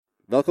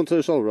Welcome to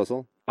the show,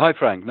 Russell. Hi,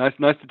 Frank. Nice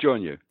to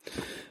join you.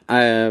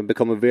 I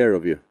become aware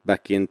of you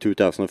back in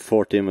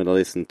 2014 when I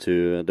listened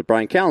to the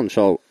Bryan Callen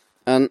show.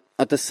 And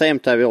at the same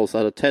time, we also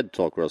had a TED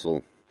Talk,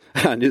 Russell.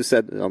 And you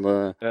said on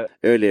the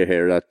earlier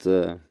here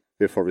that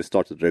before we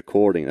started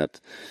recording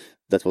that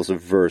was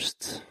the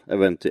worst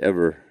event you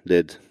ever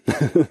did.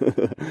 Do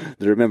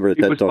you remember the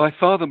TED Talk? It was by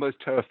far the most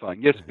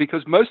terrifying. Yes,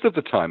 because most of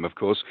the time, of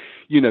course,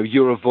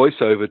 you're a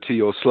voiceover to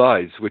your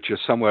slides, which are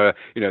somewhere,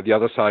 the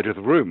other side of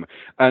the room.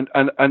 And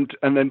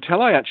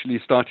until I actually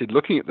started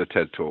looking at the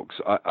TED Talks,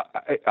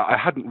 I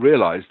hadn't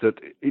realized that,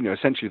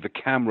 essentially the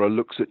camera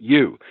looks at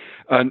you.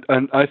 And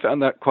I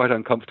found that quite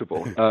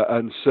uncomfortable.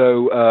 And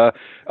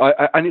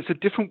it's a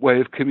different way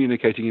of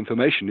communicating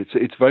information.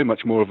 It's very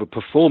much more of a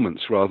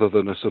performance rather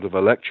than a sort of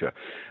a lecture.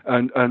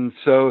 And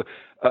so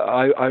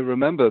I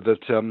remember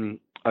that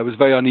I was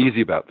very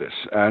uneasy about this,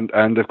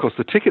 and of course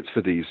the tickets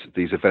for these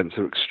events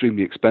are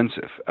extremely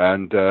expensive,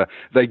 and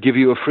they give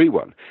you a free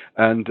one.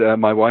 And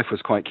my wife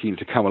was quite keen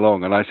to come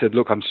along, and I said,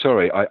 "Look, I'm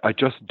sorry, I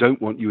just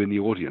don't want you in the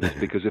audience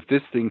because if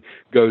this thing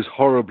goes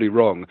horribly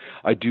wrong,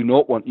 I do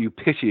not want you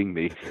pitying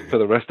me for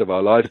the rest of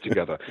our lives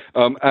together."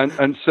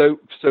 So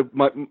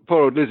my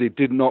poor old Lizzie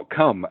did not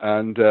come,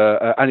 and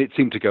it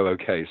seemed to go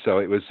okay. So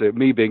it was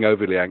me being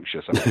overly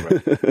anxious, I'm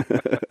afraid.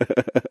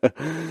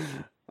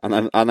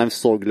 And I'm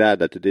so glad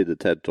that you did the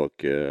TED Talk,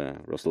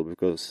 Russell,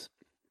 because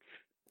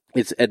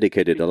it's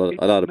educated a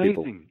lot of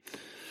people.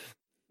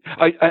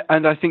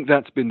 I think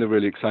that's been the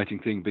really exciting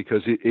thing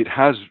because it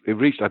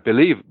reached, I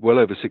believe, well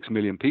over 6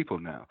 million people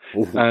now.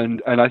 Ooh.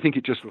 And I think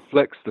it just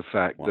reflects the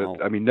fact that,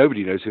 I mean,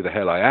 nobody knows who the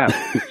hell I am.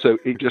 So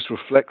it just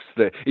reflects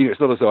it's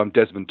not as though I'm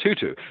Desmond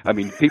Tutu. I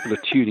mean, people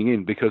are tuning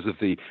in because of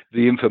the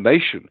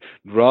information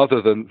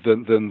rather than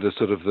the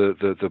sort of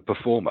the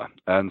performer.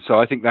 And so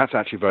I think that's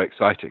actually very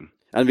exciting.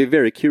 And we're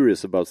very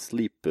curious about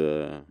sleep,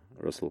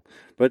 Russell.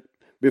 But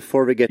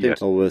before we get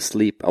into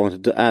sleep, I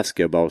wanted to ask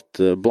you about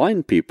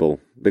blind people.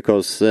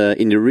 Because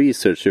in your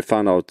research, you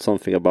found out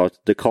something about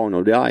the corner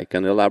of the eye.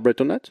 Can you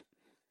elaborate on that?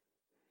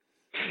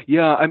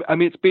 Yeah, I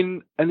mean, it's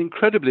been an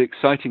incredibly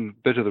exciting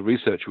bit of the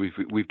research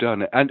we've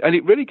done, and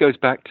it really goes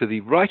back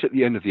to right at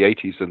the end of the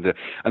 80s and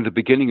the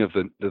beginning of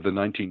the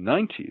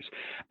 1990s,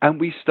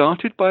 and we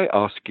started by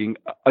asking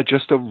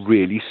just a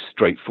really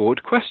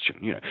straightforward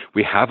question.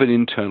 We have an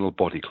internal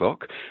body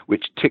clock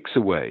which ticks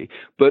away,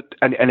 but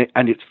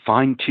it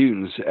fine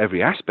tunes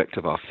every aspect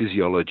of our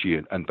physiology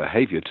and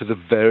behavior to the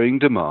varying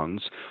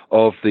demands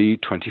of the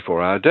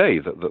 24-hour day,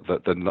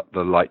 the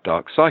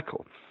light-dark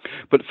cycle.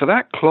 But for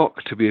that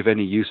clock to be of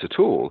any use at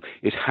all,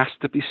 it has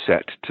to be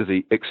set to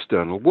the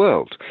external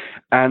world.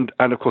 And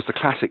of course, the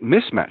classic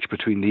mismatch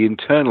between the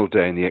internal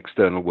day and the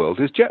external world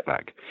is jet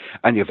lag.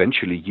 And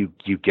eventually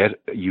you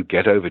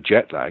get over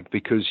jet lag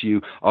because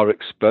you are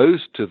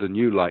exposed to the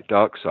new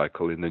light-dark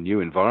cycle in the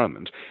new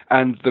environment,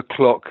 and the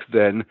clock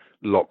then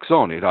locks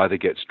on. It either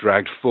gets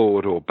dragged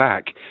forward or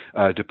back,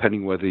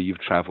 depending whether you've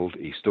traveled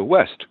east or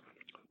west.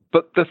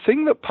 But the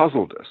thing that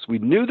puzzled us, we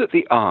knew that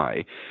the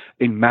eye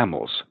in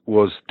mammals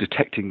was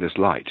detecting this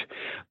light.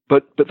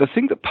 But the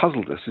thing that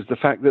puzzled us is the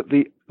fact that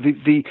the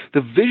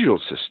visual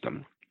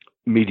system,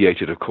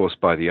 mediated, of course,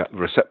 by the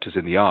receptors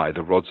in the eye,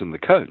 the rods and the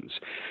cones,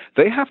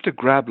 they have to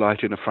grab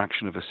light in a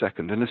fraction of a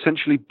second and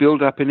essentially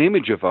build up an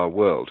image of our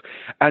world.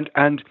 And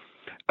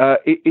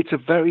it's a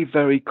very,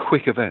 very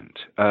quick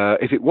event.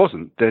 If it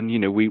wasn't, then,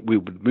 we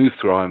would move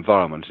through our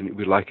environment and it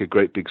would be like a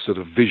great big sort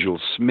of visual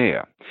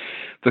smear.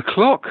 The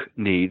clock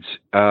needs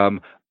a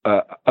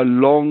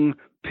long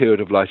period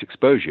of light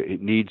exposure.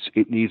 It needs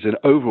an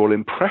overall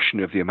impression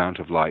of the amount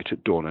of light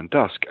at dawn and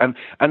dusk. And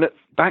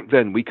back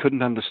then, we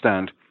couldn't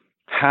understand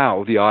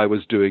how the eye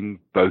was doing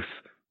both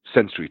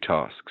sensory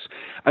tasks.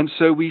 And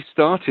so we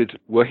started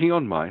working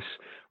on mice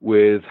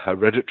with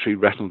hereditary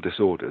retinal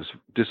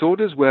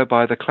disorders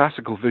whereby the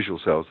classical visual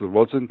cells, the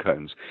rods and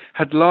cones,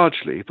 had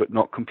largely, but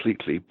not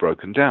completely,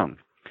 broken down.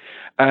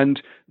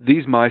 And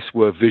these mice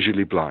were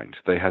visually blind.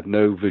 They had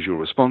no visual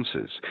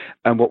responses.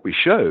 And what we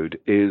showed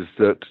is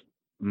that,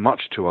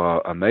 much to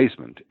our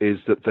amazement, is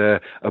that their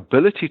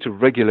ability to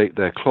regulate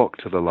their clock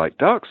to the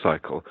light-dark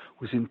cycle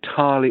was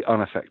entirely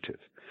unaffected.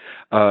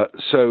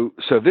 So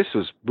this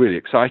was really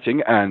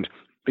exciting, and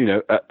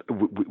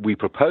we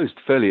proposed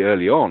fairly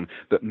early on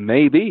that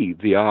maybe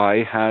the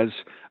eye has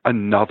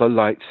another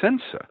light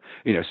sensor,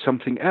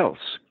 something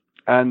else.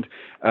 And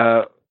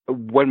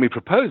when we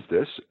proposed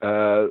this,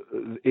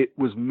 it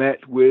was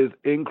met with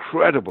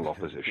incredible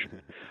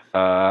opposition.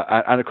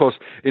 And of course,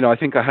 I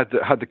think I had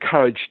the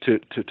courage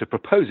to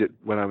propose it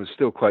when I was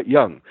still quite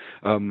young.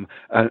 And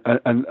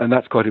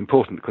that's quite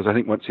important because I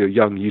think once you're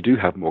young, you do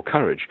have more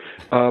courage.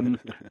 And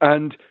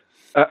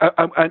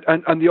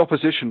the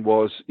opposition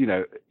was,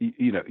 you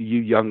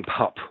young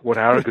pup, what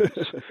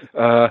arrogance.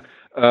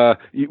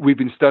 We've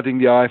been studying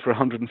the eye for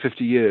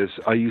 150 years.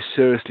 Are you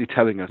seriously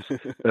telling us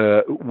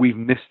we've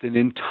missed an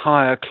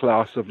entire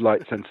class of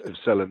light-sensitive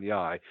cell in the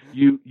eye?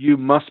 You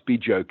must be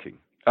joking.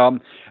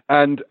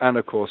 And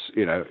of course,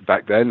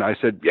 back then I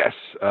said, yes,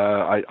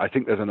 I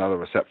think there's another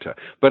receptor.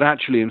 But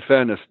actually, in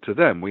fairness to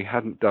them, we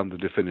hadn't done the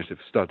definitive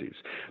studies,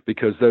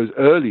 because those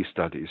early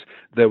studies,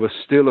 there were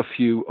still a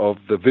few of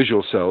the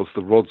visual cells,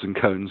 the rods and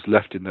cones,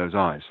 left in those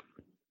eyes.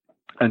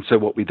 And so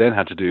what we then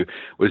had to do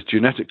was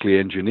genetically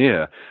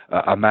engineer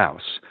a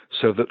mouse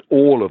so that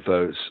all of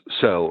those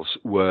cells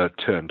were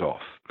turned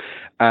off.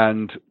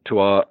 And to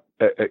our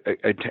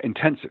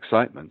intense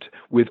excitement,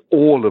 with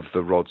all of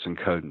the rods and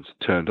cones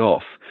turned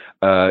off,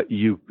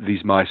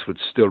 these mice would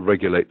still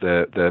regulate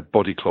their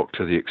body clock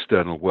to the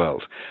external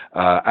world.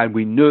 And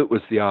we knew it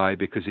was the eye,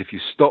 because if you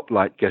stopped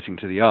light getting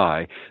to the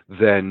eye,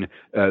 then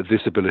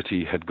this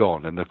ability had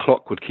gone, and the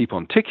clock would keep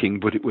on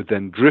ticking, but it would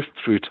then drift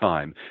through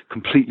time,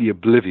 completely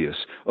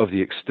oblivious of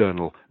the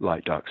external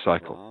light-dark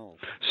cycle. Wow.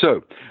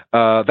 So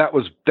that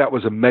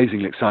was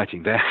amazingly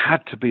exciting. There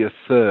had to be a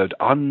third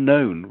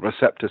unknown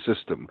receptor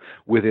system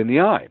within the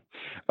eye.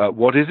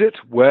 What is it?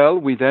 Well,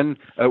 we then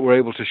were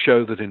able to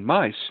show that in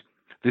mice,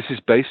 this is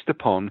based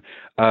upon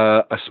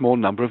a small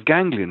number of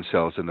ganglion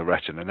cells in the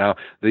retina. Now,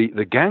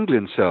 the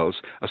ganglion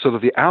cells are sort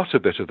of the outer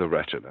bit of the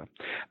retina,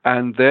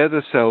 and they're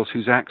the cells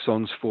whose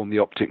axons form the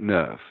optic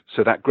nerve.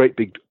 So that great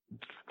big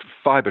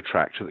fiber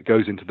tract that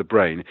goes into the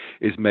brain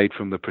is made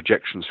from the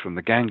projections from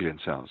the ganglion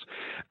cells.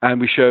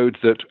 And we showed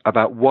that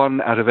about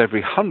 1 out of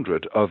every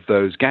 100 of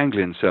those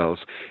ganglion cells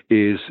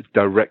is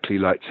directly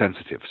light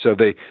sensitive. So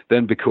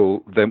then we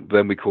call them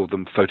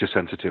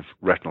photosensitive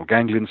retinal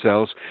ganglion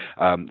cells.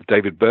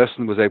 David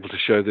Burson was able to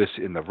show this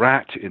in the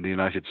rat in the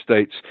United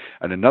States,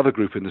 and another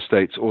group in the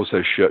States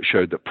also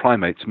showed that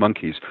primates,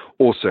 monkeys,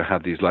 also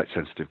have these light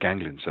sensitive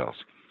ganglion cells.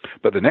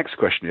 But the next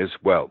question is,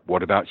 well,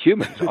 what about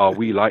humans? Are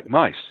we like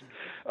mice?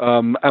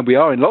 And we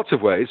are in lots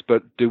of ways,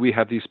 but do we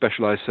have these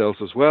specialized cells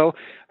as well?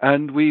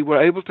 And we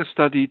were able to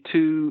study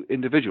two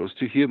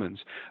humans,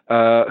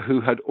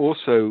 who had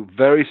also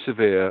very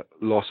severe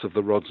loss of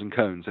the rods and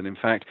cones. And in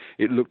fact,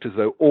 it looked as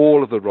though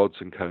all of the rods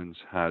and cones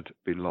had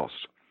been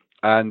lost.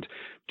 And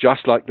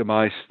just like the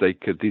mice,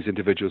 these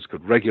individuals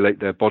could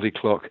regulate their body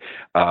clock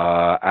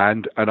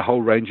and a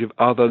whole range of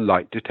other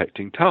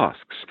light-detecting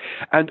tasks.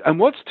 And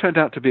what's turned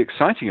out to be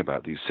exciting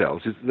about these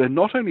cells is that they're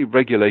not only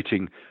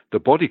regulating the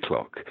body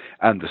clock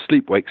and the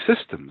sleep-wake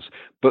systems,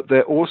 but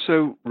they're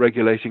also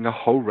regulating a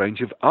whole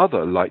range of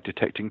other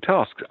light-detecting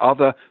tasks,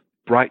 other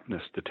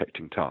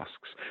brightness-detecting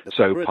tasks.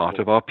 So part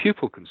of our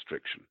pupil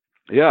constriction.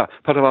 Yeah,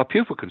 part of our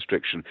pupil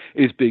constriction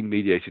is being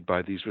mediated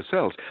by these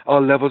cells.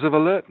 Our levels of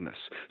alertness.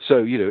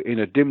 So, in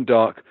a dim,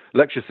 dark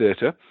lecture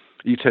theatre,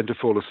 you tend to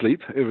fall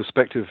asleep,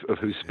 irrespective of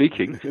who's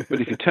speaking. But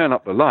if you turn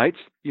up the lights,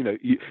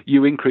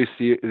 you increase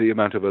the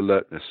amount of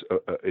alertness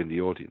in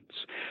the audience.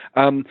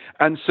 And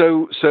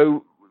so,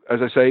 as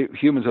I say,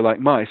 humans are like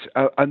mice.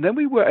 And then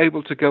we were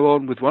able to go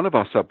on with one of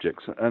our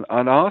subjects and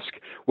ask,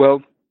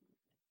 well,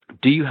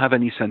 do you have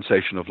any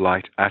sensation of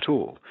light at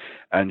all?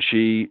 And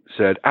she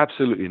said,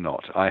 absolutely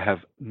not. I have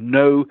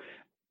no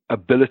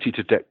ability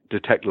to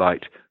detect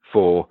light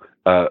for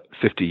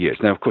 50 years.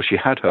 Now, of course, she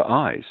had her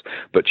eyes,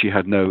 but she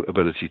had no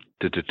ability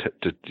to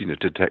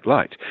detect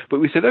light.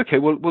 But we said, okay,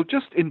 well,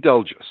 just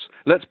indulge us.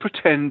 Let's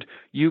pretend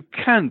you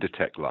can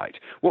detect light.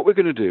 What we're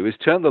going to do is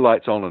turn the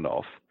lights on and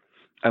off,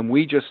 and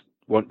we just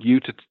want you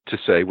to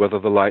say whether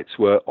the lights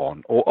were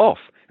on or off.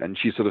 And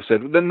she sort of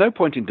said, well, there's no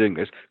point in doing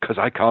this because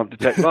I can't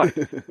detect light.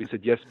 We said,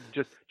 yes,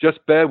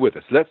 just bear with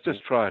us. Let's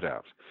just try it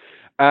out.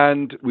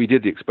 And we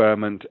did the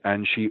experiment,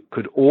 and she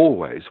could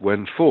always,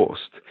 when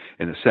forced,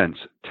 in a sense,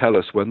 tell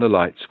us when the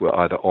lights were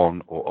either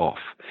on or off.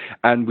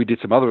 And we did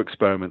some other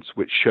experiments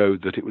which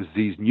showed that it was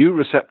these new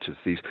receptors,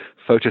 these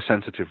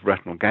photosensitive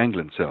retinal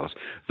ganglion cells,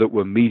 that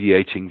were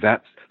mediating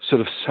that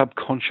sort of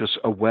subconscious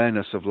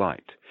awareness of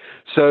light.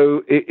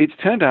 So it's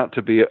turned out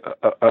to be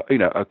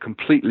a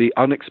completely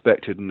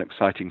unexpected and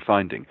exciting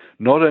finding.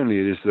 Not only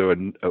is there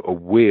a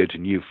weird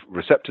new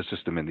receptor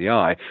system in the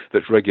eye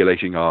that's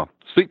regulating our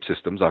sleep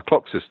systems, our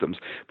clock systems,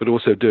 but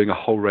also doing a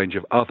whole range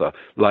of other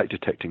light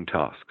detecting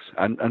tasks.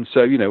 And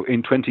so,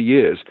 in 20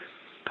 years,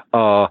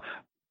 our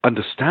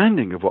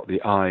understanding of what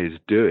the eye is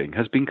doing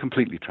has been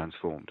completely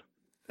transformed.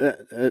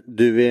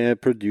 Do we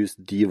produce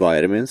D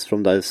vitamins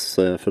from those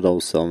for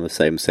those on the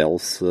same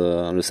cells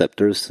and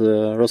receptors,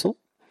 Russell?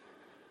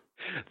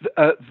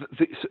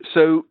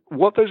 So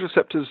what those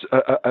receptors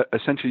are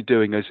essentially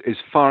doing is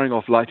firing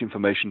off light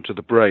information to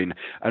the brain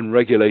and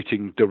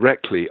regulating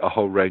directly a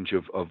whole range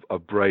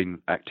of brain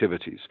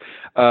activities.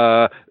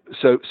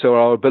 So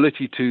our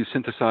ability to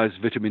synthesize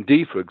vitamin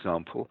D, for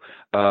example,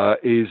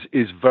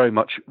 is very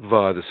much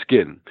via the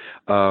skin,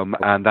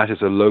 and that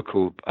is a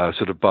local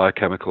sort of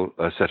biochemical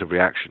set of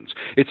reactions.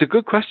 It's a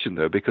good question,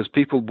 though, because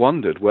people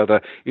wondered whether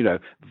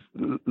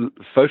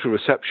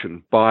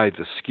photoreception by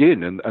the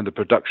skin and the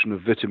production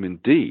of vitamin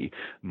D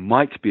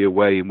might be a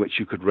way in which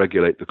you could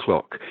regulate the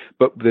clock.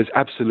 But there's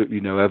absolutely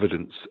no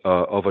evidence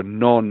of a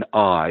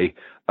non-eye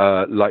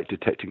light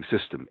detecting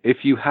system.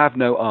 If you have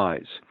no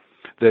eyes,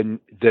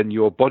 then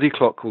your body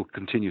clock will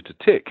continue to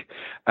tick.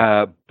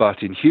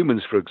 But in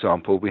humans, for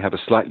example, we have a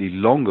slightly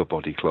longer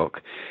body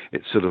clock.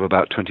 It's sort of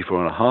about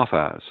 24 and a half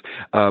hours.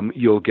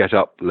 You'll get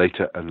up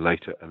later and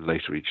later and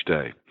later each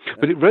day.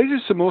 But it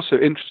raises some also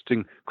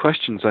interesting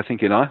questions, I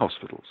think, in eye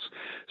hospitals.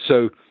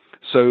 So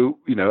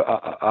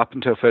up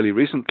until fairly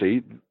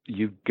recently,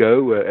 you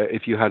go,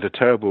 if you had a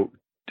terrible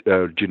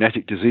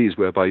genetic disease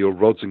whereby your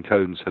rods and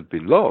cones had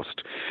been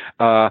lost,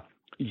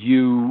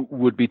 you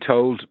would be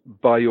told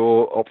by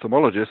your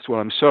ophthalmologist, well,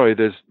 I'm sorry,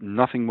 there's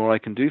nothing more I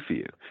can do for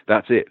you.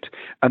 That's it.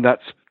 And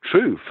that's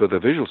true for the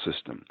visual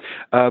system.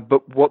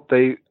 But what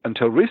they,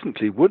 until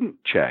recently,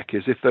 wouldn't check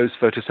is if those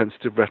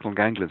photosensitive retinal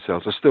ganglion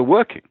cells are still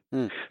working.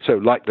 So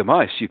like the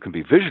mice, you can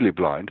be visually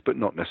blind, but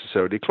not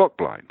necessarily clock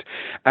blind.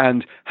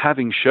 And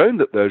having shown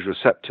that those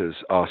receptors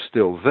are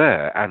still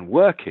there and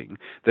working,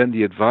 then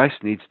the advice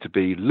needs to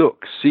be,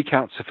 look, seek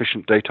out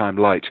sufficient daytime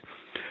light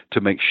to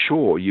make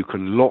sure you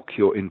can lock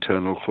your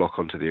internal clock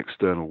onto the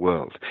external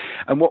world.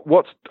 And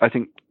what's, I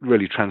think,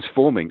 really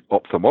transforming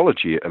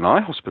ophthalmology and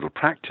eye hospital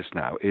practice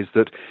now is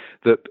that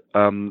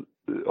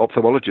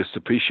ophthalmologists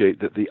appreciate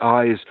that the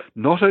eye is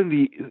not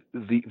only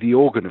the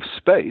organ of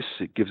space,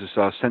 it gives us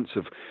our sense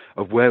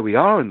of where we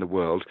are in the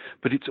world,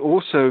 but it's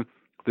also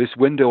this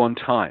window on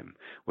time.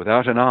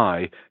 Without an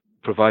eye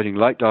providing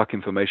light-dark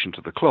information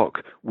to the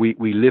clock, we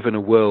live in a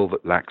world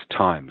that lacks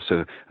time.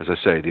 So, as I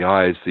say, the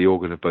eye is the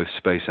organ of both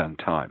space and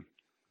time.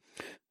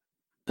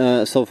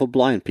 So for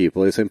blind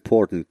people, it's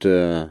important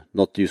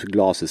not to use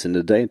glasses in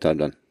the daytime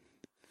then?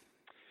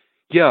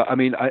 Yeah, I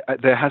mean,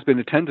 there has been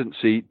a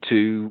tendency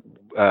to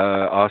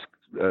ask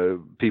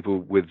people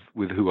with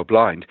who are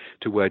blind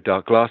to wear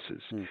dark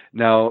glasses.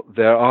 Now,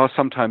 there are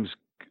sometimes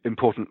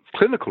important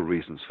clinical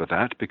reasons for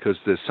that, because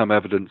there's some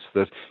evidence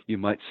that you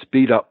might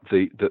speed up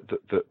the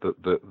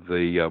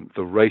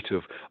rate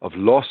of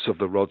loss of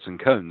the rods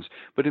and cones,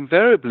 but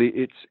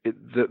invariably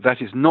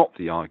that is not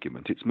the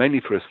argument. It's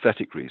mainly for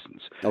aesthetic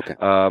reasons. Okay.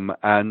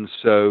 And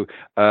so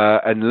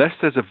unless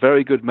there's a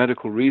very good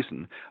medical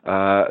reason,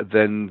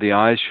 then the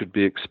eyes should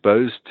be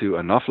exposed to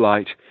enough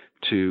light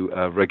to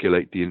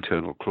regulate the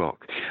internal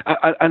clock.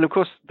 And of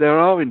course, there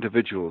are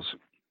individuals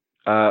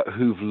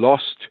who've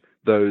lost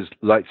those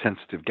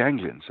light-sensitive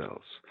ganglion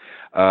cells,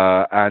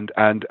 and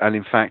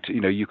in fact,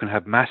 you can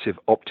have massive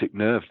optic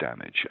nerve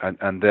damage,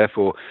 and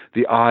therefore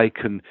the eye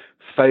can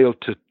fail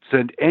to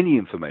send any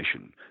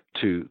information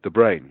to the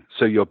brain.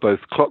 So you're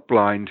both clock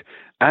blind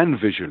and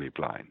visually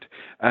blind.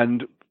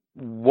 And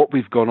what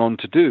we've gone on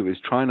to do is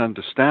try and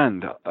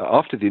understand,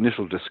 after the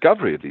initial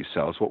discovery of these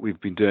cells, what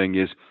we've been doing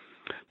is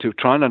to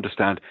try and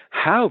understand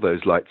how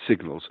those light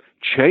signals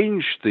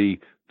change the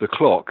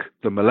clock,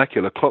 the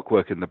molecular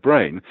clockwork in the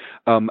brain,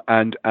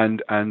 and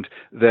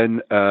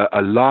then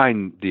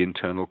align the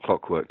internal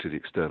clockwork to the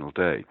external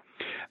day.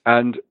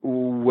 And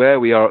where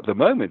we are at the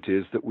moment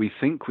is that we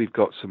think we've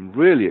got some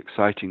really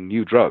exciting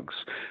new drugs,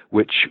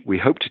 which we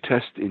hope to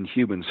test in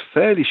humans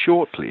fairly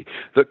shortly,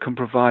 that can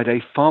provide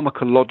a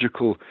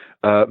pharmacological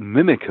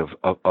mimic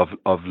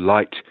of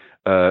light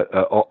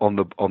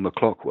on the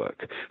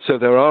clockwork. So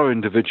there are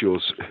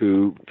individuals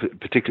who,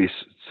 particularly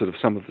sort of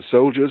some of the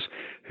soldiers,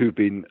 who've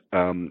been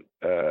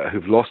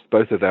who've lost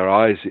both of their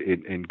eyes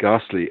in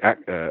ghastly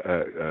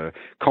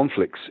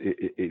conflicts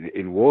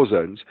in war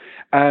zones,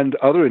 and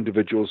other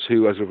individuals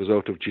who, as a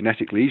result of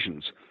genetic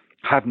lesions,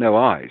 have no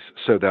eyes.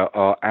 So there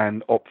are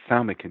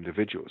anophthalmic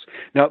individuals.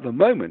 Now, at the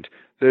moment,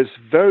 there's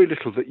very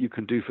little that you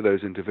can do for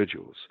those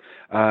individuals.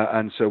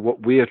 And so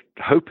what we are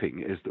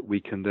hoping is that we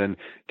can then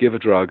give a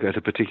drug at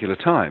a particular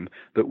time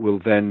that will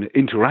then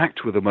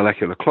interact with the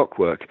molecular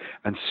clockwork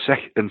and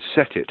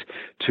set it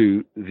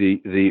to the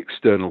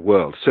external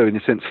world. So in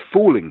a sense,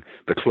 fooling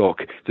the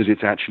clock that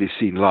it's actually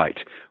seen light.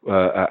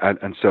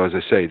 And so, as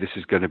I say, this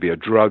is going to be a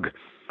drug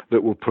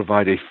that will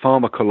provide a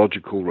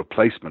pharmacological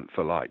replacement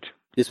for light.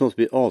 This must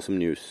be awesome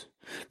news.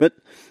 But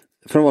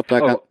from what I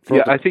can,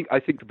 I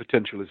think the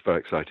potential is very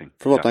exciting.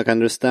 From what I can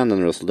understand,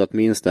 Russell, that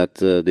means that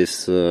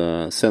this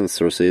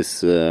sensors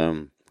is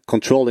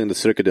controlling the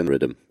circadian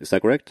rhythm. Is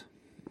that correct?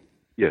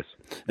 Yes,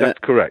 that's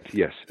correct.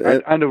 Yes,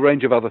 and a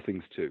range of other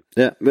things too.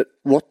 Yeah, but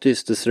what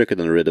is the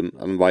circadian rhythm,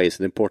 and why is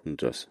it important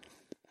to us?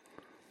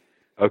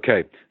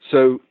 Okay,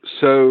 so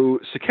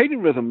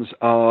circadian rhythms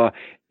are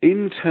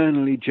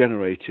internally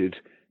generated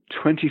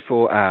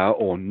 24-hour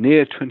or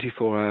near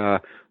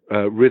 24-hour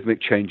rhythmic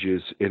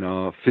changes in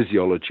our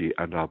physiology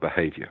and our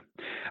behavior.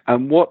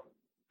 And what's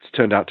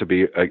turned out to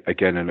be,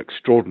 again, an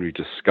extraordinary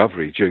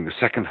discovery during the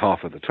second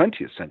half of the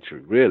 20th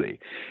century, really,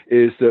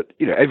 is that,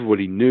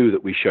 everybody knew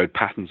that we showed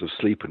patterns of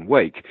sleep and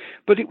wake,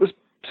 but it was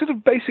sort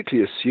of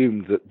basically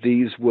assumed that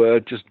these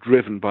were just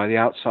driven by the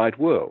outside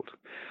world.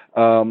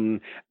 And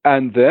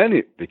then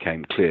it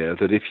became clear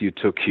that if you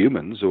took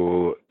humans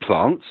or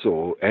plants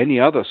or any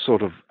other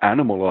sort of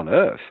animal on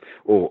Earth,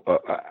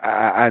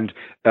 and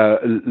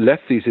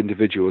left these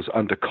individuals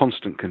under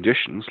constant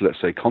conditions, let's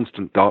say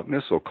constant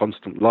darkness or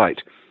constant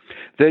light,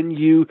 then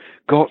you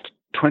got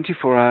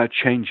 24-hour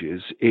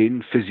changes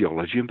in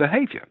physiology and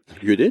behavior.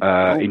 You did?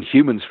 In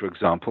humans, for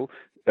example,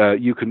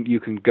 you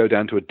can go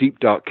down to a deep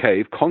dark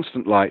cave,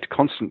 constant light,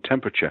 constant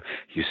temperature.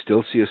 You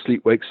still see a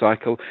sleep-wake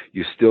cycle.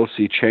 You still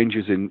see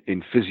changes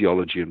in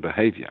physiology and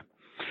behavior.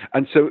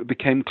 And so it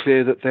became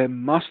clear that there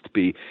must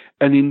be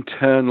an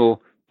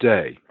internal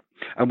day.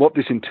 And what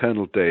this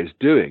internal day is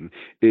doing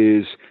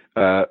is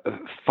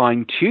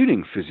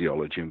fine-tuning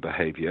physiology and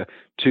behavior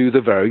to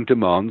the varying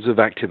demands of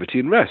activity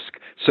and rest.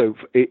 So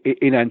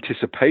in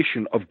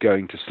anticipation of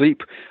going to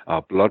sleep,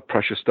 our blood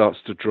pressure starts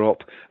to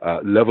drop,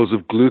 levels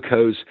of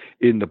glucose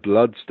in the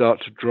blood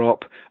start to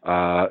drop,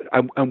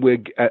 and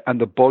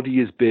the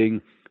body is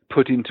being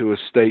put into a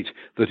state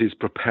that is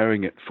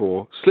preparing it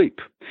for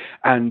sleep.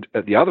 And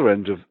at the other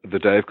end of the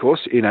day, of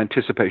course, in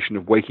anticipation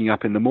of waking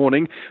up in the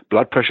morning,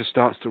 blood pressure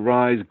starts to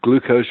rise,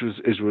 glucose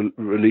is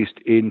released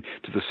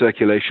into the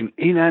circulation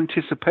in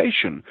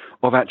anticipation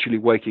of actually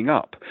waking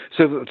up.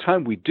 So that at the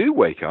time we do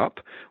wake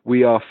up,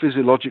 we are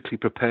physiologically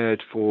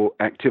prepared for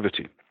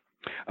activity.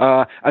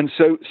 And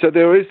so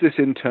there is this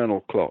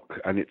internal clock,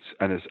 and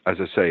as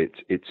I say,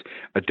 it's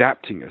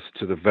adapting us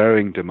to the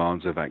varying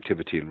demands of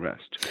activity and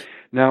rest.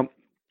 Now,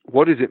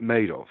 what is it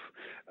made of?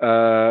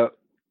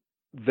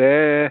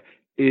 There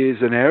is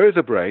an area of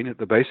the brain, at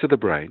the base of the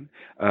brain,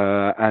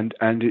 and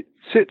it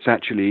sits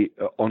actually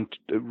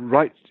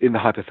right in the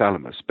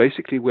hypothalamus,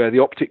 basically where the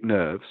optic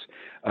nerves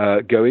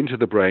go into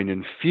the brain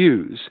and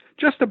fuse.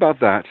 Just above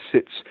that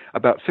sits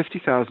about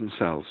 50,000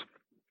 cells,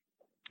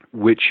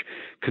 which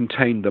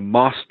contain the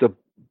master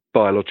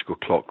biological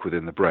clock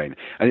within the brain.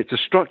 And it's a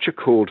structure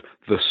called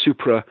the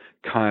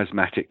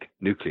suprachiasmatic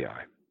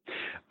nuclei.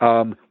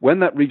 When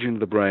that region of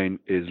the brain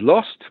is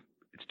lost,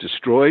 it's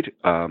destroyed.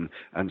 And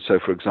so,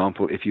 for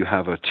example, if you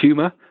have a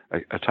tumor,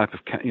 a type of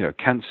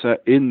cancer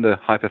in the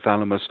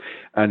hypothalamus,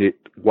 and it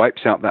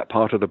wipes out that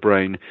part of the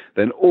brain,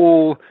 then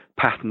all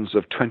patterns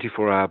of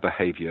 24-hour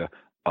behavior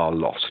are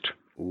lost.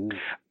 Ooh.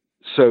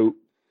 So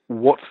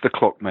what's the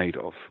clock made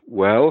of?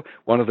 Well,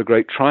 one of the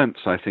great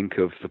triumphs, I think,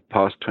 of the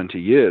past 20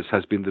 years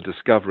has been the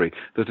discovery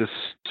that a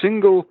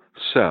single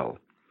cell,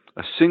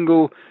 a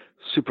single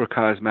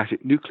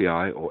suprachiasmatic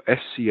nuclei, or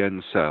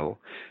SCN cell,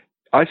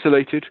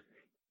 isolated,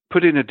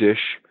 put in a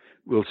dish,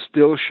 will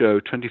still show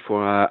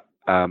 24-hour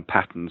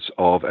patterns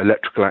of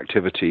electrical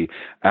activity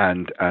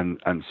and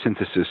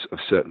synthesis of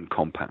certain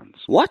compounds.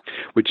 What?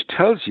 Which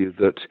tells you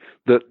that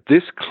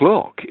this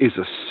clock is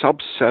a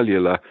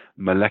subcellular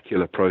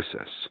molecular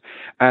process.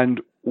 And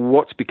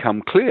what's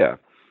become clear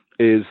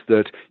is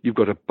that you've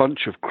got a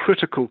bunch of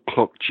critical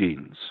clock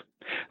genes.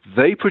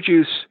 They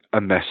produce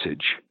a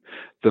message.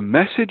 The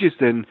message is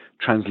then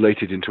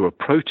translated into a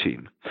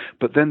protein,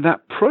 but then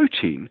that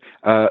protein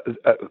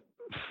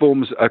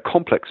forms a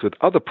complex with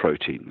other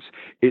proteins.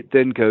 It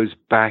then goes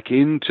back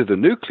into the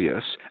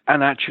nucleus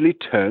and actually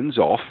turns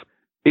off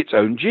its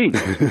own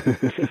genes.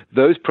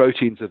 Those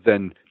proteins are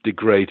then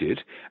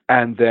degraded,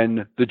 and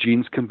then the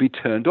genes can be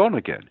turned on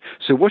again.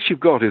 So what you've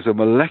got is a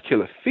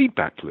molecular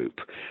feedback loop,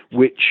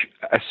 which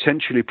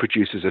essentially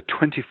produces a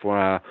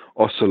 24-hour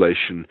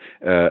oscillation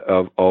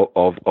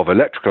of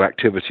electrical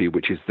activity,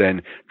 which is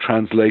then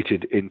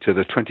translated into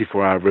the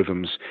 24-hour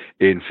rhythms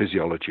in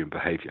physiology and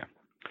behavior.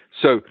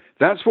 So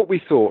that's what we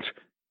thought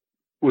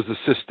was the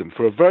system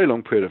for a very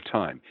long period of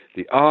time.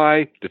 The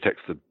eye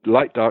detects the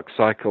light-dark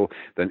cycle,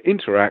 then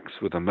interacts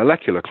with a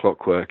molecular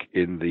clockwork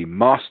in the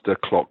master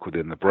clock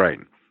within the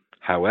brain.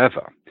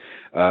 However,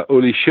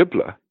 Uli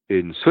Schibler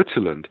in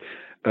Switzerland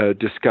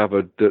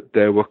discovered that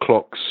there were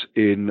clocks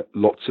in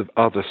lots of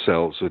other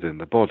cells within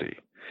the body.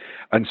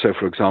 And so,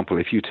 for example,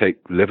 if you take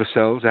liver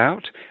cells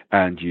out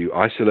and you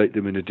isolate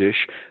them in a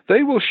dish,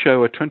 they will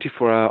show a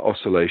 24-hour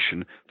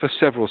oscillation for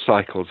several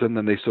cycles, and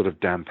then they sort of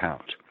damp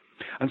out.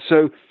 And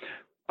so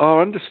our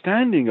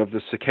understanding of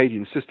the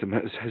circadian system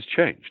has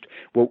changed.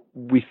 Well,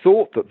 we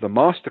thought that the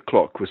master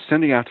clock was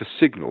sending out a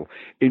signal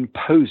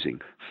imposing,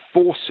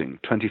 forcing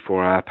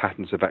 24-hour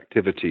patterns of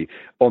activity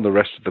on the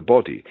rest of the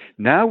body.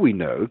 Now we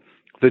know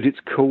that it's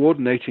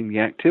coordinating the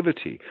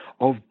activity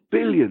of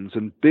billions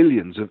and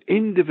billions of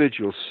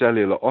individual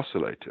cellular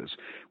oscillators,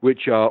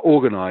 which are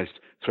organized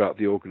throughout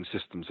the organ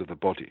systems of the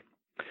body.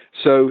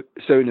 So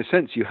in a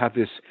sense, you have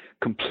this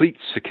complete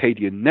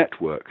circadian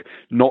network,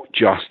 not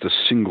just a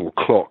single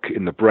clock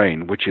in the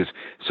brain, which is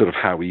sort of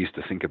how we used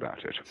to think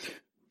about it.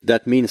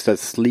 That means that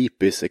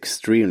sleep is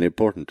extremely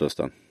important to us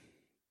then,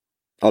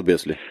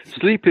 obviously.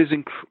 Sleep is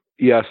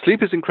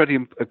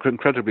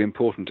incredibly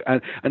important,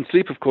 and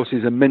sleep, of course,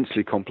 is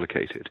immensely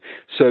complicated.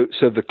 So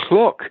the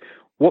clock,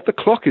 what the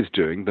clock is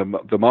doing,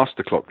 the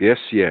master clock, the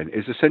SCN,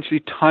 is essentially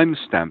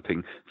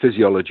time-stamping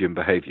physiology and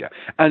behavior.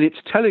 And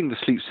it's telling the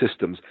sleep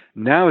systems,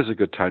 now is a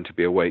good time to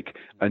be awake,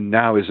 and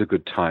now is a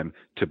good time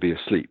to be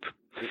asleep.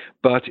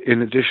 But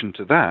in addition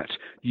to that,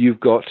 you've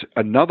got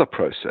another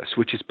process,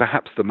 which is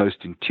perhaps the most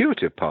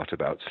intuitive part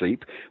about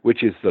sleep,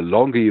 which is the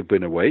longer you've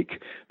been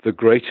awake, the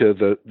greater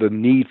the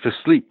need for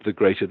sleep, the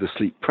greater the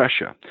sleep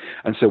pressure.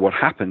 And so what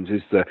happens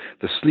is the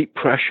sleep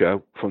pressure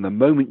from the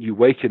moment you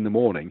wake in the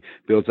morning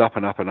builds up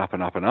and up and up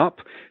and up and up.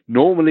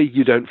 Normally,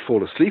 you don't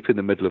fall asleep in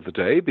the middle of the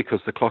day because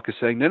the clock is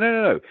saying,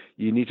 no,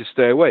 you need to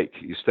stay awake.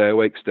 You stay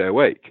awake, stay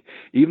awake.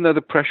 Even though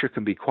the pressure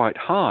can be quite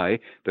high,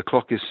 the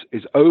clock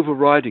is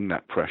overriding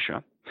that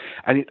pressure.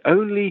 And it's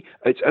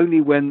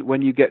only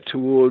when you get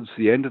towards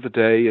the end of the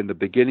day and the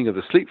beginning of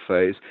the sleep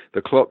phase,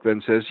 the clock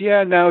then says,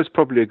 yeah, now is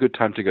probably a good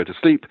time to go to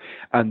sleep.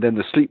 And then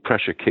the sleep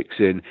pressure kicks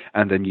in,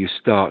 and then you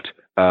start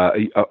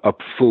a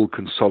full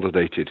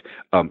consolidated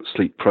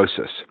sleep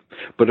process.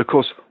 But of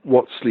course,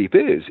 what sleep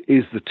is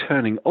the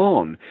turning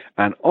on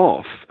and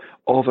off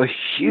of a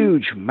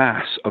huge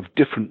mass of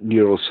different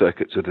neural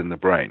circuits within the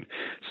brain.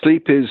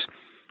 Sleep is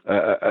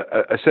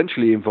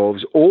essentially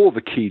involves all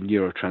the key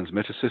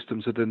neurotransmitter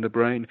systems within the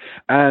brain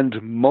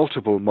and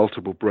multiple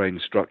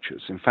brain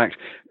structures. In fact,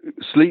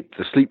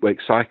 the sleep-wake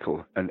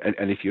cycle, and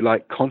if you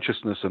like,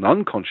 consciousness and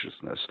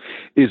unconsciousness,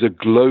 is a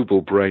global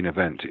brain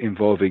event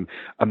involving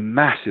a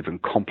massive and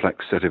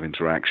complex set of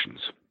interactions.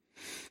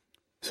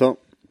 So,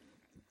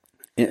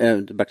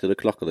 back to the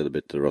clock a little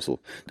bit,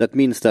 Russell. That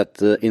means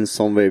that in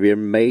some way we're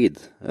made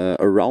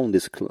around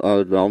this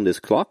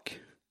clock.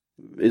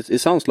 It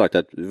sounds like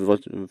that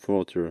from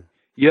what you're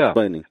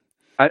explaining.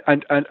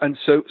 And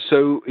so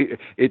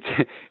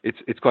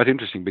it's quite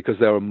interesting because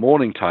there are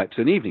morning types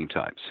and evening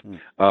types.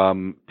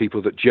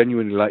 People that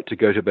genuinely like to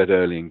go to bed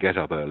early and get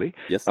up early,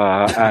 yes.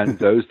 And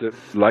those that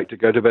like to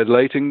go to bed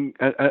late and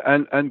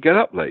get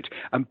up late.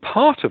 And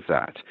part of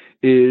that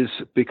is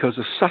because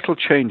of subtle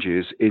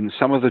changes in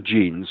some of the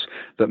genes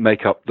that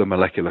make up the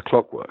molecular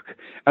clockwork.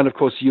 And of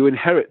course, you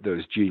inherit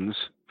those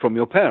genes from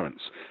your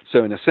parents.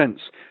 So in a sense,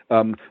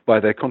 by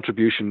their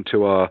contribution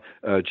to our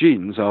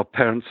genes, our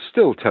parents are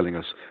still telling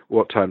us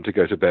what time to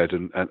go to bed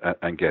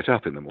and get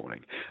up in the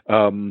morning.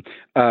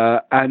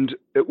 And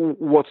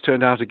what's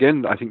turned out,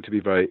 again, I think to be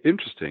very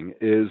interesting,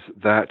 is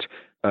that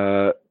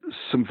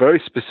some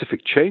very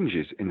specific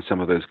changes in some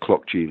of those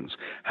clock genes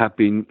have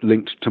been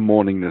linked to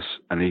morningness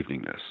and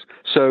eveningness.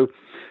 So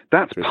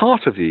that's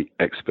part of the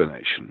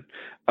explanation.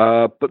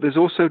 But there's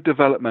also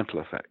developmental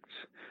effects.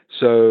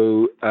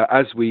 So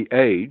as we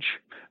age,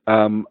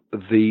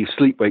 the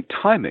sleep-wake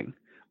timing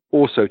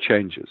also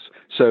changes.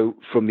 So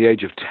from the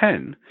age of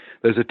 10,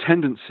 there's a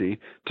tendency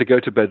to go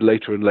to bed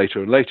later and later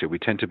and later. We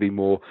tend to be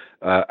more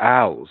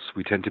owls.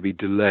 We tend to be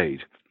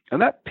delayed.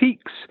 And that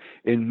peaks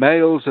in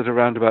males at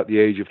around about the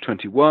age of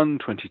 21,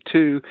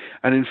 22,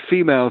 and in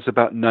females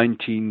about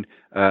 19,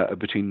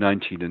 between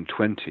 19 and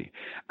 20.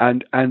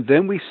 And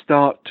then we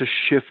start to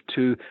shift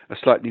to a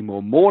slightly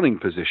more morning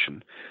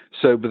position.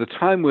 So by the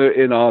time we're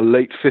in our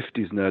late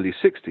 50s and early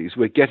 60s,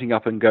 we're getting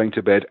up and going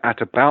to bed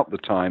at about the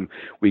time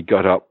we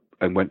got up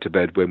and went to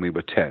bed when we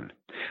were 10.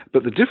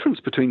 But the difference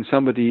between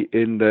somebody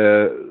in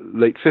their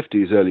late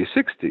 50s, early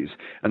 60s,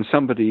 and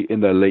somebody in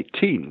their late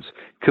teens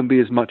can be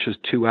as much as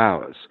 2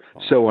 hours.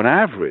 So on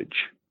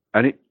average,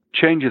 and it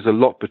changes a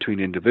lot between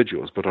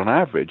individuals, but on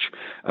average,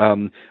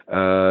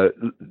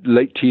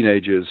 late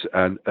teenagers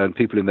and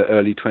people in their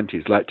early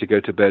 20s like to go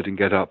to bed and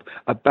get up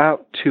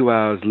about 2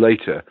 hours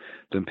later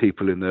than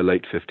people in their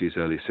late 50s,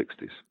 early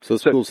 60s. So the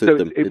school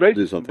system, it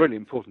raises some really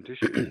important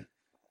issues.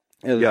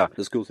 The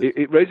school system.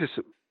 It raises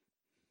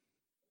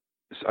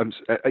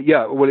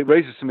it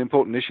raises some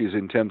important issues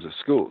in terms of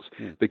schools,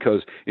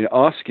 because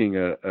asking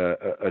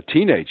a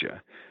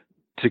teenager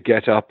to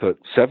get up at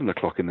 7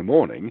 o'clock in the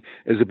morning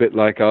is a bit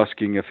like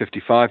asking a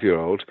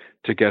 55-year-old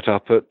to get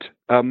up at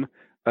 5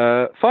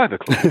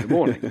 o'clock in the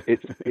morning.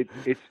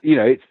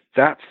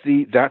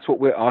 That's what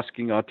we're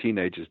asking our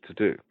teenagers to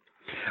do.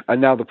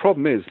 And now the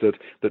problem is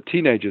that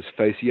teenagers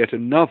face yet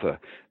another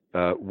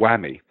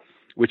whammy,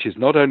 which is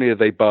not only are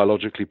they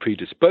biologically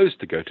predisposed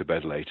to go to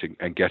bed late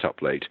and get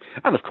up late,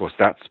 and of course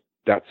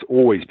that's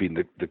always been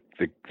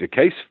the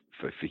case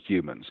for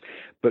humans,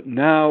 but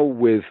now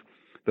with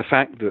the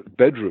fact that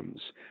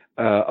bedrooms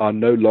are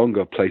no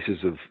longer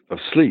places of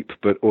sleep,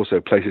 but also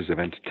places of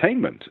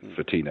entertainment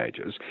for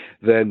teenagers,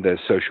 then there's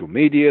social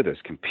media,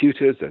 there's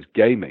computers, there's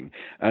gaming.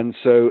 And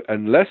so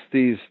unless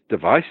these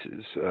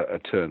devices are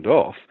turned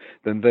off,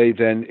 then they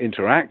then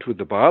interact with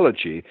the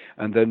biology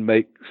and then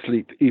make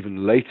sleep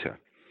even later.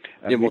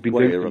 And in what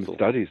way, Russell?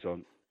 Studies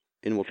on.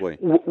 In what way?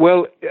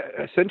 Well,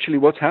 essentially,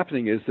 what's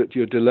happening is that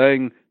you're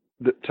delaying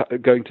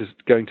going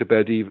to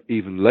bed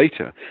even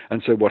later.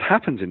 And so, what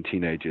happens in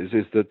teenagers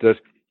is that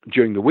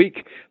during the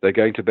week they're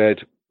going to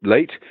bed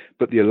late,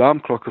 but the alarm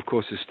clock, of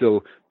course, is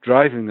still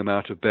driving them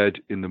out of bed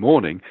in the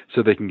morning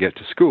so they can get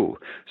to school.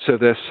 So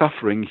they're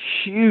suffering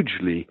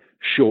hugely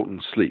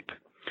shortened sleep,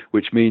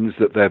 which means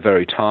that they're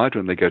very tired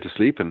when they go to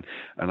sleep. And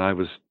I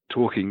was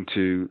talking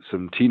to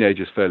some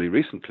teenagers fairly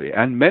recently,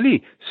 and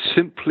many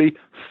simply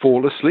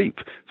fall asleep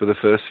for the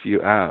first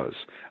few hours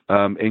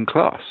in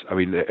class. I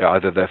mean,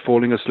 either they're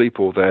falling asleep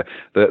or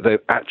they're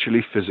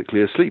actually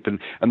physically asleep,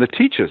 and the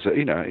teachers,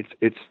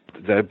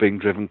 they're being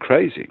driven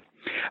crazy.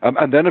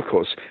 And then, of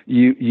course,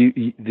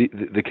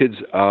 the kids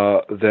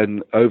are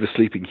then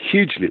oversleeping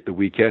hugely at the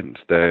weekend.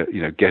 They're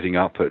getting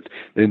up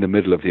in the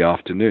middle of the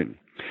afternoon,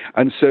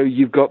 and so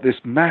you've got this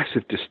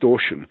massive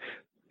distortion,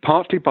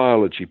 partly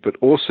biology, but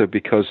also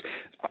because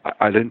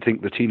I don't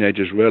think the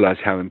teenagers realize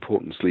how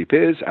important sleep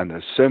is, and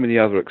there's so many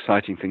other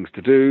exciting things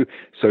to do,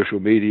 social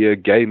media,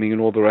 gaming,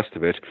 and all the rest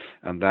of it,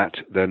 and that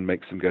then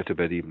makes them go to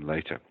bed even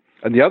later.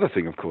 And the other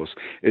thing, of course,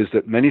 is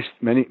that many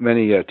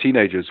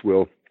teenagers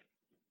will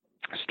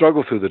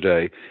struggle through the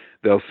day.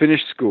 They'll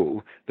finish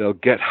school, they'll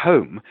get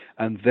home,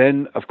 and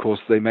then, of course,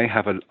 they may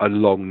have a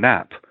long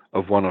nap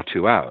of 1 or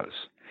 2 hours,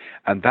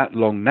 and that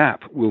long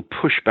nap will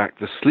push back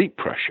the sleep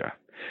pressure.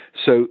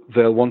 So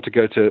they'll want to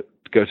go to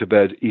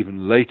bed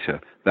even later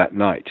that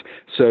night.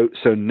 So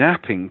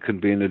napping can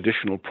be an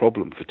additional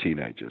problem for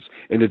teenagers,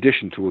 in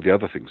addition to all the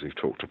other things we've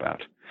talked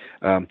about.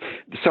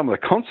 Some of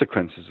the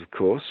consequences, of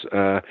course,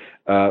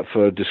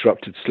 for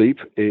disrupted sleep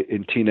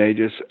in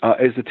teenagers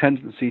is the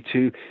tendency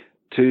to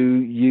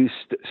use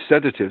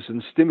sedatives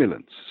and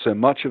stimulants. So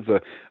much of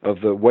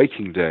the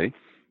waking day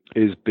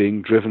is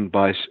being driven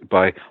by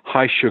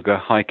high sugar,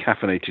 high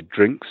caffeinated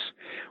drinks,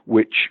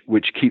 which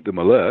keep them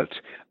alert.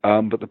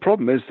 But the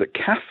problem is that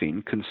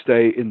caffeine can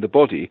stay in the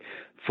body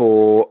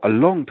for a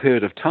long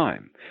period of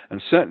time.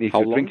 And certainly if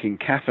you're drinking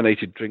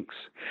caffeinated drinks,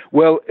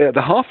 well,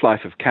 the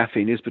half-life of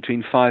caffeine is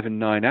between 5 and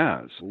 9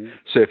 hours. Ooh.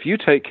 So if you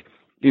take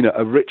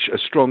a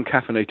strong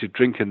caffeinated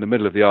drink in the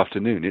middle of the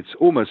afternoon, it's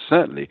almost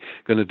certainly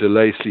going to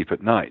delay sleep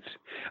at night.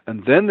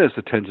 And then there's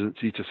the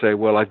tendency to say,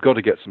 well, I've got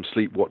to get some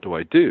sleep, what do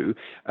I do?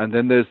 And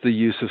then there's the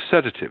use of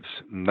sedatives,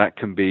 and that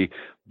can be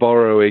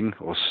borrowing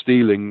or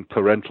stealing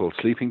parental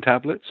sleeping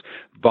tablets,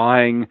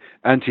 buying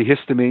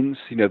antihistamines,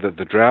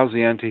 the drowsy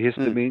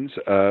antihistamines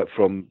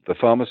from the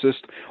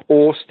pharmacist,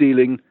 or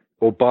stealing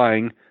or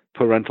buying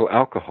parental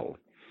alcohol.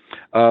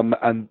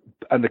 And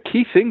the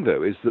key thing,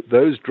 though, is that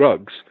those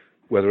drugs,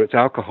 whether it's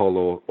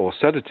alcohol or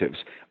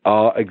sedatives,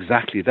 are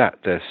exactly that.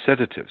 They're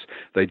sedatives.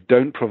 They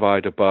don't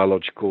provide a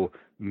biological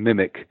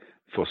mimic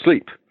for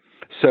sleep.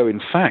 So,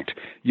 in fact,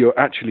 you're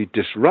actually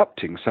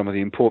disrupting some of the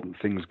important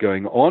things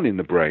going on in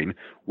the brain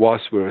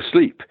whilst we're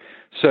asleep.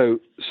 So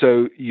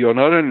you're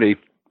not only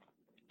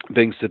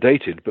being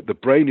sedated, but the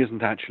brain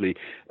isn't actually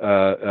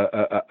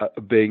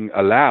being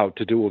allowed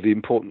to do all the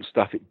important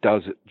stuff it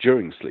does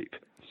during sleep.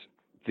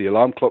 The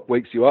alarm clock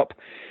wakes you up.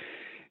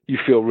 You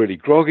feel really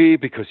groggy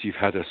because you've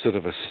had a sort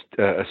of a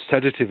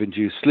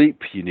sedative-induced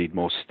sleep. You need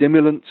more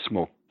stimulants,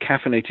 more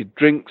caffeinated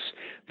drinks.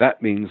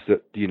 That means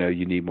that, you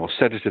need more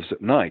sedatives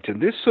at night.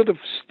 And this sort of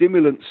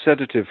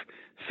stimulant-sedative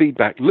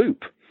feedback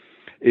loop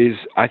is,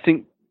 I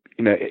think,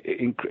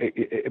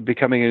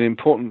 becoming an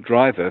important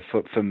driver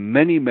for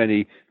many,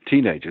 many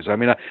teenagers. I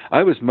mean,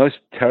 I was most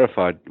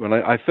terrified when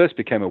I first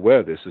became aware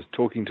of this, as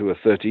talking to a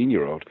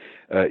 13-year-old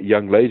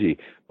young lady,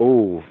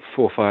 4,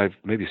 5,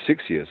 maybe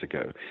 6 years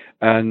ago.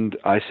 And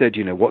I said,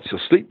 what's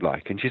your sleep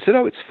like? And she said,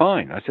 oh, it's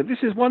fine. I said, this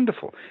is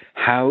wonderful.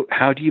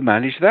 How do you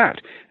manage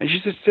that? And she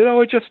said,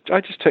 oh, I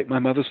just take my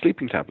mother's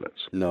sleeping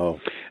tablets.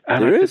 No.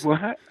 And I said,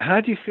 well, how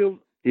do you feel?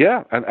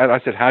 Yeah, and I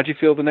said, how do you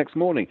feel the next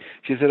morning?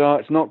 She said,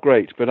 it's not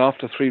great, but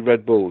after 3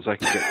 Red Bulls, I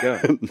can get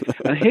going.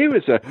 And here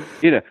is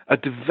a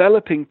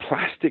developing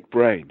plastic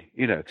brain,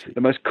 the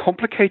most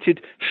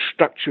complicated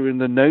structure in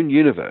the known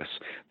universe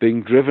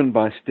being driven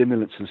by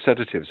stimulants and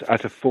sedatives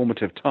at a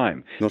formative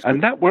time.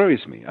 And that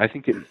worries me. I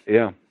think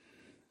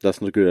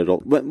That's not good at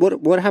all.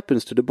 What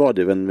happens to the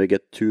body when we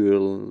get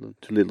too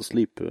little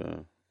sleep,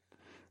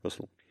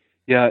 Russell?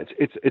 Yeah,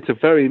 it's a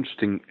very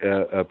interesting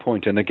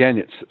point. And again,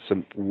 it's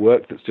some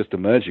work that's just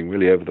emerging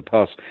really over the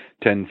past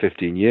 10,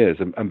 15 years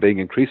and being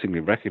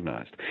increasingly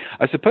recognized.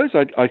 I suppose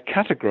I'd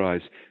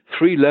categorize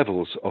 3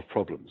 levels of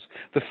problems.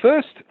 The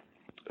first,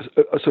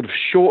 a sort of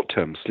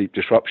short-term sleep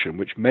disruption,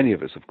 which many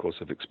of us, of course,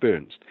 have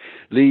experienced,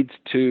 leads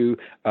to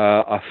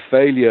a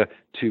failure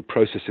to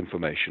process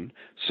information.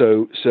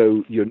 So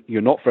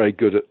you're not very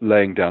good at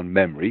laying down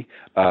memory,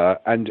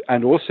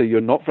 and also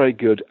you're not very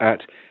good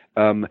at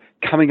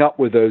coming up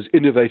with those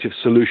innovative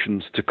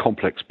solutions to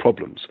complex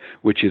problems,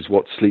 which is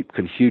what sleep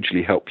can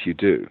hugely help you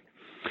do.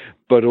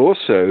 But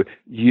also,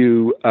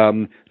 you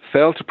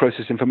fail to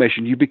process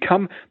information. You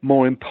become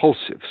more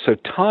impulsive. So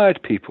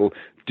tired people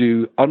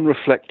do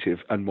unreflective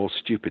and more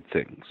stupid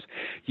things.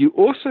 You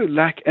also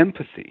lack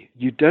empathy.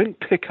 You don't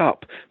pick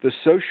up the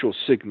social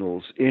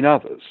signals in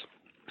others.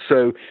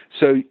 So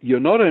you're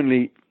not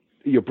only,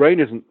 your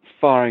brain isn't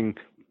firing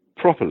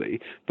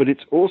properly, but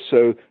it's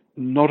also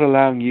not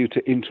allowing you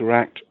to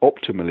interact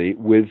optimally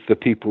with the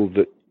people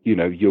that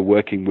you're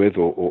working with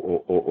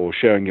or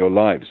sharing your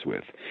lives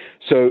with.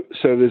 So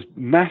there's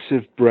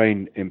massive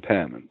brain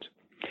impairment.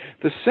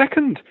 The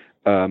second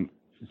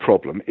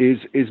problem is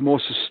more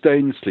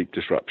sustained sleep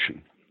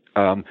disruption,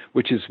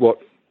 which is what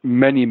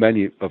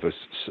many of us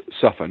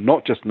suffer,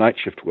 not just night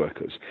shift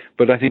workers,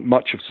 but I think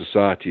much of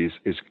society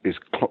is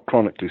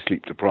chronically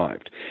sleep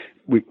deprived.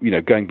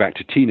 Going back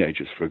to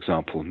teenagers, for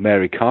example,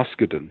 Mary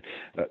Caskoden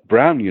at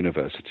Brown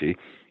University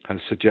has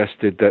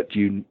suggested that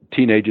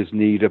teenagers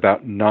need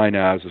about 9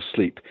 hours of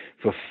sleep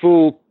for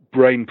full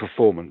brain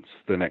performance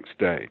the next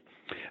day.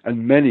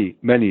 And many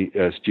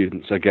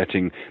students are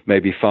getting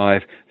maybe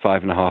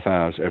 5.5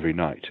 hours every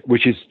night,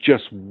 which is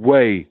just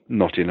way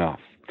not enough.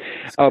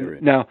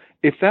 Now,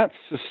 if that's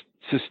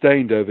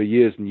sustained over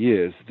years and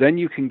years, then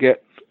you can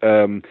get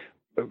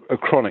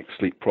chronic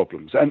sleep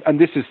problems. And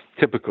this is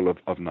typical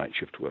of night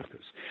shift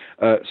workers.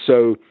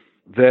 So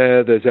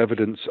there's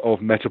evidence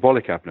of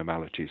metabolic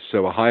abnormalities,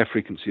 so a higher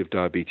frequency of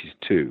diabetes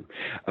 2,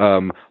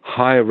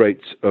 higher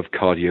rates of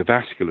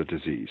cardiovascular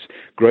disease,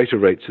 greater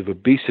rates of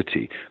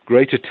obesity,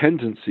 greater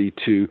tendency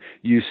to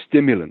use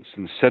stimulants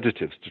and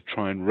sedatives to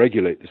try and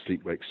regulate the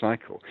sleep-wake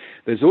cycle.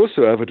 There's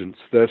also evidence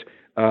that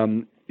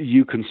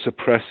you can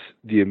suppress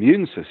the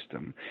immune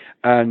system,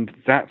 and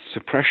that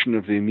suppression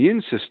of the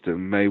immune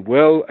system may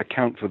well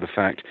account for the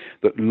fact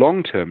that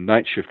long-term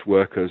night shift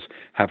workers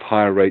have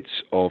higher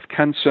rates of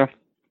cancer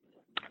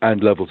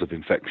and levels of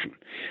infection.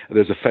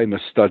 There's a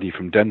famous study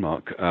from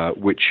Denmark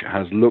which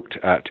has looked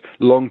at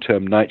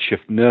long-term night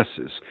shift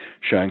nurses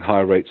showing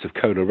higher rates of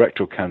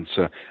colorectal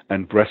cancer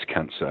and breast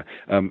cancer,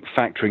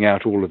 factoring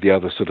out all of the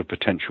other sort of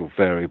potential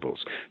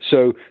variables.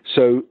 So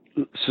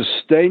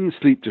sustained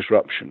sleep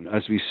disruption,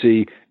 as we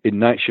see in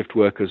night shift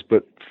workers,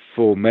 but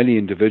for many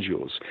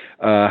individuals,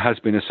 has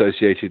been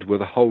associated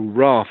with a whole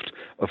raft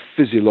of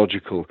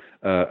physiological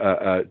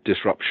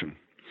disruption.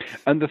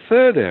 And the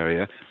third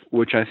area,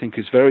 which I think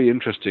is very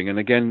interesting and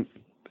again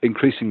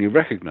increasingly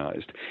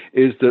recognized,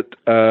 is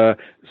that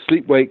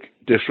sleep-wake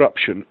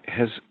disruption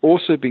has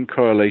also been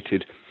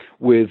correlated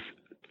with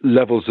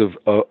levels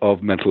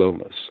of mental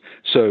illness.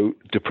 So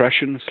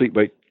depression,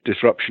 sleep-wake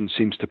disruption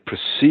seems to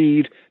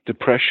precede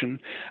depression,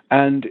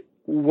 and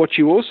what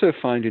you also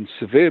find in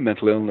severe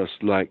mental illness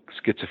like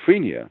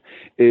schizophrenia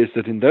is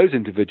that in those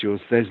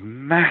individuals there's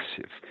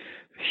massive,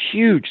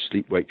 huge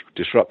sleep-wake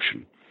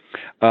disruption,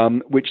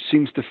 which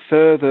seems to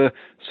further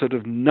sort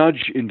of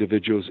nudge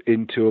individuals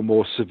into a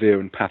more severe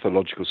and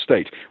pathological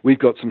state. We've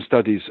got some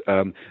studies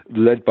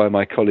led by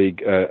my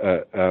colleague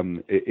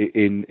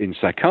in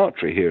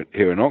psychiatry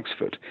here in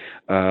Oxford,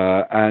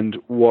 and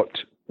what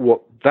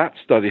that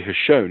study has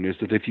shown is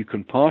that if you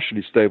can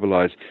partially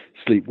stabilize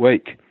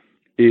sleep-wake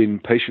in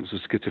patients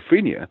with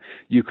schizophrenia,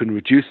 you can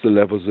reduce the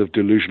levels of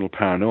delusional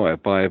paranoia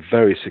by a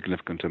very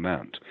significant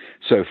amount.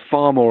 So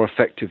far more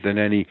effective than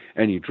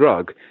any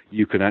drug,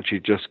 you can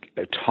actually just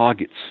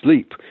target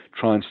sleep,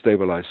 try and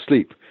stabilize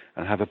sleep,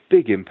 and have a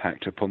big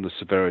impact upon the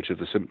severity of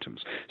the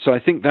symptoms. So I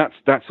think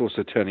that's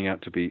also turning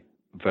out to be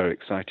very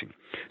exciting.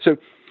 So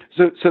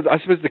I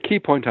suppose the key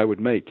point I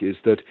would make is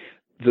that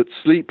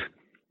sleep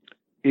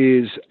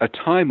is a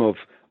time of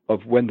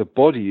when the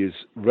body is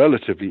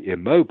relatively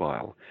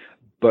immobile,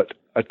 but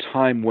a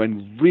time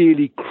when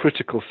really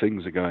critical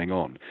things are going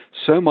on.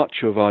 So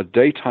much of our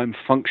daytime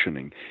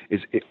functioning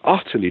is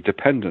utterly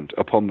dependent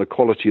upon the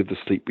quality of the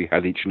sleep we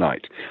had each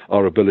night,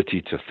 our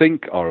ability to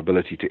think, our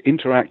ability to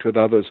interact with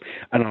others,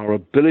 and our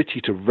ability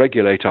to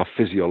regulate our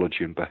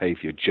physiology and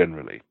behavior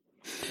generally.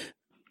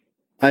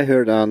 I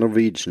heard a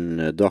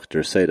Norwegian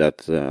doctor say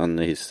that, and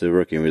he's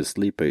working with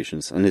sleep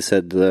patients, and he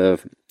said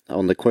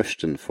on the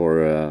question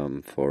for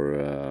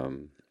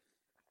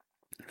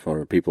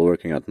people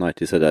working at night,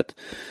 he said that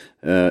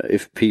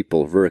if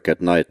people work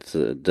at night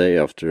day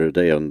after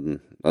day and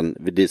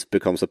this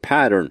becomes a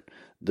pattern,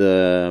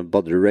 the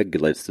body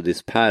regulates to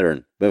this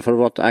pattern. But for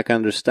what I can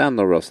understand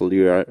now, Russell,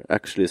 you are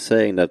actually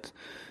saying that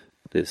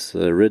this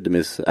rhythm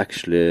is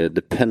actually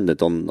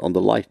dependent on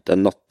the light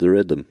and not the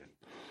rhythm.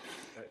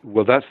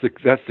 Well, that's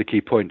the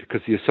key point,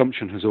 because the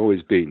assumption has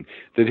always been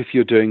that if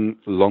you're doing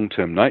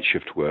long-term night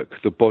shift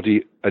work, the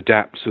body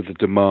adapts to the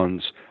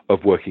demands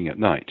of working at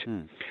night.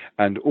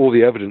 And all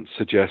the evidence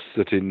suggests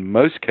that in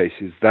most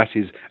cases that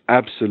is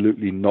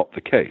absolutely not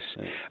the case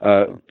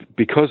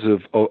because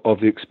of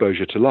the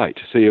exposure to light.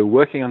 So you're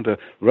working under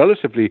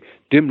relatively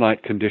dim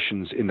light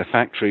conditions in the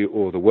factory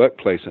or the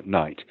workplace at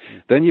night.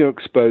 Then you're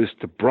exposed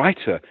to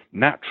brighter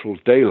natural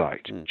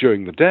daylight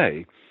during the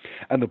day.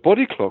 And the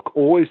body clock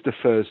always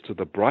defers to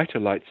the brighter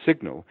light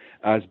signal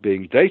as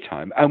being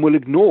daytime and will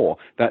ignore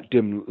that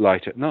dim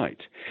light at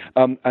night.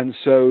 And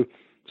so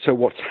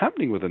what's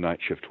happening with a night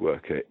shift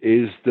worker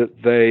is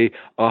that they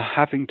are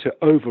having to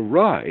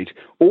override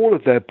all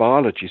of their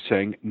biology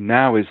saying,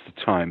 now is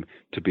the time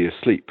to be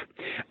asleep.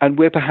 And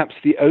we're perhaps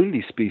the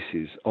only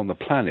species on the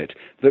planet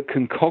that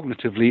can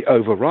cognitively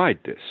override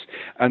this.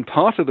 And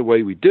part of the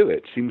way we do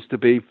it seems to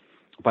be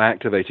by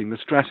activating the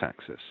stress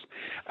axis.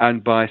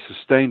 And by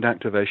sustained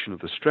activation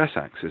of the stress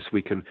axis,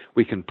 we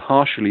can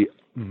partially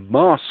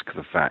mask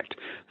the fact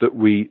that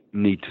we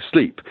need to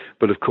sleep.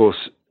 But of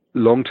course,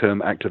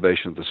 long-term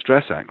activation of the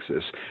stress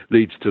axis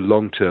leads to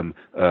long-term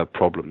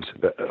problems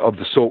of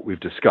the sort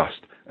we've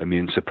discussed: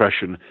 immune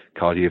suppression,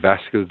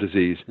 cardiovascular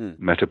disease,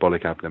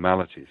 metabolic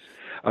abnormalities.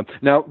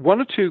 Now,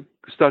 one or two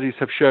studies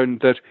have shown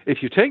that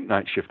if you take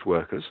night shift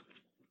workers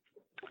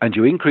and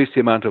you increase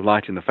the amount of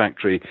light in the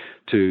factory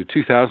to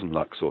 2,000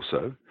 lux or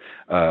so,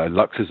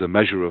 lux is a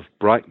measure of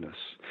brightness,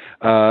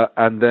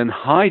 and then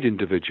hide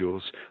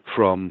individuals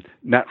from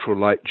natural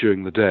light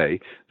during the day,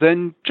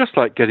 then just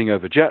like getting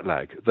over jet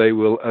lag, they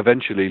will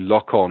eventually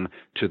lock on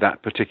to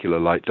that particular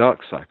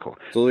light-dark cycle.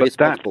 So but it's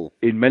that, possible.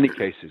 in many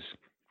cases,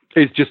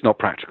 is just not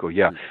practical,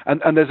 yeah.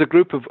 And there's a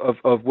group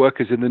of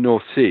workers in the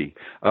North Sea,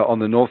 on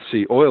the North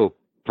Sea oil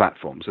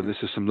platforms, and this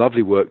is some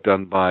lovely work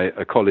done by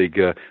a colleague,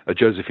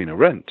 Josephine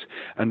Arendt,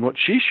 and what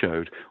she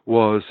showed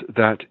was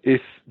that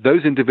if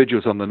those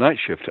individuals on the night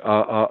shift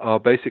are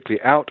basically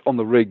out on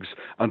the rigs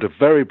under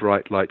very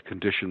bright light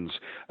conditions,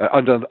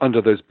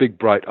 under those big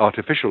bright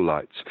artificial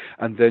lights,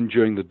 and then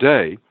during the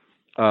day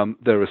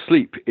they're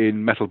asleep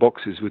in metal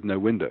boxes with no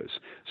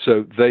windows,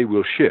 so they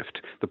will shift.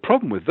 The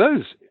problem with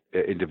those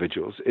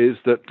individuals is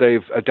that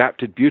they've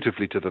adapted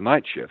beautifully to the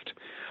night shift.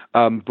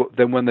 But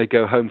then when they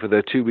go home for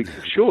their 2 weeks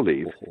of shore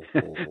leave,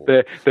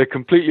 they're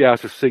completely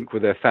out of sync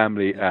with their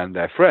family and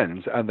their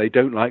friends, and they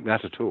don't like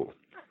that at all.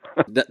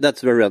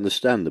 That's very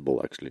understandable,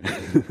 actually.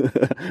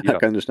 I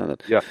can understand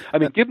that. Yeah, I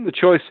mean, given the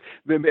choice,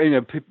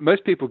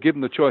 most people,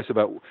 given the choice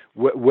about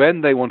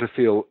when they want to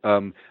feel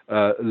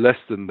less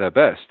than their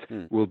best,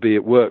 will be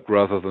at work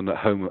rather than at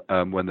home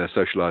when they're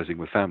socializing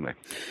with family.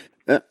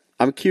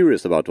 I'm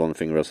curious about one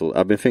thing, Russell.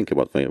 I've been thinking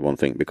about one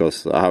thing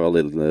because I have a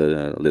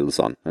little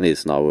son, and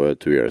he's now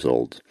 2 years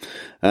old,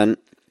 and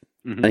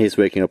he's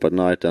waking up at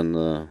night,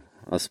 and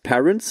as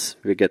parents,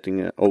 we're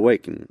getting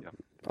awakened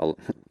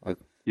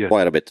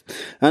quite a bit.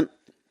 And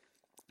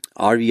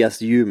are we as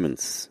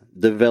humans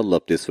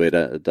developed this way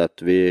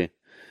that we,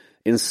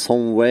 in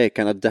some way,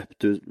 can adapt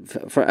to?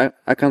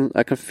 I can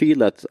feel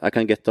that I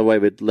can get away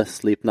with less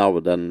sleep now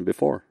than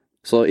before.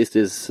 So is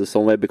this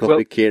some way because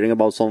we're caring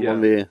about someone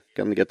we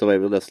can get away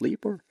with less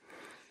sleep, or?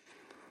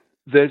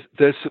 There's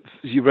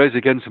you raise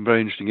again some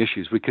very interesting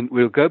issues.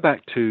 We'll go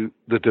back to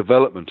the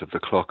development of the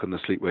clock and the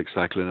sleep-wake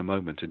cycle in a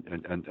moment,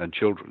 and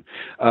children.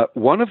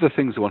 One of the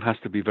things one has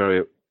to be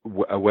very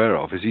aware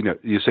of is,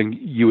 you're saying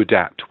you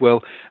adapt.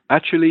 Well,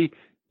 actually,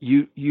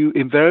 you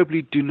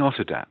invariably do not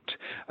adapt.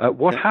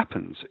 What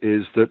happens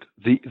is that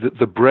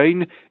the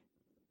brain,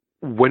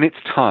 when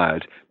it's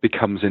tired,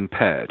 becomes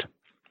impaired.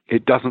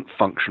 It doesn't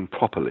function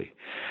properly,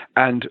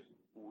 and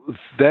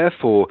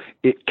therefore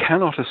it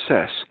cannot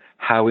assess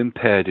how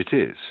impaired it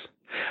is.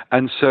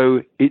 And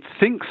so it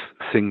thinks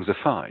things are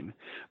fine,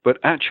 but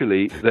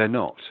actually they're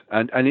not.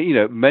 And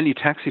many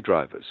taxi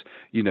drivers,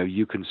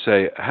 you can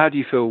say, how do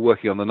you feel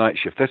working on the night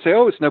shift? They say,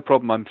 oh, it's no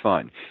problem, I'm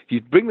fine. If you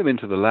bring them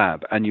into the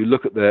lab and you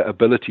look at their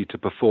ability to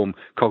perform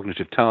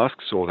cognitive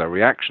tasks or their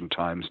reaction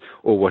times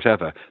or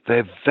whatever,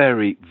 they're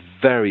very,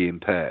 very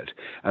impaired.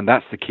 And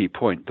that's the key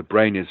point. The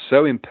brain is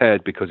so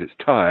impaired because it's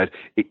tired,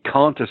 it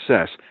can't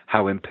assess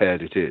how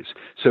impaired it is.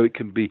 So it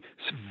can be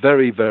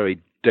very, very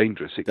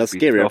dangerous. That's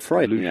scary and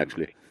frightening,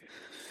 actually.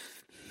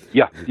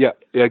 Yeah,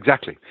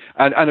 exactly.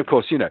 And of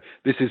course,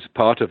 this is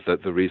part of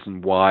the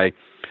reason why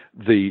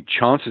the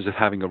chances of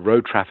having a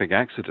road traffic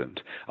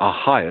accident are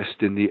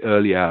highest in the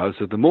early hours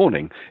of the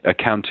morning,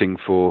 accounting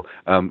for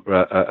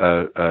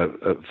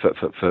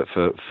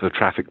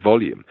traffic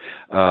volume.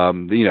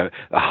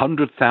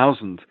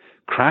 100,000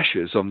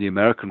 crashes on the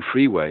American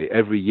freeway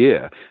every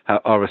year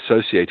are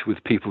associated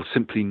with people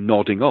simply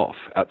nodding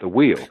off at the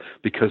wheel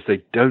because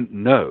they don't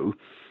know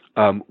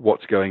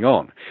what's going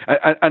on.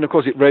 And of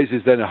course, it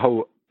raises then a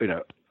whole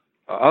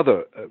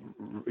other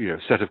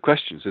set of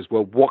questions as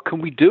well. What can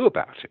we do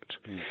about it?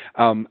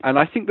 And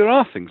I think there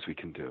are things we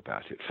can do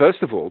about it.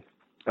 First of all,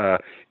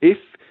 if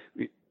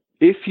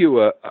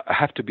you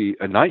have to be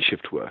a night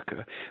shift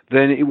worker,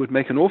 then it would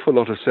make an awful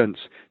lot of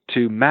sense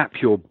to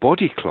map your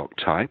body clock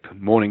type,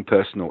 morning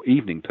person or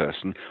evening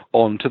person,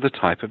 onto the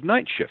type of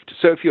night shift.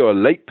 So if you're a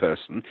late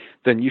person,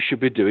 then you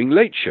should be doing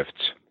late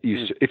shifts.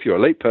 If you're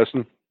a late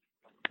person,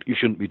 you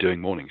shouldn't be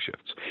doing morning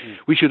shifts.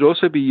 We should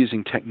also be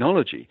using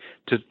technology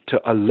to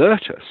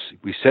alert us.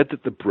 We said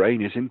that the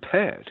brain is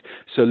impaired.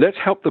 So let's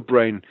help the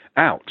brain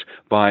out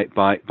by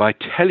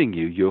telling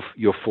you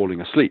you're falling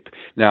asleep.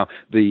 Now,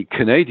 the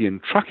Canadian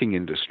trucking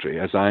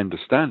industry, as I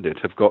understand it,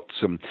 have got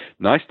some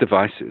nice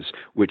devices,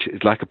 which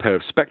is like a pair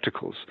of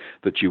spectacles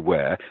that you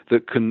wear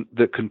that can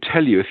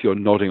tell you if you're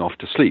nodding off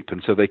to sleep.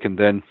 And so they can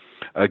then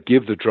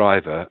give the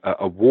driver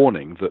a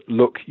warning that,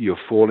 look, you're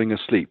falling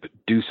asleep,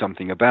 do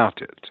something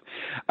about it.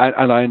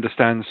 And I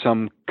understand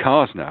some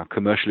cars now,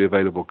 commercially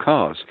available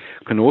cars,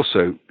 can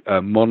also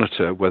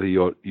monitor whether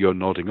you're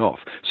nodding off.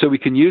 So we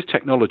can use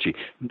technology,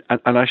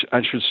 and I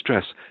should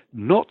stress,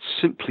 not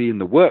simply in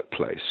the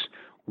workplace,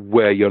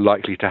 where you're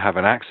likely to have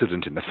an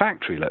accident in the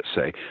factory, let's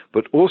say,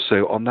 but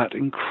also on that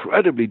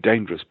incredibly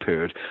dangerous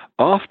period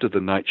after the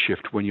night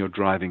shift when you're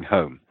driving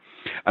home.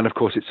 And of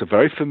course, it's a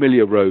very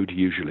familiar road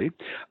usually,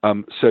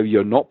 so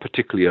you're not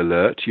particularly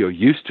alert, you're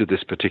used to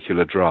this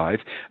particular drive,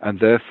 and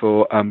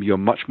therefore you're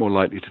much more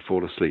likely to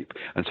fall asleep.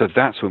 And so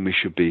that's when we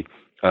should be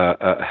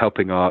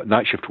helping our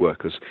night shift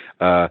workers,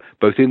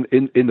 both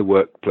in the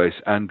workplace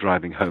and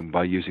driving home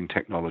by using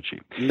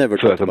technology. Never.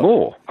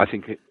 Furthermore, I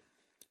think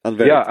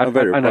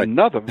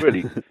another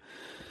really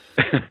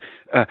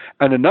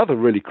and another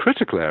really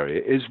critical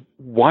area is,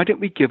 why don't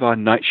we give our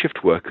night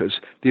shift workers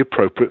the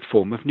appropriate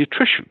form of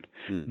nutrition?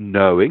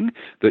 Knowing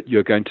that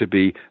you're going to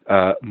be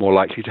more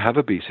likely to have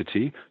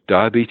obesity,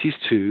 diabetes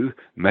 2,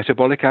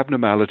 metabolic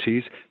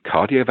abnormalities,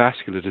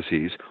 cardiovascular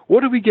disease,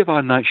 what do we give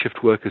our night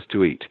shift workers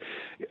to eat?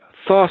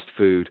 Fast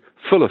food,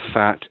 full of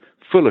fat,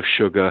 full of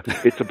sugar.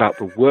 It's about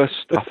the worst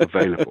stuff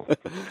available.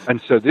 And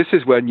so this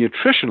is where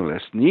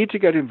nutritionalists need to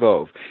get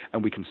involved,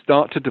 and we can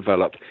start to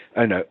develop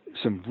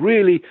some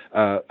really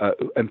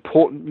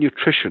important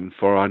nutrition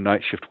for our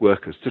night shift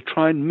workers to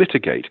try and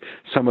mitigate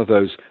some of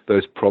those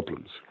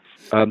problems.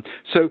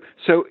 So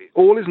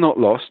all is not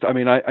lost. I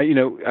mean,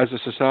 as a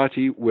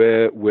society,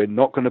 we're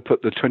not going to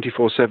put the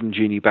 24/7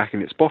 genie back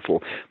in its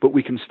bottle, but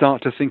we can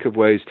start to think of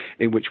ways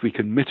in which we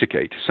can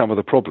mitigate some of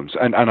the problems.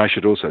 And I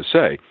should also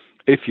say,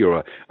 if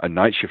you're a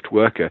night shift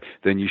worker,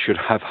 then you should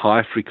have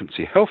high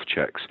frequency health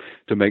checks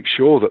to make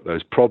sure that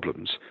those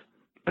problems,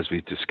 as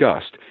we've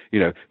discussed,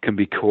 can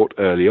be caught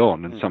early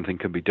on and something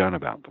can be done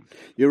about them.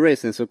 You're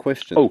raising some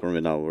questions for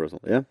me now,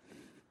 Russell. Yeah.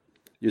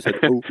 You said,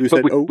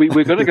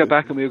 we're going to go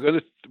back and we're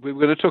going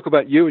to talk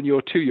about you and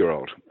your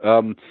 2-year-old.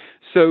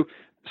 So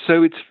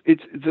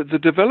it's the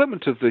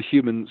development of the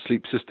human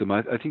sleep system,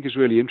 I think, is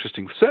really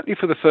interesting. Certainly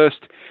for the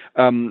first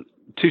 2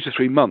 to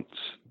 3 months,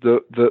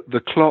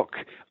 the clock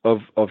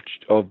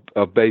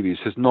of babies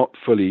has not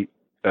fully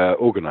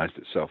organized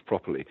itself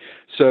properly.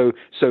 So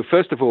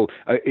first of all,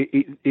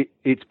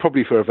 it's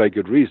probably for a very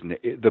good reason.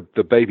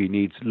 The baby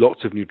needs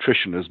lots of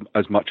nutrition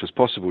as much as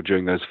possible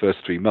during those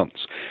first 3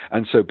 months.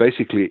 And so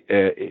basically,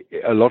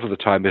 a lot of the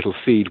time it'll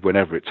feed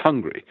whenever it's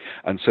hungry.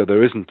 And so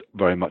there isn't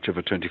very much of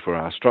a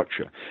 24-hour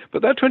structure.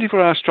 But that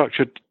 24-hour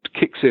structure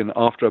kicks in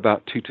after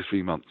about 2 to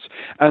 3 months.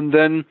 And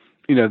then,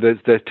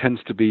 there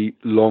tends to be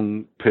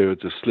long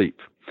periods of sleep.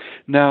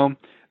 Now,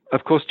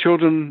 of course,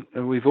 children,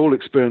 and we've all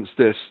experienced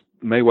this,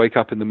 may wake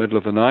up in the middle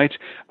of the night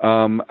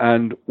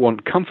and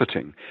want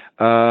comforting.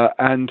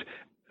 And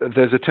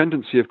there's a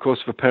tendency, of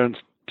course, for parents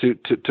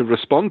to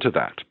respond to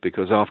that,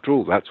 because after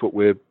all, that's what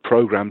we're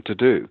programmed to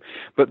do.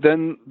 But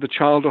then the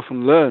child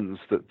often learns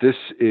that this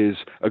is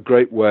a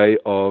great way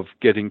of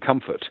getting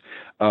comfort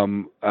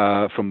from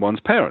one's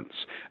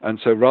parents. And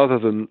so rather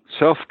than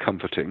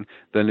self-comforting,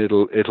 then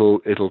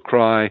it'll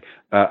cry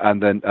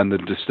and then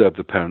disturb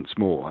the parents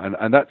more.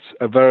 And that's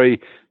a very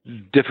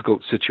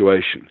difficult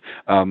situation.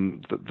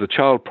 The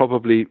child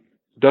probably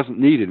doesn't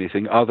need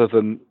anything other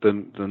than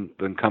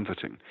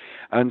comforting.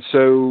 And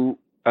so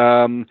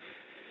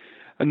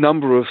a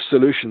number of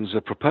solutions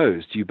are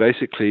proposed. You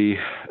basically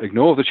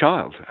ignore the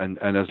child, and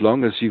as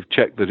long as you've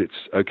checked that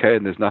it's okay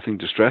and there's nothing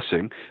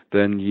distressing,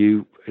 then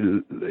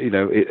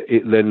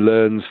it then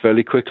learns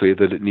fairly quickly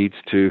that it needs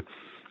to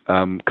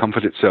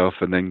comfort itself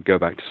and then go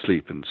back to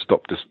sleep and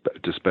stop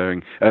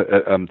disrupting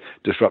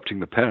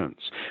the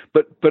parents.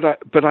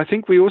 But I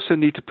think we also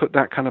need to put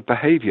that kind of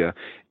behavior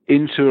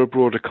into a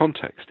broader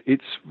context.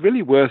 It's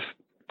really worth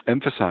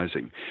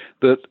emphasizing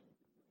that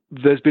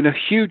there's been a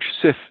huge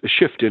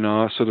shift in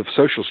our sort of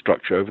social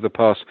structure over the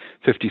past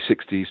 50,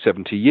 60,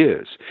 70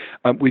 years.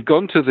 We've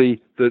gone to the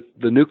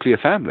nuclear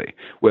family,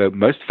 where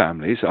most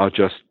families are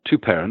just 2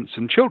 parents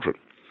and children.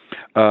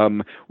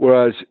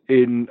 Whereas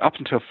up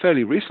until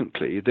fairly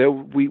recently,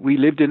 we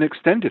lived in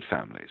extended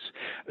families.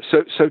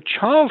 So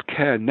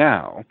childcare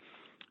now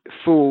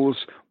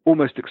falls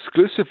almost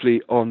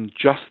exclusively on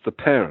just the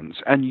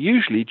parents, and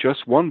usually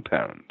just one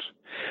parent.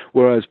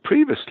 Whereas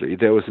previously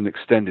there was an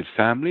extended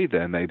family,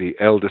 there may be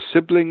elder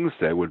siblings,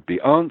 there would be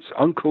aunts,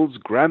 uncles,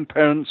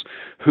 grandparents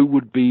who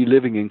would be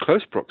living in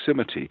close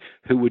proximity,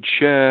 who would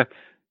share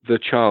the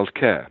child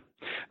care.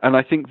 And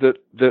I think that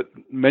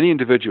many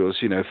individuals,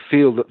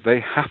 feel that they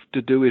have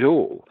to do it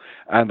all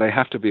and they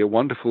have to be a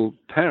wonderful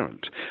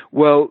parent.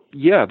 Well,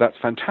 yeah, that's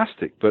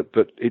fantastic, but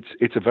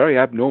it's a very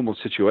abnormal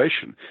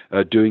situation,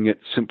 doing it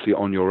simply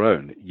on your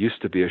own. It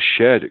used to be a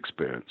shared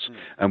experience,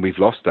 and we've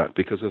lost that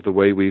because of the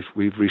way we've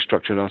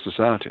restructured our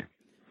society.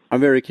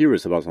 I'm very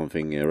curious about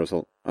something,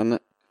 Russell. And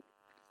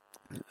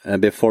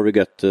before we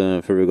got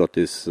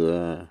this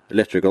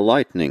electrical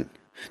lightning,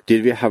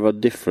 did we have a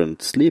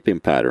different sleeping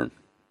pattern?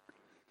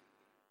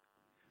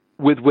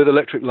 With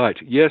electric light,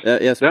 yes.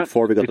 Yes,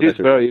 before we got it is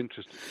very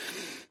interesting.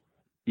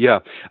 Yeah.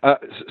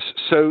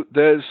 So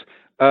there's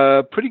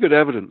pretty good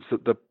evidence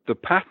that the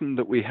pattern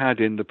that we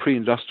had in the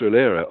pre-industrial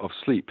era of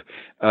sleep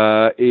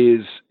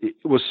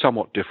was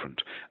somewhat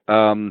different.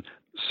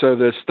 So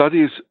there's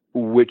studies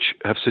which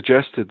have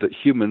suggested that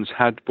humans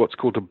had what's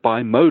called a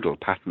bimodal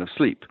pattern of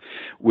sleep,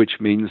 which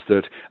means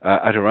that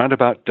at around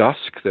about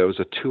dusk, there was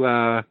a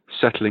 2-hour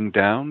settling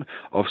down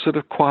of sort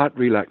of quiet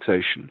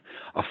relaxation,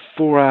 a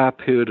 4-hour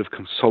period of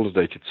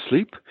consolidated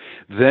sleep.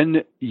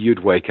 Then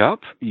you'd wake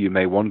up, you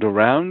may wander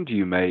around,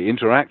 you may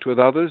interact with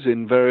others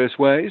in various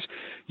ways.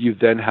 You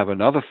then have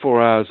another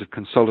 4 hours of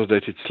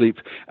consolidated sleep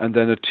and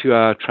then a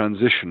 2-hour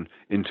transition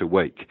into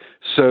wake.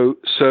 So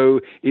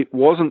it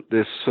wasn't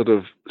this sort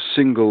of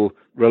single,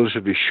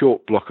 relatively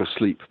short block of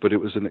sleep, but it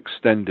was an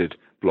extended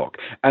block.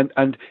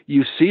 And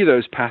you see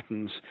those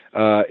patterns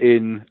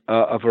in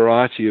a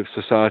variety of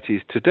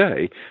societies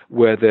today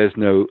where there's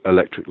no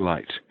electric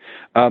light.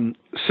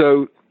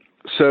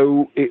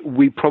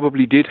 We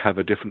probably did have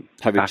a different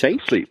pattern of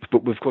sleep,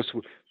 but of course.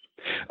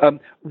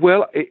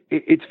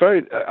 It's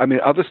very. I mean,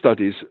 other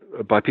studies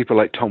by people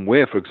like Tom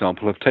Weir, for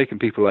example, have taken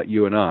people like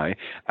you and I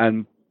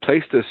and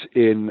placed us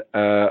in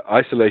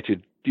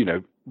isolated,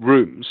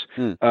 rooms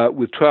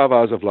with 12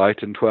 hours of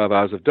light and 12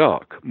 hours of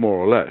dark, more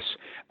or less,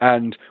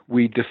 and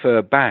we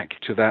defer back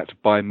to that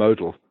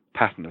bimodal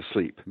pattern of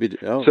sleep.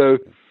 So,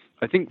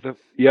 I think that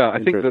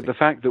the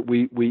fact that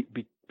we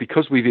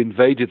because we've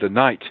invaded the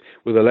night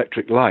with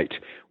electric light,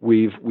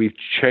 we've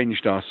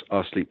changed our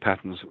sleep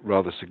patterns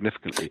rather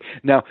significantly.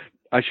 Now,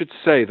 I should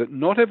say that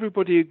not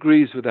everybody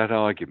agrees with that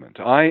argument.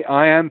 I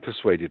am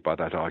persuaded by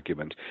that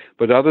argument,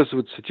 but others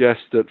would suggest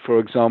that, for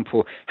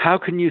example, how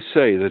can you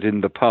say that in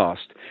the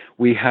past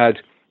we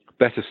had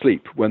better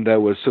sleep when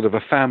there was sort of a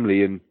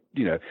family and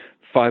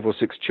 5 or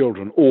 6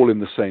 children all in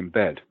the same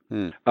bed?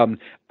 My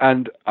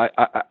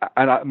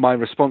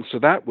response to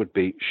that would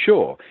be,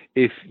 sure,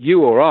 if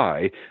you or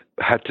I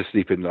had to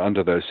sleep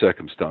under those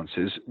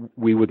circumstances,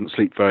 we wouldn't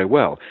sleep very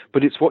well.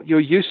 But it's what you're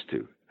used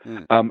to.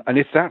 And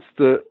if that's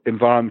the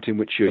environment in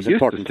which you're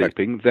used to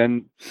sleeping,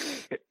 then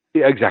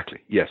exactly,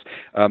 yes.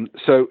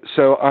 So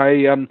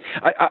I mean,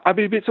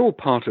 it's all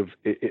part of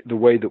the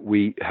way that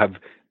we have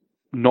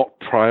not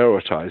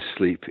prioritized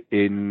sleep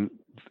in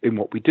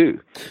what we do.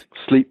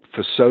 Sleep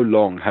for so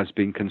long has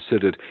been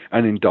considered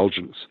an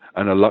indulgence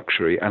and a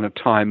luxury and a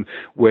time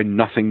when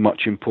nothing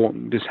much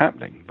important is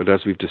happening. But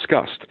as we've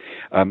discussed,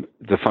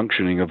 the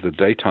functioning of the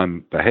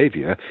daytime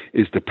behavior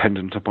is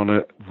dependent upon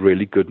a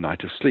really good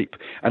night of sleep.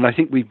 And I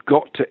think we've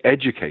got to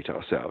educate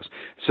ourselves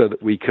so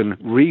that we can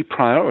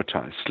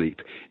reprioritize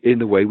sleep in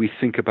the way we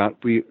think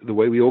about the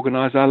way we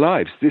organize our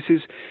lives. This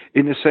is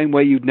in the same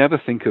way you'd never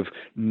think of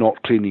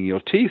not cleaning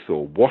your teeth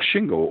or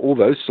washing or all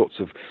those sorts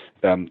of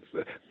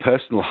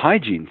personal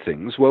hygiene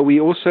things. Well, we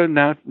also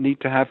now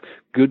need to have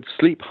good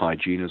sleep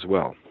hygiene as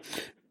well.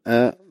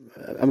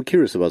 I'm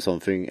curious about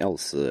something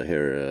else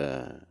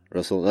here,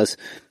 Russell. As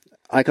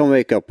I can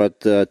wake up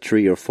at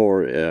 3 or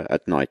 4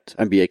 at night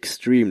and be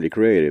extremely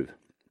creative.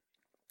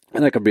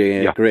 And I can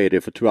be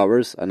creative for 2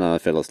 hours and I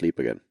fell asleep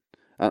again.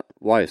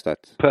 Why is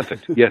that?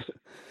 Perfect, yes.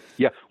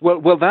 Yeah,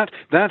 well, that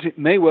it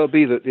may well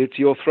be that it's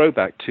your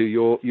throwback to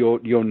your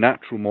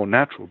more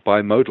natural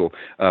bimodal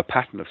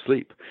pattern of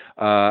sleep,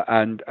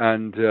 and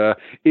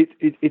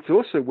it's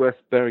also worth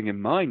bearing in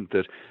mind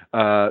that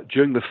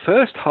during the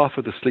first half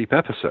of the sleep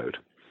episode,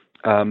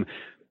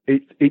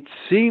 it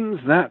seems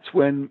that's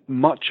when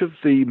much of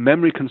the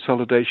memory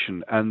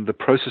consolidation and the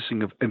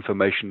processing of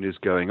information is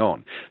going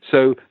on.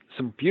 So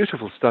some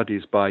beautiful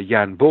studies by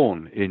Jan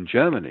Born in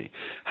Germany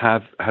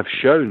have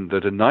shown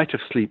that a night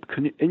of sleep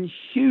can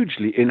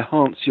hugely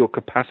enhance your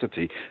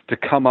capacity to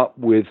come up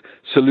with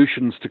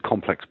solutions to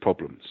complex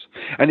problems.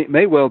 And it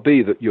may well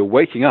be that you're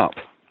waking up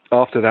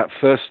after that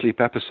first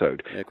sleep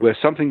episode where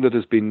something that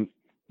has been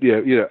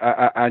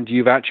and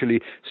you've actually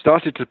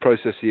started to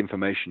process the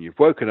information. You've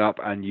woken up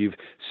and you've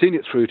seen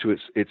it through to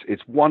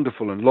its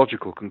wonderful and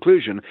logical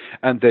conclusion,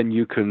 and then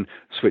you can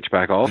switch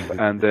back off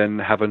and then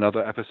have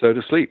another episode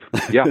of sleep.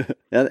 Yeah,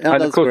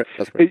 and of course,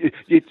 that's great.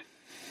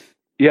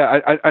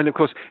 And of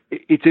course,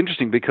 it's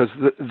interesting because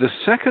the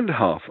second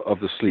half of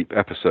the sleep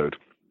episode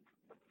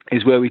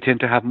is where we tend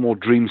to have more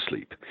dream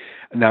sleep.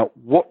 Now,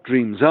 what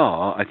dreams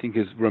are, I think,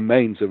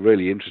 remains a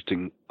really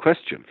interesting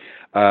question.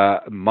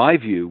 My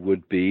view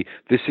would be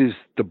this is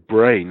the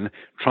brain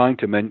trying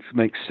to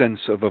make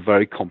sense of a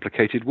very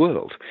complicated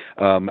world.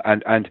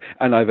 The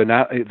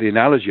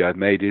analogy I've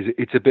made is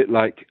it's a bit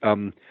like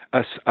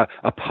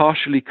a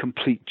partially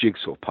complete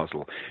jigsaw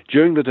puzzle.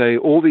 During the day,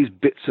 all these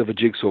bits of a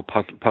jigsaw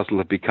puzzle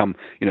have become,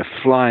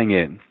 flying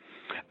in.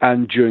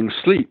 And during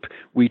sleep,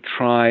 we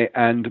try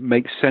and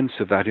make sense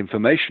of that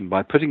information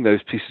by putting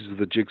those pieces of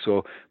the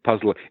jigsaw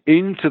puzzle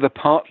into the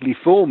partly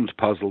formed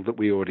puzzle that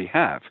we already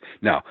have.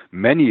 Now,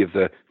 many of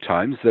the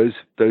times,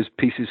 those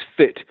pieces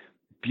fit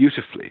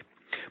beautifully.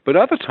 But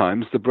other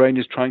times, the brain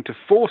is trying to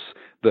force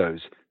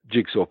those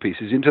jigsaw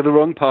pieces into the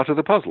wrong part of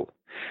the puzzle.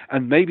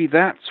 And maybe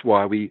that's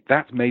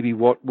maybe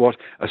what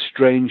a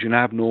strange and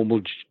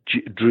abnormal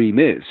dream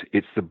is.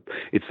 It's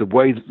the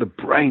way that the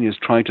brain is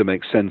trying to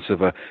make sense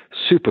of a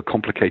super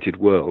complicated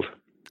world.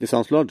 It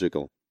sounds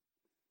logical.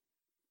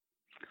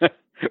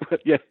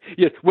 Yes.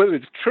 Whether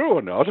it's true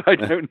or not, I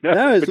don't know.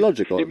 No, it's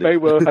logical. It may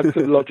well have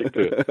some logic to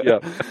it.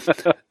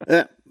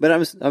 Yeah. But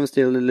I'm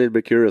still a little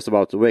bit curious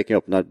about waking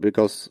up at night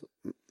because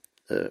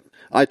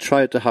I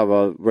try to have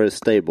a very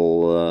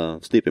stable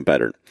sleeping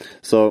pattern.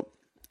 So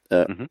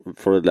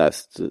for the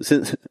last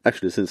since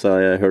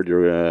I heard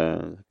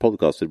your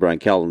podcast with Brian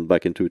Callen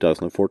back in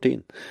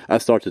 2014, I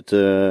started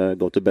to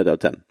go to bed at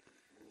 10,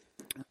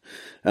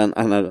 and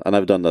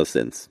I've done that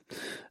since.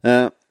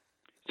 So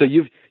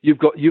you've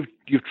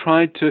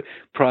tried to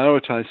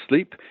prioritize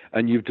sleep,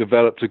 and you've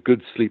developed a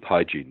good sleep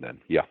hygiene. Then,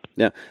 yeah.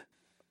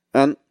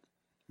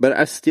 But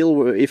I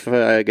still, if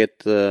I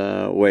get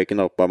waken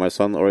up by my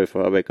son, or if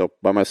I wake up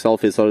by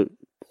myself, it's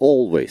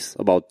always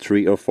about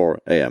 3 or 4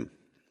 a.m.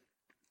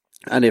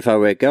 And if I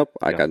wake up,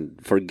 I can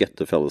forget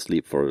to fall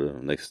asleep for the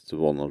next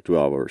 1 or 2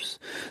 hours.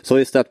 So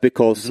is that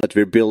because that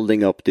we're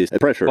building up this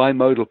pressure?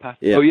 Bimodal pattern.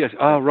 Yeah. Oh, yes.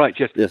 Right.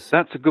 Yes.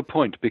 That's a good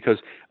point, because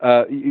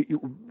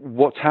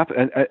what's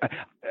happened,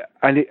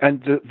 and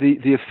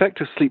the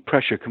effect of sleep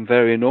pressure can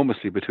vary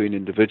enormously between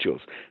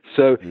individuals.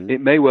 So it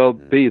may well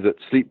be that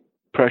sleep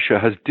pressure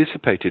has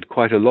dissipated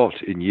quite a lot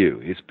in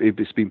you.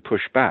 It's been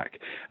pushed back,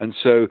 and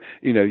so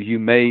you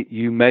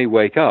may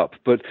wake up,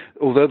 but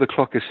although the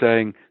clock is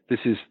saying this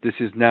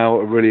is now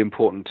a really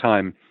important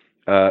time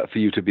for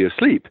you to be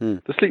asleep,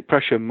 the sleep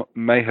pressure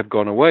may have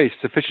gone away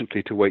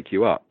sufficiently to wake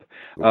you up.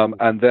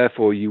 And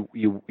therefore you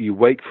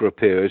wake for a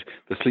period,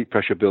 the sleep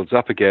pressure builds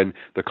up again,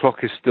 the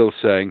clock is still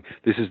saying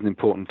this is an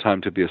important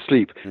time to be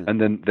asleep,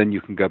 and then you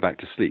can go back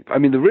to sleep. I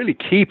mean, the really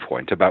key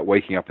point about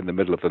waking up in the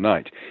middle of the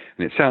night,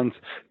 and it sounds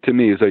to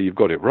me as though you've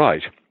got it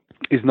right,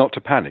 is not to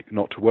panic,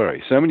 not to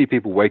worry. So many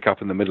people wake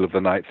up in the middle of the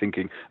night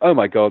thinking, oh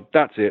my God,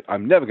 that's it,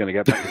 I'm never going to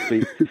get back to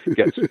sleep,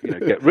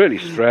 get really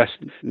stressed,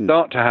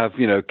 start to have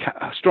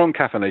strong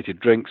caffeinated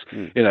drinks,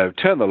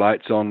 turn the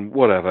lights on,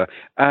 whatever,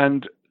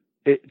 and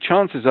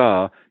chances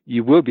are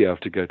you will be able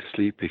to go to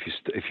sleep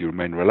if you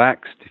remain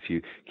relaxed, if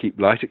you keep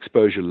light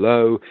exposure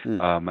low,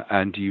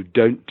 and you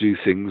don't do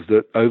things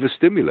that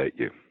overstimulate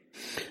you.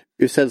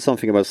 You said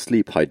something about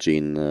sleep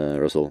hygiene,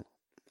 Russell.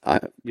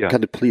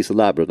 Can you please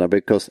elaborate now?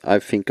 Because I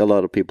think a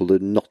lot of people do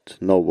not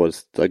know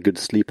what a good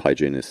sleep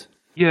hygiene is.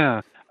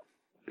 Yeah.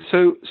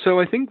 So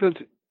I think that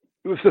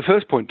the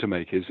first point to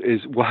make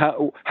is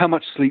how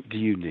much sleep do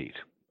you need?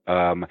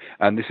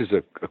 And this is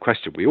a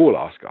question we all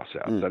ask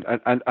ourselves.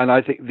 And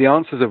I think the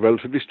answers are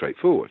relatively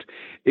straightforward.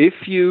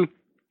 If you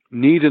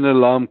need an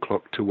alarm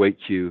clock to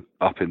wake you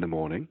up in the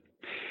morning,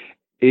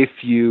 if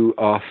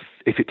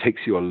it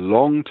takes you a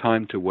long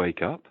time to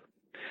wake up,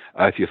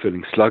 if you're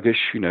feeling sluggish,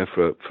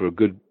 for a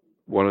good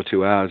 1 or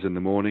 2 hours in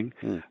the morning,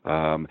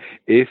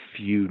 if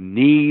you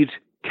need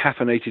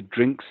caffeinated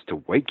drinks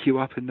to wake you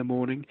up in the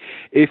morning,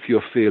 if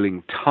you're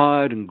feeling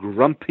tired and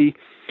grumpy,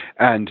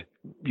 and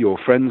your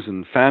friends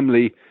and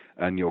family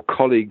and your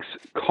colleagues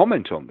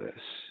comment on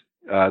this,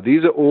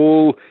 these are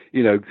all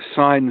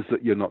signs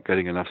that you're not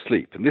getting enough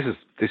sleep, and this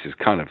is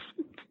kind of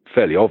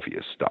fairly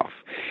obvious stuff.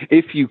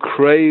 If you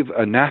crave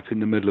a nap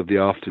in the middle of the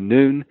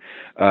afternoon,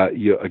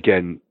 you're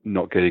again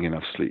not getting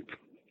enough sleep.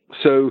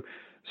 So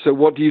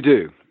what do you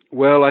do?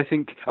 Well, I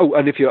think,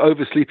 and if you're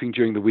oversleeping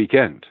during the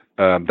weekend,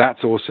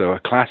 that's also a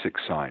classic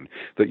sign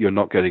that you're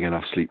not getting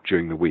enough sleep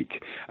during the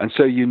week. And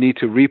so you need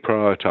to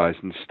reprioritize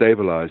and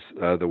stabilize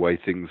the way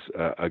things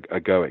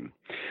are going.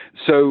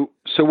 So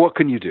what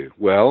can you do?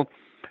 Well,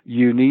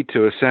 you need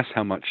to assess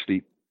how much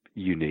sleep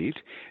you need.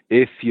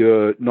 If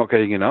you're not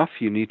getting enough,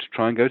 you need to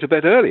try and go to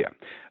bed earlier.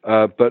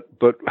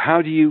 But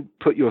how do you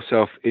put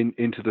yourself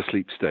into the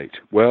sleep state?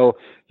 Well,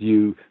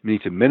 you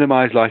need to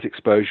minimize light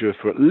exposure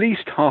for at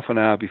least half an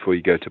hour before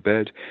you go to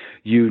bed.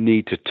 You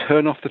need to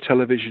turn off the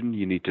television.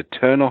 You need to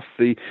turn off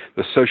the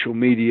social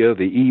media,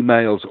 the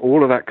emails,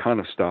 all of that kind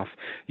of stuff.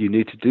 You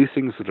need to do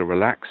things that are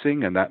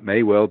relaxing, and that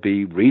may well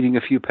be reading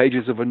a few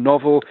pages of a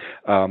novel.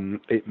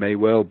 It may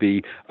well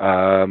be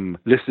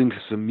listening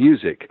to some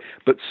music.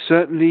 But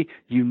certainly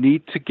you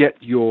need to get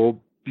your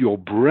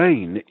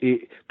brain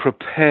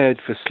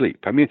prepared for sleep.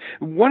 I mean,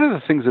 one of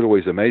the things that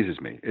always amazes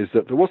me is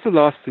that what's the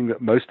last thing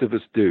that most of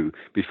us do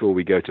before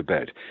we go to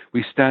bed?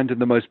 We stand in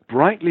the most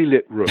brightly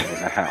lit room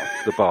in the house,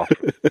 the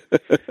bathroom,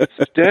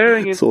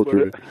 staring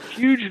into a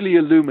hugely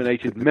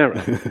illuminated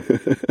mirror,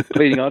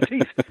 cleaning our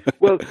teeth.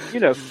 Well,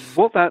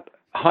 what that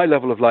high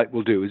level of light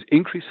will do is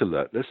increase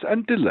alertness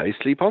and delay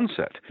sleep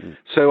onset.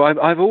 So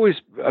I've always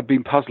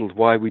been puzzled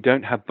why we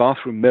don't have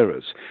bathroom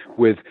mirrors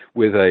with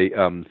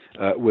a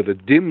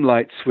dim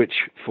light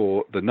switch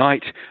for the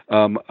night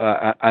and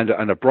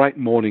a bright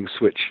morning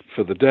switch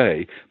for the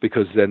day,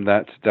 because then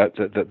that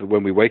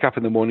when we wake up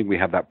in the morning we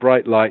have that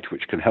bright light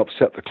which can help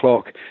set the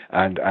clock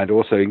and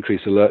also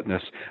increase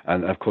alertness,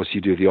 and of course you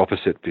do the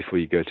opposite before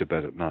you go to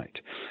bed at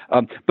night.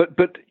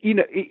 But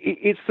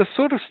it's the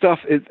sort of stuff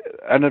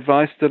and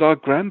advice that our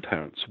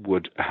grandparents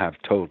would have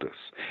told us.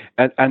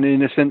 And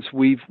in a sense,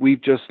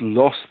 we've just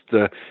lost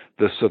the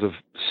sort of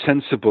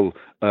sensible,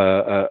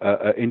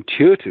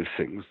 intuitive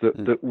things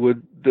that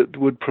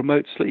would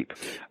promote sleep.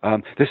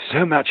 There's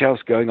so much else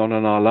going on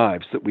in our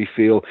lives that we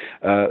feel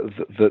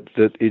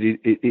that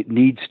it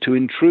needs to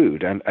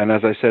intrude. And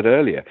as I said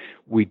earlier,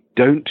 we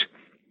don't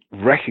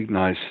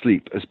recognize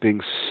sleep as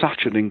being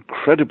such an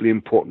incredibly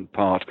important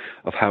part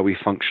of how we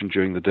function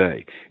during the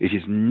day. It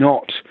is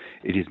not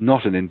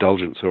an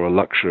indulgence or a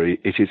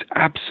luxury. It is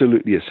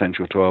absolutely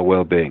essential to our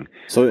well-being.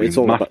 So we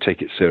must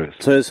take it serious.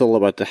 So it's all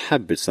about the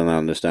habits, and I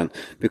understand,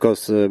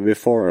 because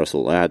before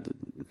Russell, I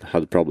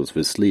had problems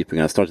with sleeping.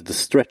 I started to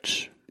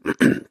stretch.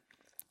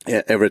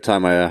 Every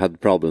time I had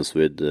problems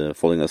with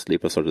falling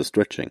asleep, I started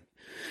stretching.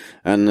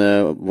 And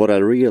what I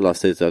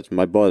realized is that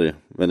my body,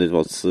 when it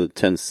was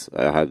tense,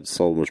 I had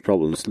so much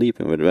problem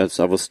sleeping. When I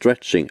was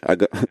stretching,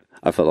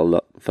 I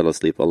fell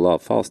asleep a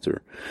lot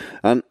faster.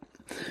 And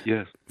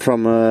yes,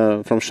 from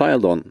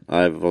child on,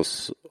 I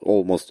was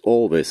almost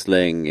always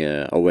laying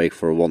awake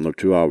for 1 or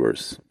 2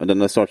 hours, and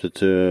then I started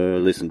to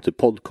listen to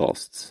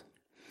podcasts.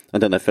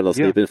 And then I fell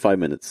asleep in 5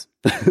 minutes.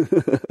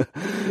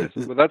 Yes.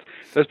 Well,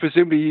 that's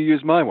presumably you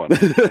use my one.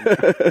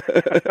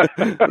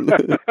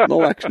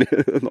 No, actually,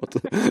 not.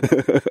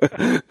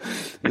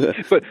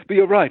 But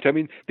you're right. I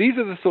mean, these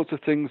are the sorts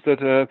of things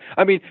that.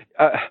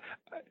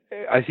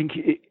 I think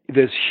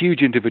there's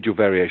huge individual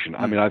variation.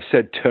 I mean, I've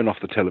said turn off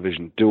the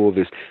television, do all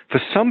this. For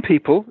some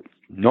people,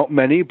 not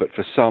many, but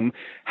for some,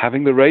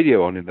 having the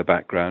radio on in the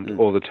background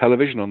or the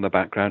television on the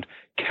background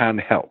can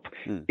help.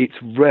 It's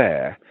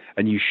rare,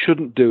 and you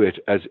shouldn't do it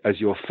as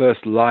your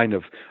first line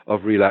of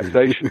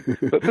relaxation.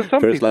 But for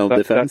some people,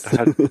 that has been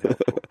helpful.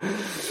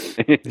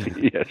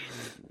 Yes.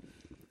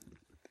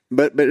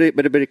 But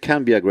it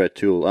can be a great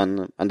tool,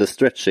 and the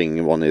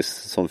stretching one is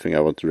something I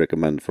want to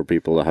recommend for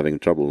people having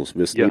troubles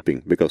with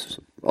sleeping, because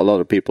a lot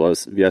of people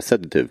we are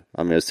sedative.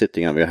 I mean, we're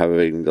sitting and we're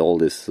having all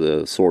these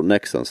sore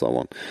necks and so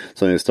on.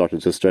 So when you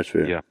starting to stretch,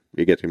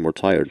 we're getting more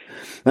tired.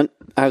 And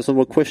I have some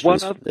more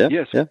questions.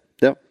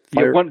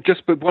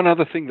 But one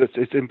other thing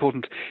that's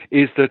important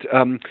is that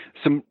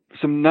some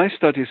nice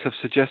studies have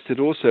suggested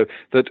also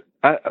that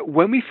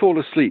when we fall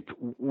asleep,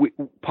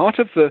 part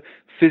of the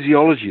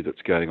physiology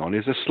that's going on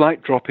is a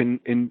slight drop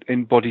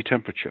in body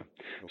temperature.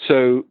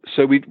 So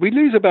we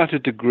lose about a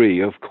degree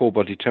of core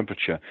body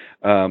temperature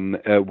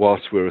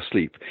whilst we're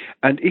asleep.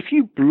 And if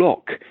you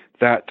block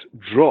that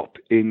drop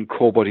in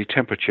core body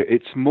temperature,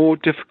 it's more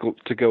difficult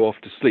to go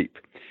off to sleep.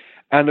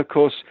 And of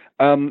course,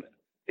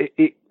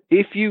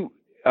 if you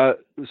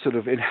sort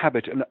of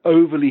inhabit an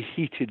overly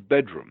heated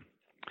bedroom,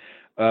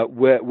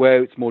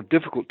 where it's more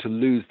difficult to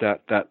lose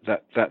that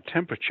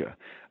temperature,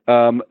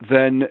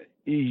 then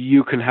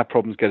you can have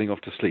problems getting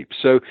off to sleep.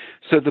 So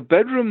the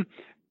bedroom,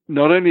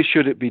 not only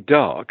should it be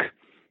dark,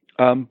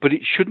 but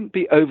it shouldn't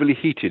be overly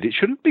heated. It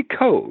shouldn't be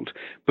cold,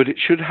 but it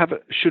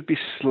should be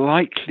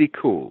slightly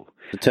cool.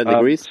 10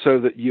 degrees, so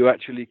that you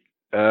actually.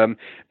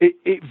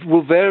 It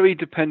will vary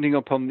depending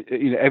upon,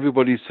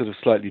 everybody's sort of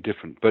slightly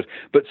different, but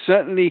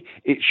certainly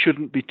it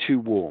shouldn't be too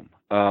warm.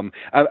 And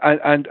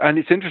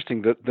it's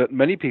interesting that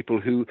many people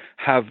who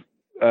have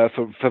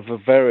for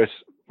various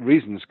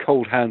reasons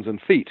cold hands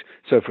and feet.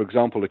 So, for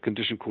example, a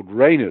condition called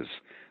Raynaud's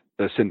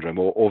syndrome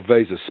or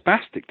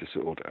vasospastic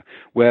disorder,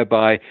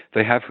 whereby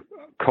they have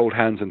cold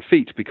hands and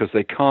feet because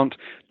they can't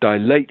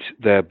dilate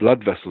their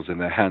blood vessels in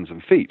their hands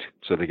and feet,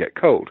 so they get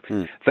cold.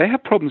 They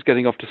have problems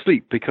getting off to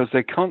sleep because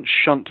they can't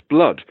shunt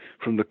blood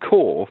from the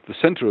core, the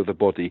center of the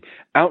body,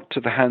 out to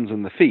the hands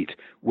and the feet,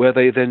 where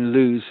they then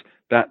lose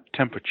that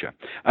temperature.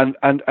 And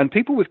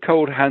people with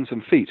cold hands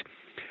and feet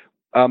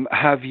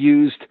have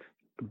used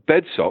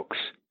bed socks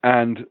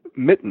and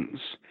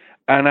mittens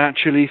and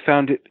actually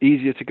found it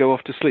easier to go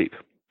off to sleep.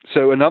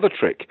 So another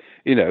trick,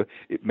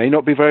 it may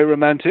not be very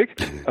romantic,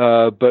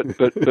 but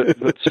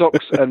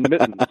socks and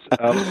mittens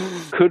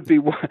could be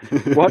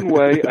one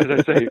way. As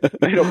I say,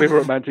 it may not be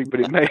romantic,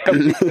 but it may help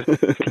you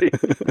sleep.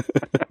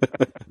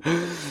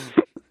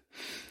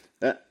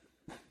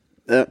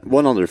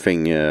 One other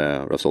thing,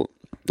 Russell,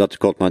 that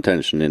caught my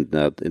attention in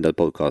that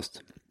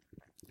podcast.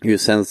 You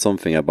said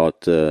something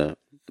about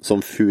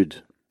some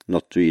food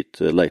not to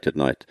eat late at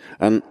night,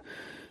 and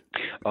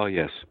oh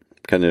yes.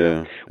 Can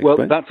you explain?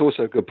 Well, that's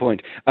also a good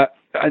point.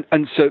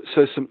 And so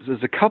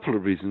there's a couple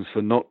of reasons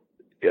for not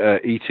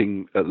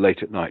eating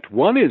late at night.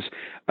 One is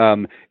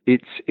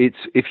it's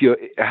if you're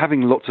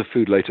having lots of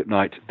food late at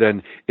night,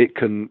 then it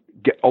can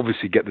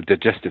obviously get the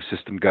digestive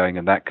system going,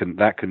 and that can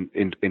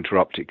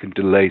interrupt. It can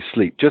delay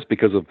sleep just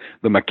because of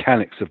the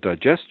mechanics of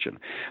digestion.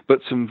 But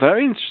some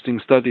very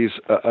interesting studies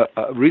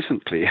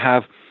recently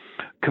have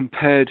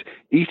compared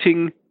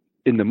eating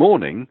in the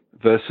morning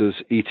versus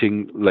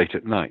eating late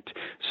at night.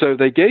 So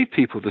they gave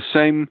people the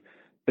same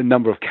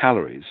number of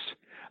calories,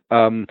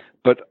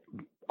 but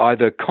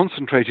either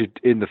concentrated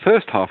in the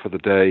first half of the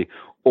day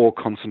or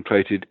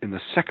concentrated in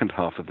the second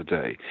half of the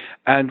day.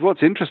 And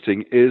what's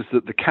interesting is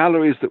that the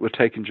calories that were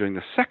taken during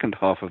the second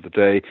half of the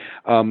day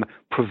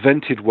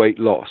prevented weight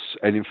loss,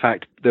 and in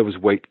fact there was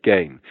weight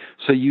gain.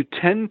 So you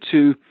tend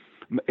to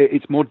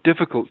it's more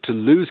difficult to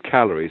lose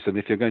calories. And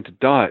if you're going to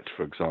diet,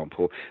 for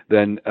example,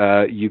 then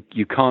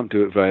you can't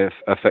do it very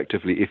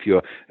effectively if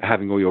you're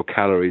having all your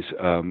calories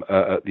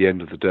at the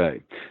end of the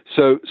day.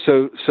 So,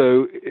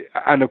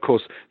 and of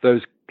course,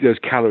 those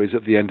calories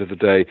at the end of the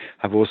day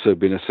have also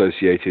been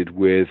associated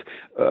with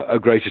a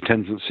greater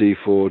tendency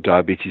for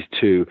diabetes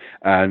 2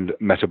 and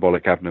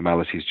metabolic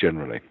abnormalities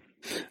generally.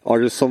 Are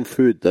there some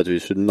food that we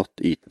should not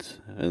eat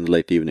in the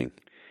late evening?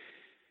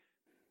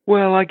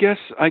 Well, I guess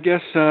things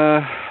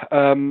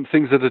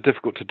that are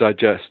difficult to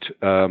digest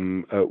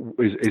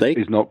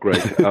is not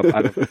great.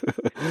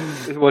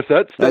 What's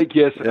that? Steak?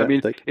 Yes. Yeah, I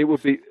mean, steak. It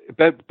would be,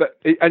 but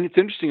and it's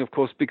interesting, of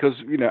course, because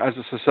as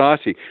a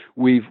society,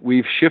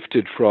 we've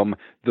shifted from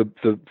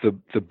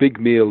the big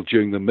meal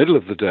during the middle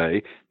of the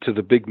day to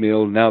the big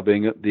meal now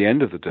being at the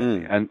end of the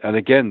day, and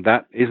again,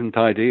 that isn't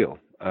ideal.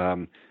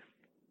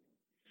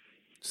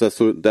 So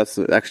that's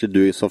actually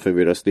doing something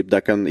with our sleep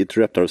that can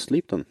interrupt our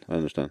sleep. Then I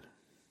understand.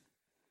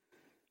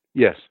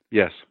 Yes.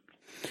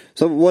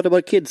 So what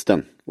about kids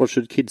then? What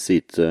should kids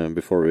eat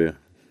before we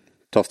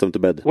toss them to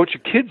bed? What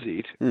should kids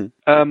eat?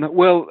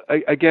 Well,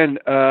 again,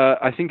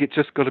 I think it's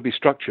just got to be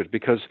structured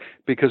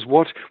because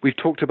what we've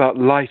talked about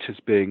light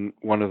as being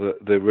one of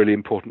the really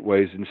important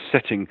ways in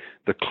setting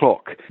the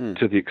clock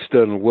to the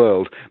external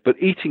world, but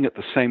eating at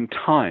the same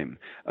time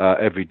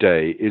every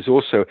day is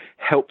also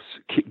helps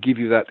give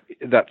you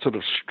that sort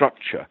of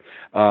structure,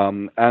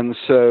 and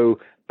so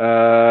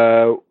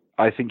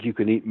I think you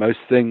can eat most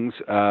things.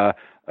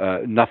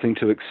 Nothing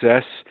to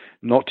excess,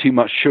 not too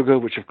much sugar,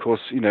 which of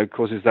course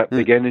causes that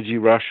big energy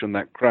rush and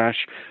that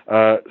crash.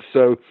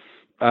 So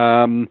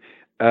I'm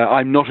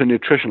not a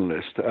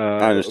nutritionalist.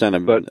 I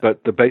understand,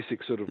 but the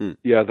basic sort of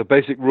the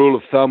basic rule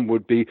of thumb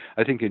would be,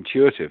 I think,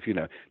 intuitive.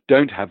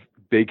 Don't have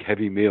big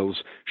heavy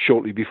meals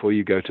shortly before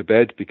you go to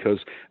bed because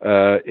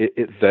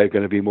they're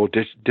going to be more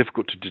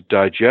difficult to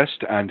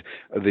digest, and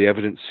the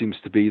evidence seems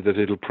to be that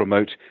it'll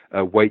promote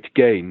weight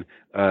gain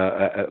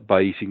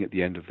by eating at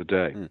the end of the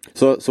day.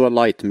 So a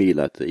light meal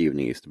at the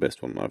evening is the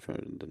best one,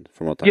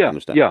 from what I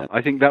understand. Yeah,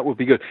 I think that would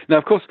be good. Now,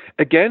 of course,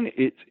 again,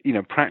 it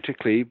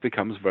practically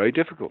becomes very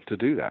difficult to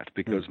do that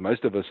because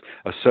most of us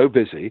are so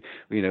busy.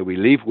 We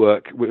leave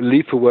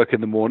for work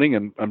in the morning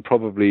and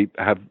probably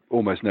have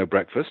almost no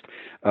breakfast.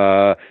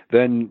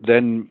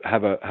 Then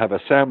have a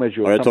sandwich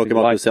or something. Are you talking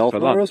about like yourself now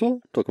lunch. As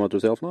well? Talking about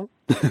yourself now?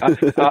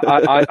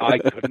 I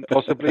couldn't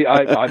possibly.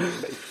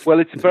 Well,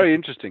 it's very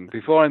interesting.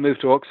 Before I moved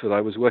to Oxford,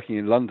 I was working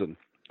in London,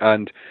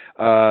 and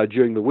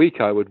during the week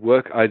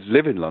I'd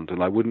live in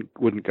London. I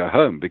wouldn't go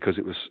home because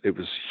it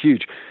was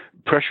huge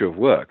pressure of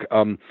work.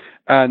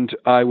 And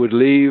I would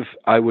leave.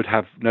 I would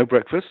have no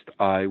breakfast.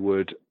 I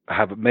would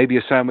have maybe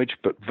a sandwich,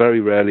 but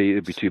very rarely.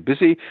 It'd be too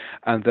busy.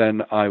 And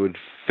then I would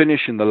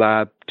finish in the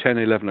lab 10,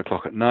 11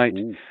 o'clock at night,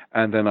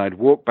 and then I'd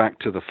walk back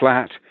to the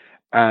flat.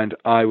 And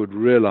I would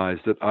realize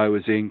that I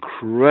was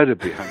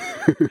incredibly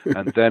hungry.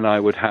 And then I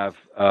would have,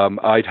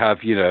 I'd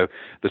have, the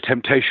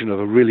temptation of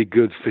a really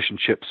good fish and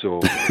chips or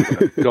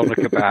doner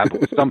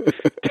kebab or some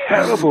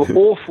terrible,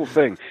 awful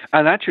thing.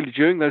 And actually,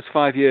 during those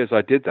 5 years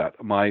I did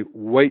that, my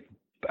weight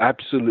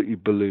absolutely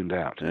ballooned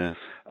out. Yeah.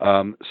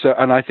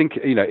 And I think,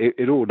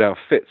 it all now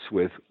fits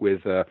with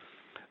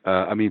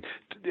I mean,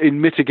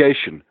 in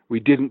mitigation, we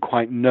didn't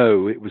quite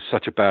know it was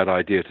such a bad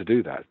idea to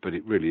do that, but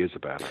it really is a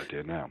bad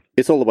idea now.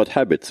 It's all about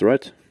habits,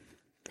 right?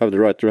 Have the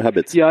right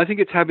habits. Yeah, I think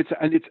it's habits,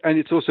 and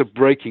it's also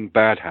breaking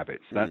bad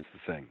habits. That's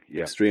the thing.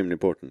 Yeah, extremely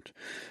important.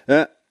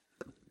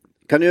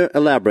 Can you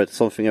elaborate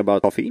something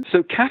about caffeine?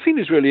 So caffeine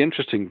is really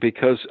interesting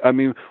because, I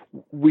mean,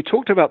 we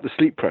talked about the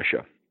sleep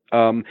pressure.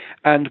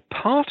 And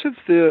part of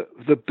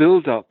the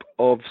build-up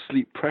of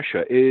sleep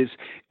pressure is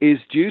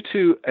due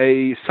to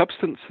a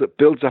substance that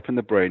builds up in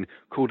the brain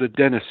called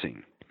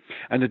adenosine.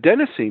 And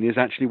adenosine is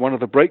actually one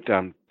of the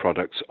breakdown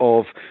products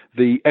of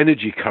the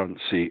energy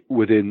currency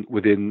within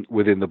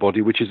the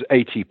body, which is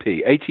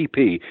ATP.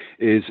 ATP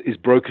is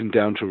broken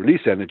down to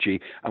release energy,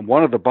 and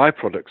one of the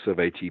byproducts of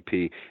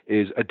ATP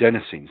is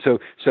adenosine. So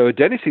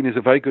adenosine is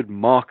a very good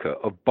marker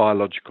of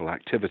biological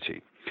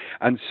activity.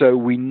 And so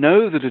we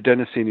know that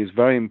adenosine is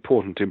very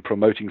important in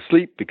promoting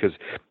sleep because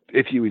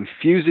if you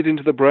infuse it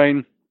into the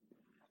brain,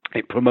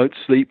 it promotes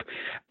sleep.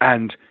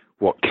 And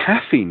what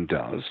caffeine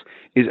does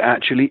is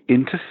actually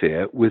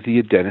interfere with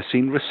the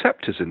adenosine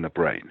receptors in the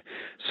brain.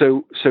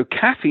 So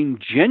caffeine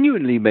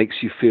genuinely makes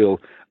you feel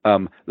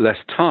less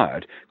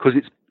tired because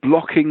it's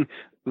blocking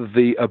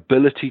the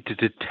ability to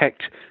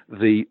detect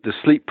the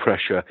sleep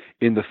pressure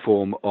in the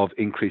form of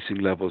increasing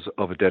levels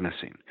of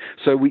adenosine.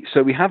 So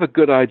we have a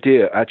good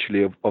idea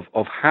actually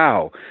of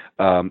how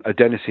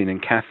adenosine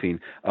and caffeine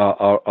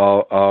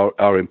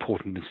are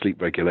important in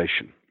sleep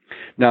regulation.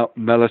 Now,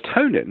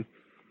 melatonin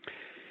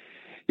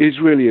is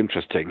really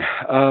interesting,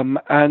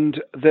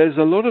 and there's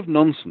a lot of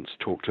nonsense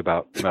talked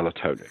about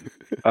melatonin,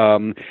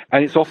 and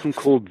it's often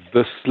called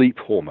the sleep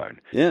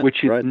hormone,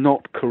 which is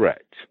not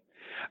correct.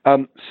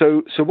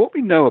 So what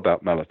we know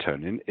about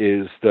melatonin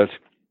is that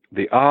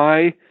the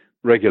eye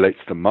regulates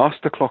the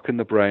master clock in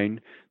the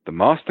brain. The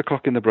master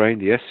clock in the brain,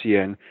 the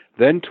SCN,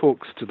 then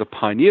talks to the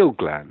pineal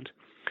gland,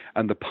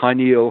 and the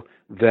pineal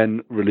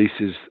then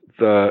releases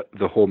the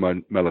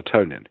hormone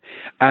melatonin.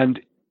 And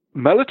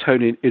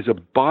melatonin is a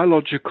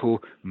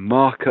biological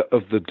marker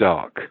of the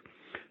dark.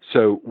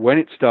 So when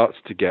it starts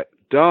to get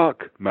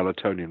dark,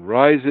 melatonin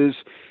rises.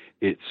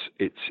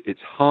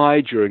 It's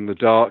high during the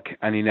dark,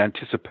 and in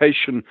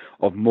anticipation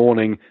of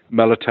morning,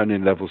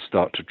 melatonin levels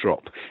start to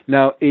drop.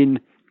 Now,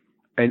 in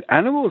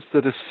animals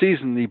that are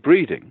seasonally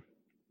breeding,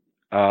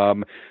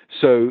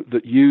 so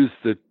that use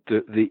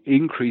the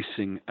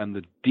increasing and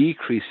the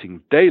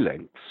decreasing day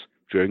lengths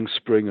during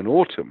spring and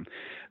autumn,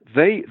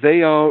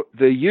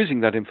 they're using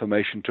that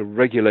information to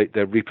regulate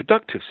their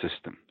reproductive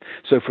system.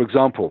 So, for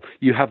example,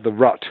 you have the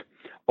rut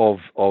of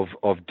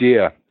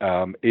deer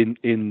in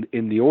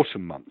the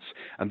autumn months,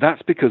 and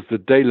that's because the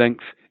day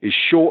length is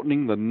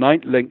shortening, the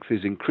night length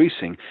is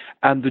increasing,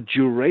 and the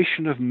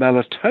duration of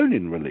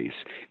melatonin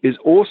release is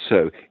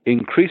also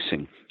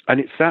increasing. And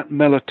it's that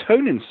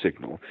melatonin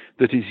signal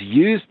that is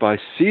used by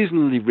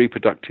seasonally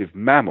reproductive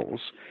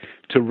mammals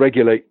to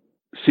regulate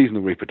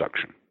seasonal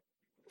reproduction.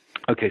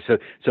 Okay, so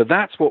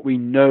that's what we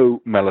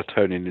know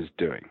melatonin is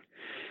doing.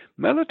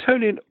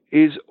 Melatonin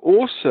is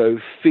also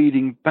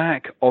feeding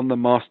back on the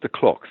master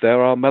clock.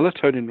 There are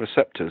melatonin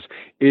receptors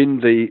in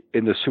the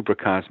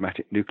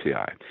suprachiasmatic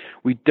nuclei.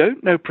 We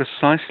don't know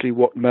precisely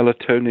what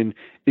melatonin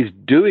is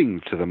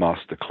doing to the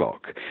master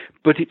clock,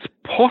 but it's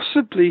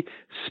possibly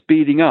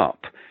speeding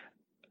up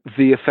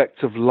the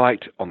effects of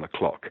light on the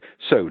clock.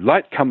 So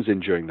light comes in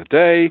during the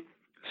day,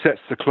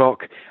 sets the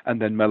clock, and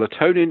then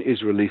melatonin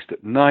is released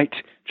at night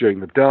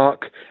during the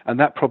dark, and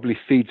that probably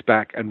feeds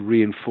back and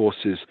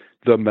reinforces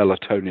the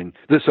melatonin,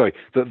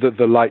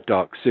 the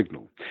light-dark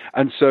signal.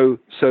 And so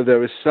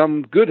there is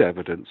some good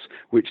evidence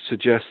which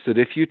suggests that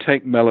if you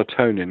take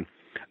melatonin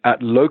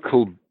at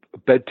local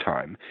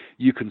bedtime,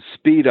 you can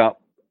speed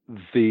up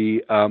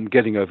the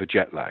getting over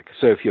jet lag.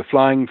 So if you're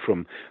flying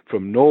from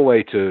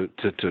Norway to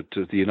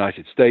the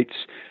United States,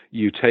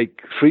 you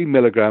take 3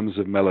 milligrams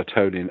of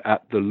melatonin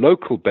at the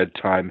local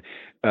bedtime.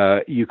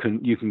 You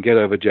can get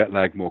over jet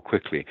lag more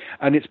quickly,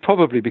 and it's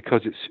probably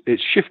because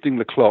it's shifting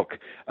the clock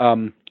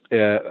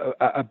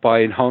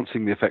by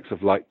enhancing the effects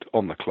of light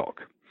on the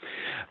clock.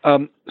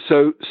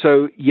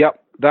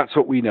 Yep, that's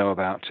what we know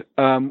about.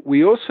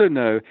 We also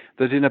know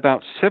that in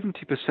about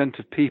 70%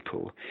 of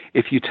people,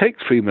 if you take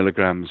 3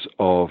 milligrams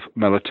of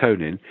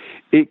melatonin,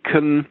 it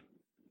can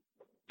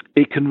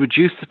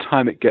reduce the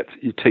time it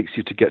takes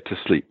you to get to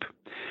sleep.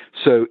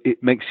 So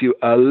it makes you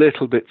a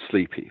little bit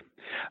sleepy.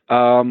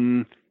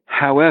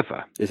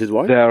 However, is it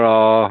wise? There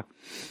are.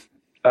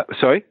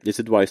 Sorry? Is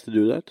it wise to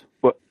do that?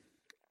 Well,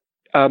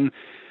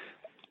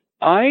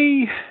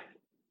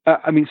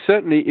 I mean,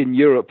 certainly in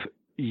Europe,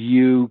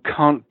 you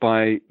can't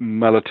buy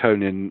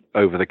melatonin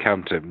over the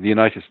counter. In the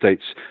United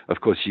States,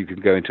 of course, you can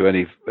go into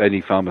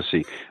any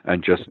pharmacy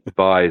and just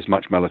buy as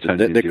much melatonin as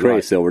you like. They're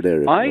crazy over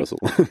there, Russell.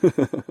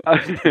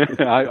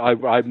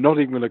 I'm not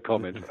even going to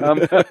comment.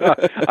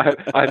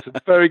 I have some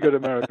very good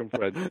American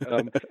friends,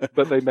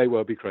 but they may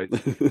well be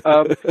crazy.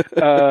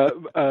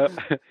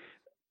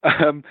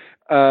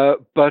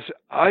 But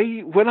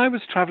when I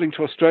was traveling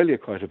to Australia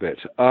quite a bit,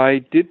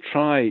 I did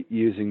try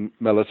using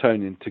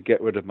melatonin to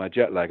get rid of my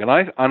jet lag, and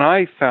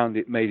I found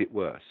it made it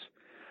worse.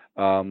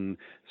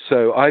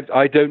 So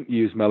I don't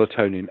use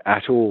melatonin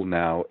at all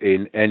now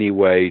in any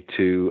way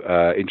to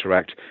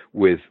interact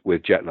with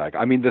jet lag.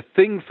 I mean, the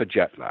thing for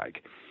jet lag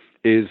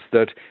is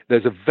that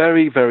there's a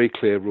very, very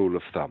clear rule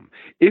of thumb.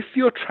 If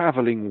you're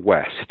traveling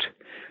west,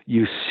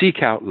 you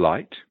seek out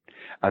light,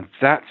 and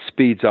that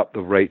speeds up the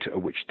rate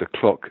at which the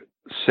clock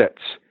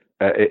sets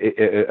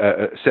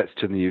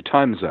to the new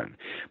time zone.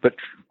 But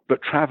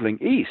traveling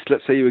east,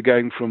 let's say you were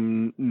going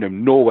from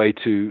Norway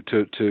to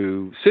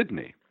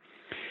Sydney,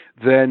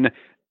 then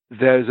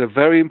there's a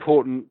very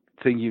important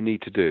thing you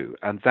need to do,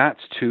 and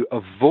that's to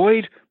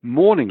avoid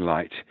morning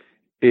light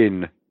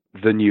in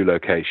the new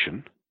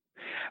location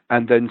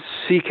and then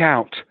seek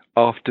out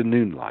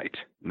afternoon light.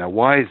 Now,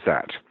 why is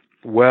that?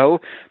 Well,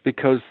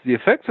 because the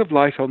effects of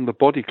light on the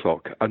body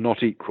clock are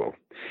not equal.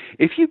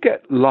 If you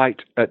get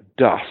light at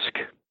dusk,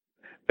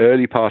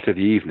 early part of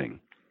the evening,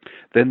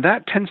 then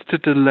that tends to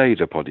delay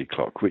the body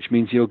clock, which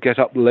means you'll get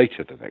up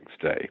later the next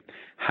day.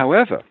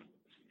 However,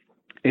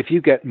 if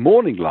you get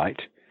morning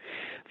light,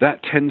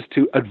 that tends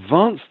to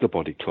advance the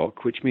body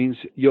clock, which means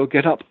you'll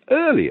get up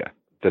earlier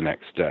the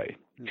next day.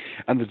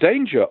 And the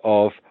danger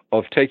of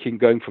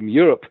going from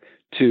Europe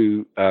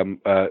to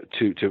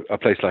a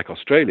place like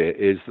Australia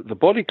is that the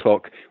body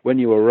clock, when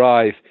you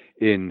arrive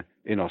in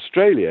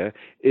Australia,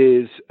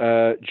 is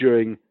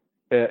during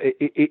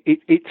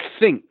it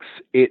thinks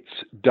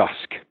it's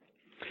dusk,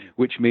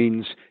 which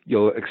means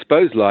you'll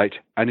expose light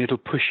and it'll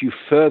push you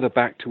further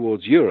back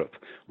towards Europe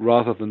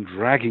rather than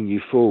dragging you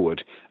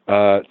forward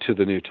to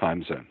the new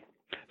time zone.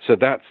 So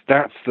that's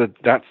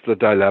the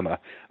dilemma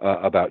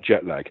about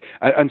jet lag,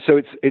 and so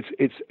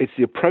it's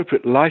the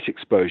appropriate light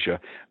exposure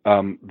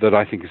that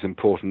I think is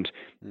important.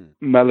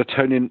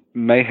 Melatonin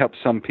may help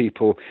some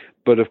people,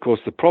 but of course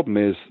the problem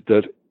is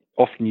that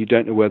often you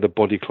don't know where the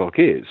body clock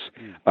is,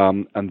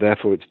 and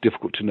therefore it's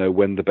difficult to know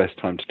when the best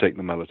time to take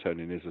the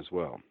melatonin is as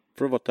well.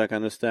 From what I can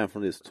understand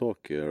from this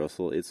talk,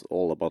 Russell, it's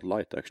all about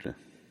light, actually.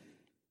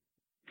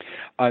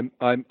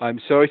 I'm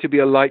sorry to be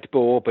a light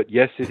bore, but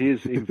yes, it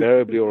is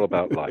invariably all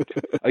about light.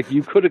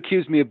 You could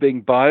accuse me of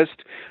being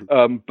biased,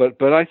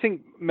 but I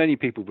think many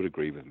people would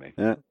agree with me.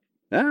 Yeah,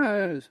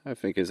 I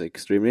think it's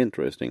extremely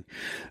interesting.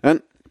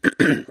 And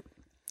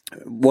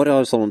what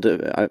are some of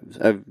the?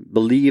 I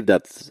believe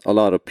that a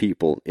lot of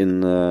people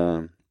in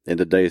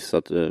the days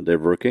that they're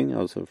working,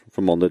 also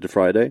from Monday to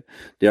Friday,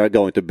 they are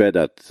going to bed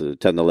at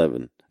 10,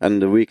 11.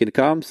 And the weekend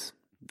comes,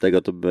 they go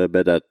to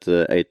bed at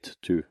 8,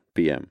 2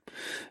 p.m.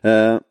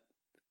 Are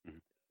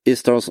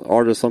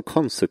there some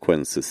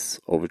consequences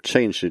of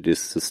changing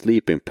this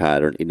sleeping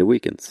pattern in the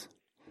weekends?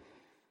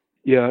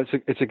 Yeah,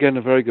 it's again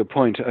a very good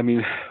point. I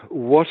mean,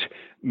 what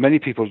many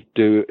people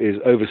do is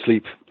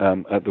oversleep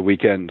at the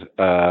weekend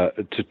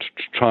to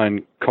try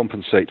and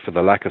compensate for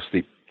the lack of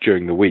sleep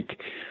during the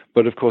week.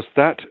 But of course,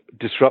 that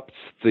disrupts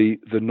the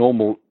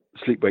normal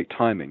sleep-wake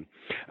timing.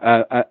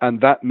 And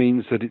that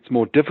means that it's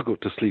more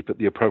difficult to sleep at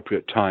the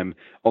appropriate time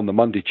on the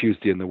Monday,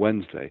 Tuesday, and the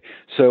Wednesday.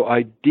 So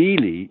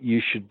ideally, you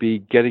should be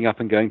getting up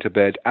and going to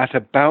bed at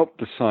about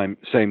the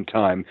same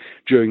time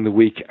during the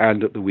week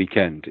and at the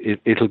weekend.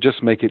 It'll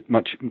just make it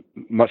much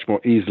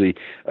more easily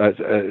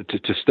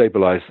to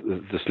stabilize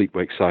the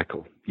sleep-wake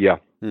cycle. Yeah,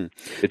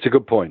 It's a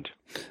good point.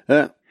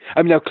 I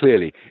mean, now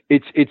clearly,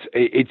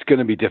 it's going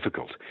to be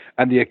difficult,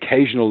 and the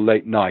occasional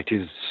late night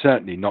is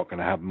certainly not going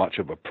to have much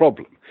of a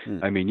problem.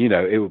 I mean,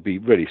 it would be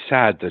really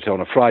sad that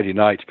on a Friday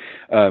night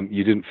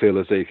you didn't feel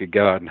as though you could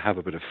go out and have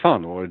a bit of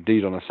fun, or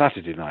indeed on a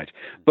Saturday night.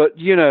 But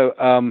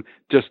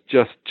just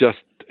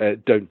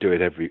don't do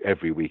it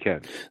every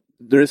weekend.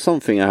 There is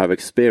something I have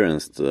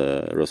experienced,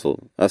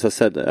 Russell. As I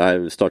said,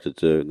 I started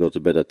to go to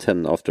bed at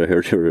 10 after I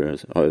heard your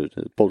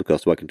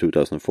podcast back in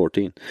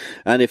 2014.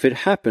 And if it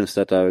happens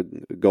that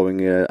I'm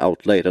going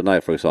out late at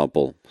night, for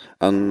example,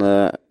 and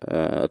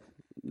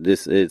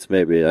it's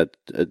maybe at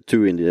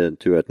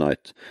 2 at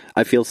night,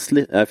 I feel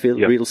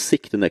real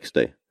sick the next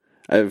day.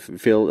 I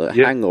feel a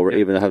hangover,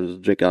 even if I have to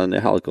drink any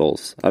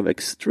alcohols. I'm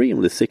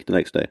extremely sick the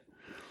next day.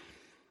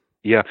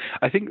 Yeah,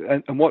 I think,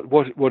 and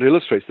what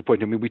illustrates the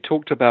point. I mean, we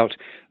talked about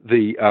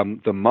the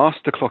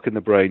master clock in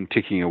the brain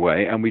ticking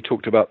away, and we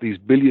talked about these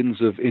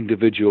billions of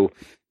individual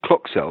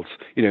clock cells,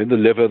 in the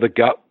liver, the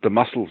gut, the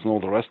muscles, and all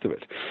the rest of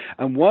it.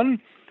 And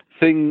one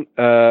thing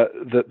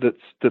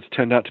that's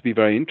turned out to be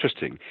very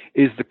interesting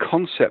is the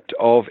concept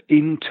of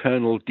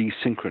internal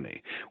desynchrony,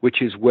 which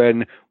is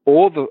when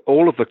all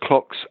of the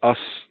clocks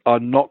are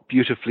not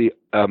beautifully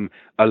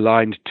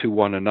aligned to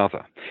one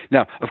another.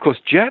 Now, of course,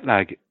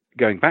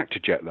 going back to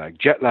jet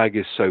lag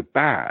is so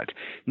bad,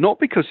 not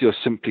because you're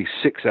simply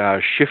 6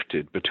 hours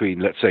shifted between,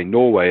 let's say,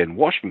 Norway and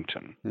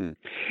Washington.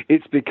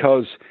 It's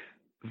because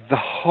the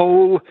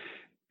whole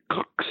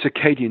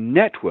circadian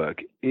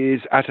network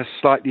is at a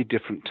slightly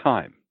different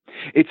time.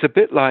 It's a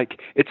bit like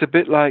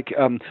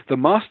the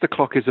master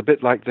clock is a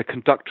bit like the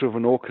conductor of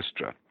an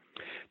orchestra,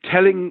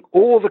 telling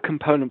all the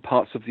component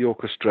parts of the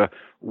orchestra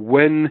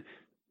when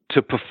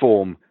to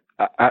perform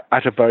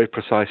at a very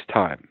precise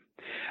time.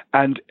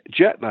 And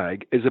jet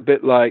lag is a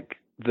bit like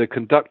the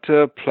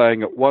conductor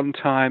playing at one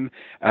time,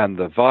 and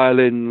the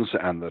violins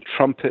and the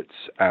trumpets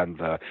and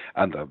the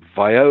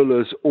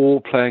violas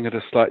all playing at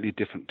a slightly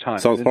different time.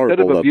 Sounds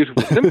horrible. Instead of a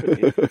beautiful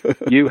symphony,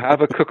 you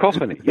have a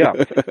cacophony. Yeah.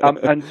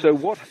 And so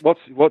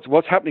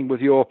what's happening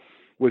with your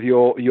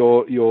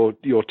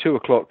 2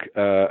 o'clock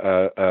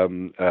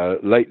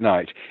late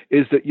night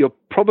is that you're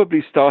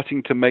probably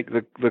starting to make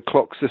the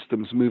clock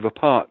systems move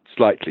apart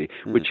slightly,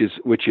 which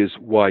is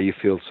why you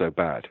feel so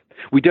bad.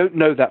 We don't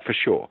know that for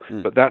sure,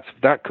 but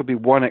that could be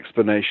one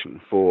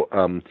explanation for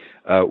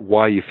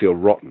why you feel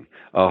rotten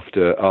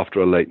after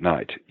a late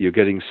night. You're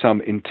getting some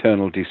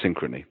internal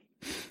desynchrony.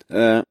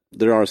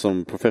 There are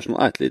some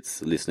professional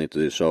athletes listening to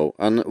this show,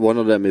 and one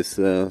of them is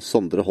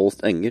Sondre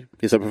Holst Enger.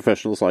 He's a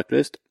professional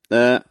cyclist,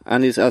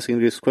 and he's asking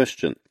this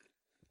question.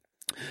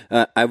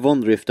 I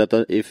wonder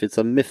if it's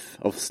a myth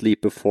of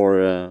sleep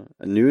before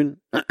noon.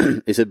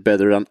 Is it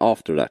better than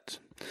after that?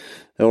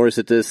 Or is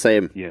it the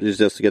same? Yes. You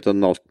just get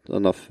enough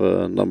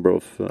number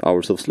of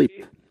hours of sleep?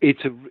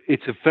 It's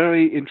a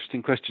very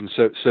interesting question.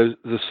 So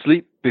the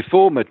sleep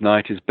before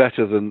midnight is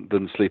better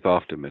than sleep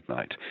after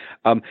midnight,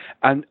 and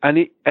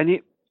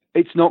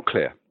it's not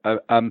clear,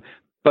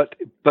 but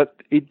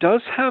it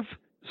does have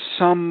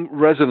some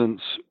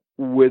resonance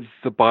with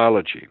the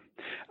biology.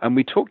 And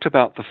we talked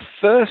about the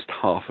first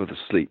half of the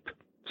sleep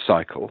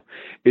cycle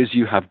is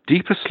you have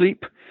deeper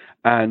sleep,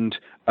 and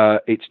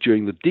it's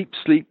during the deep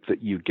sleep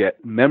that you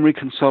get memory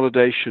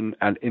consolidation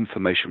and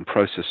information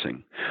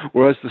processing.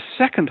 Whereas the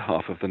second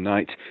half of the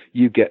night,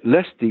 you get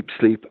less deep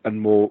sleep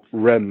and more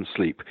REM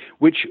sleep,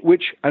 which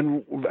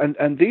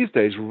these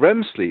days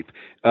REM sleep,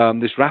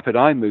 this rapid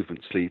eye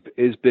movement sleep,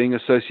 is being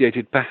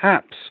associated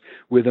perhaps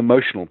with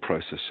emotional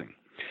processing.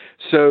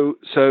 So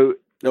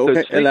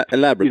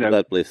elaborate on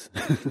that, please.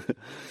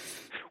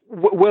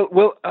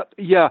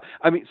 Yeah.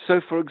 I mean,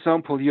 so for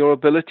example, your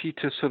ability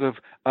to sort of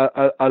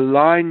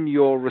align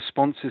your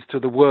responses to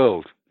the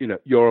world,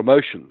 your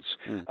emotions,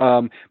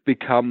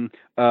 become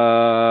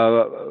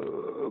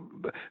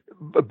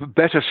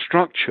better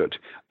structured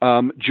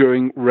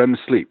during REM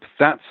sleep.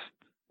 That's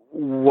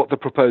what the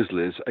proposal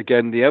is.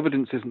 Again, the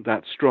evidence isn't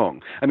that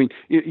strong. I mean,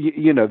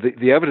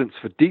 the evidence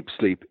for deep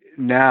sleep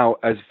now,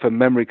 as for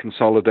memory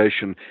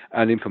consolidation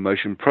and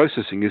information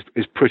processing,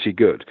 is pretty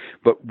good.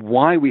 But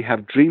why we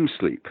have dream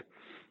sleep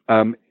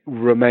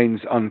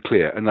remains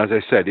unclear. And as I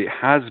said, it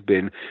has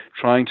been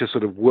trying to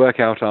sort of work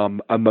out our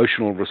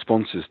emotional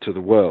responses to the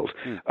world.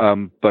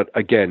 But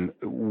again,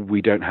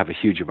 we don't have a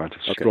huge amount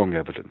of strong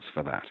evidence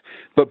for that.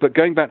 But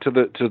going back to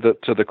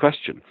the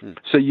question,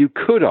 so you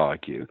could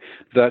argue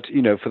that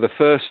for the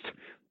first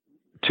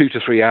 2 to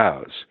 3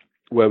 hours,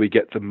 where we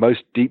get the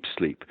most deep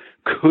sleep,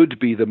 could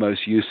be the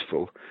most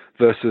useful,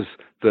 versus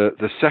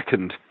the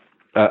second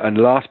and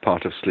last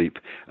part of sleep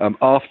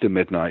after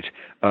midnight,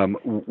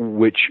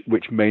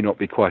 which may not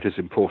be quite as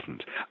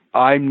important.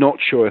 I'm not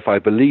sure if I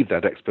believe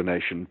that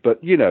explanation, but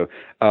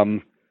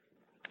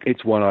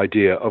it's one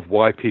idea of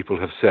why people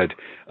have said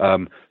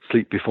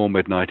sleep before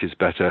midnight is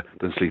better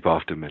than sleep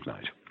after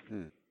midnight.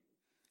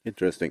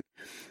 Interesting.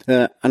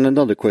 And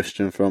another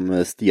question from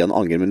Stian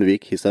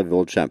Angermundvik. He's a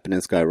world champion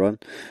in skyrun.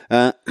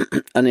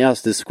 And he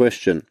asked this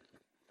question.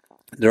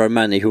 There are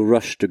many who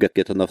rush to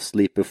get enough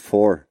sleep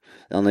before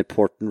an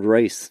important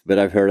race, but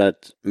I've heard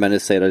that many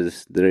say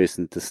that there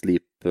isn't the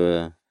sleep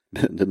the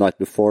night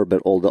before,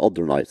 but all the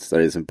other nights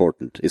that is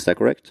important. Is that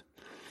correct?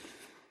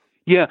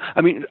 Yeah,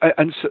 I mean,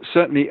 and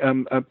certainly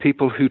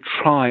people who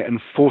try and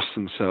force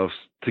themselves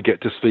to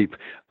get to sleep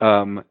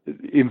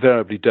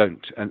invariably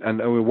don't.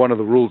 And one of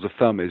the rules of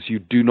thumb is you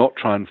do not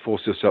try and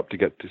force yourself to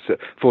get to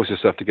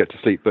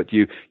sleep. But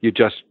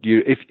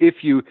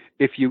if you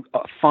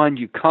find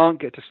you can't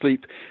get to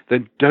sleep,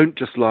 then don't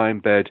just lie in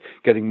bed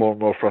getting more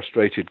and more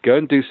frustrated. Go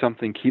and do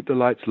something. Keep the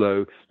lights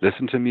low.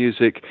 Listen to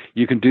music.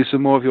 You can do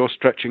some more of your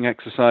stretching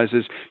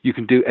exercises. You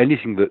can do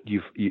anything that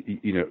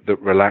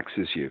that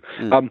relaxes you.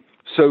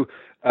 So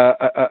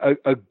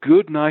a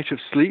good night of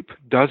sleep,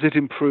 does it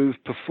improve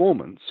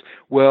performance?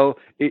 Well,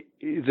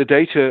 the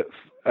data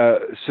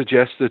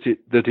suggests that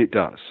it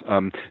does.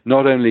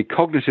 Not only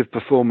cognitive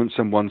performance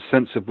and one's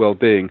sense of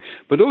well-being,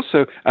 but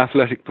also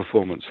athletic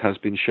performance has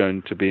been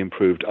shown to be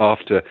improved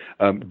after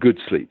good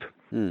sleep.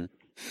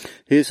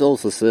 He's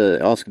also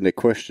asking the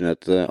question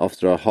that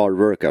after a hard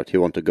workout he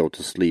wants to go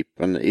to sleep,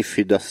 and if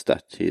he does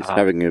that, he's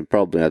having a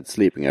problem at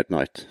sleeping at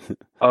night.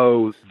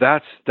 Oh,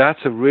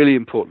 that's a really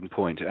important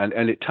point,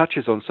 and it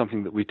touches on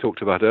something that we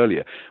talked about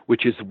earlier,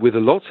 which is with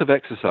lots of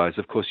exercise,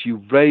 of course,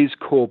 you raise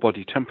core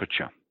body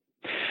temperature,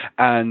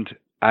 and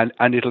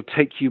it'll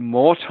take you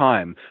more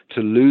time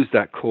to lose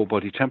that core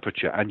body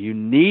temperature, and you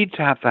need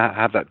to have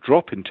that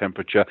drop in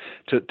temperature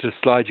to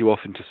slide you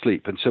off into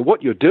sleep. And so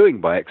what you're doing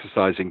by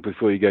exercising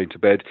before you're going to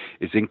bed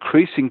is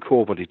increasing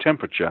core body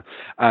temperature,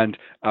 and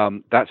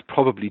that's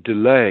probably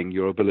delaying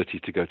your ability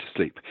to go to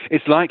sleep.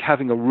 It's like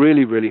having a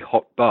really, really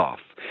hot bath.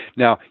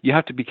 Now, you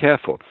have to be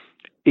careful.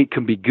 It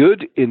can be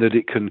good in that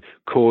it can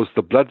cause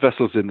the blood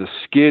vessels in the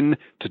skin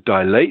to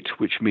dilate,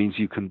 which means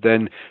you can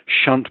then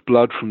shunt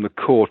blood from the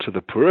core to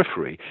the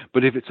periphery.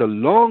 But if it's a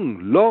long,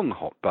 long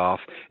hot bath,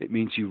 it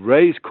means you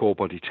raise core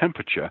body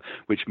temperature,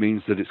 which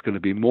means that it's going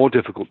to be more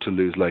difficult to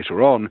lose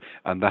later on,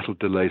 and that'll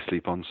delay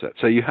sleep onset.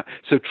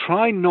 So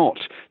try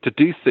not to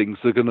do things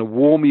that are going to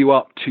warm you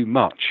up too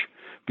much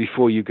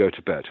before you go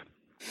to bed.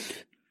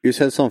 You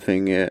said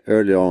something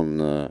early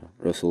on,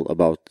 Russell,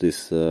 about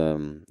this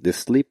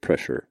sleep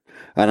pressure.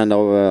 And I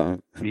know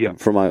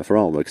from my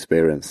own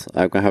experience,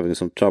 I'm having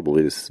some trouble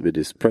with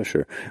this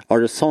pressure. Are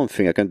there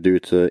something I can do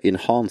to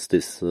enhance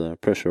this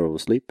pressure of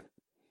sleep?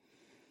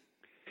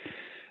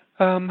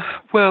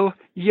 Well,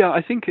 yeah,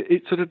 I think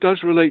it sort of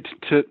does relate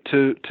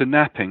to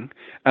napping,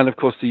 and of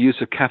course the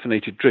use of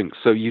caffeinated drinks.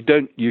 So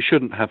you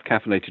shouldn't have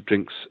caffeinated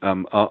drinks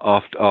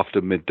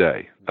after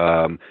midday,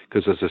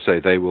 because as I say,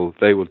 they will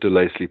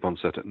delay sleep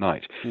onset at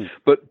night.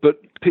 But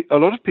a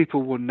lot of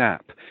people will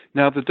nap.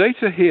 Now the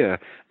data here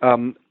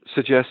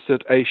suggests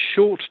that a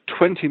short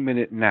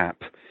 20-minute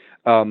nap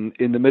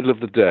in the middle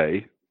of the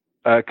day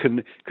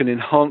can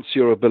enhance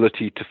your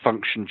ability to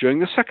function during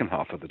the second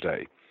half of the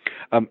day.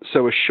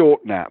 So a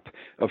short nap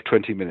of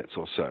 20 minutes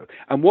or so.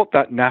 And what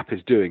that nap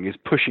is doing is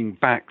pushing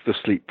back the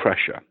sleep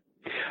pressure.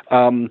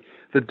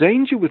 The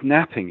danger with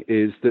napping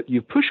is that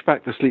you push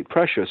back the sleep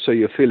pressure so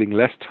you're feeling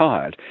less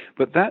tired,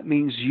 but that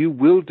means you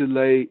will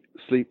delay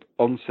sleep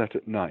onset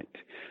at night.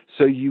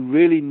 So you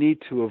really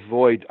need to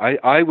avoid,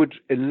 I would,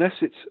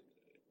 unless it's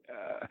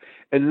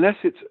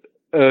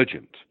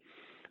urgent,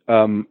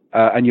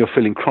 and you're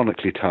feeling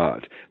chronically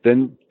tired,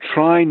 then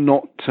try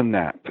not to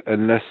nap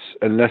unless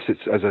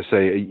it's, as I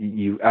say,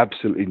 you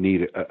absolutely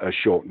need a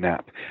short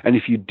nap. And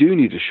if you do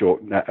need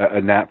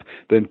a nap,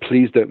 then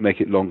please don't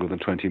make it longer than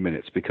 20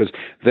 minutes, because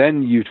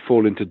then you'd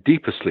fall into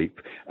deeper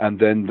sleep, and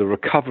then the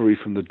recovery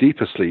from the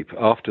deeper sleep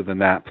after the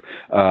nap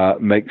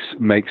makes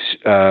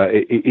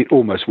it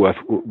almost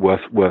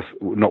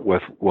not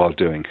worthwhile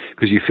doing,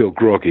 because you feel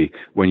groggy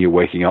when you're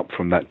waking up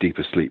from that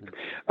deeper sleep.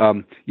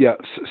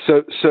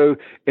 So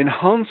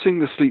enhancing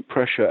the sleep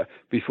pressure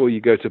before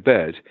you go to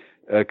bed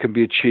can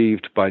be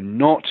achieved by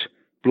not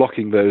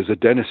blocking those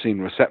adenosine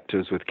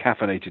receptors with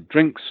caffeinated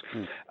drinks,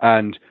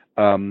 and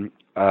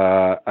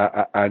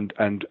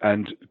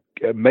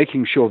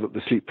making sure that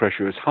the sleep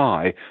pressure is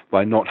high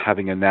by not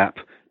having a nap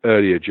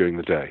earlier during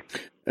the day.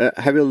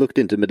 Have you looked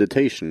into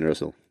meditation,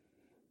 Russell?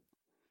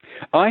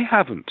 I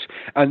haven't,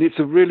 and it's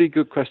a really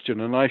good question,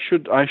 and I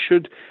should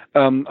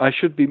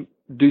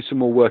do some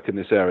more work in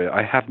this area.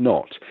 I have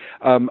not.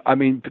 I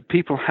mean,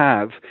 people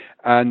have,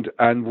 and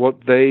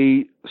what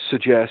they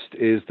suggest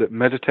is that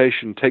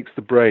meditation takes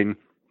the brain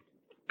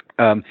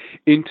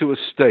into a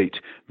state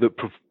that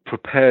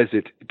prepares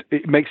it.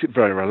 It makes it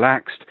very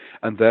relaxed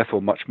and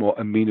therefore much more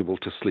amenable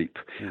to sleep.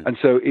 And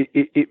so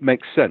it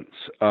makes sense.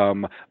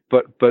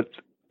 But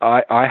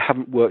I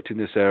haven't worked in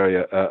this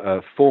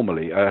area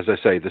formally. As I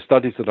say, the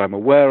studies that I'm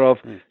aware of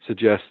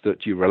suggest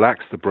that you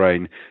relax the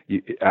brain,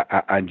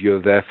 and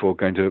you're therefore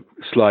going to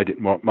slide it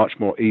much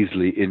more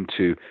easily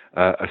into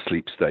a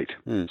sleep state.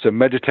 So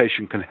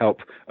meditation can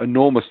help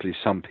enormously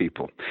some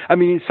people. I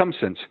mean, in some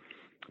sense,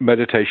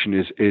 meditation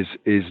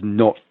is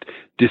not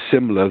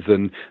dissimilar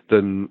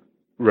than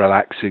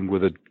relaxing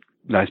with a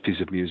nice piece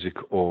of music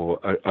or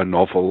a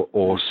novel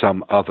or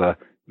some other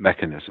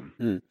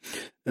mechanism.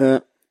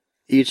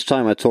 Each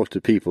time I talk to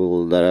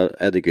people that are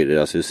educated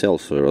as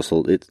yourself,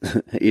 Russell,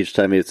 each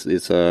time it's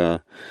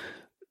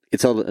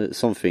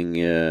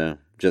something.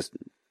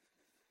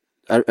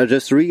 I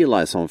just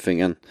realize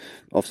something, and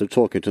after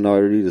talking to now, I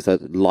realize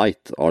that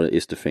light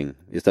is the thing.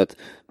 Is that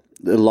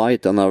the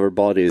light on our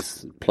body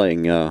is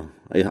playing a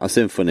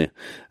symphony,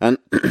 and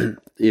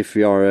if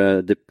we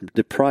are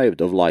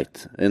deprived of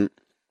light, and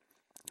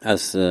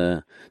as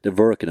the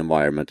working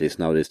environment is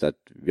nowadays, that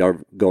we are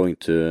going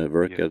to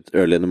work at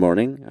early in the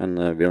morning, and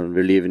we're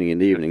leaving in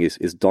the evening,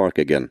 is dark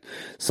again.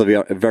 So we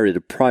are very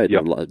deprived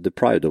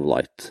of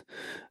light.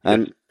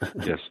 And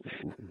yes.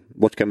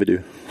 What can we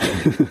do?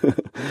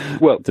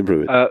 Well, to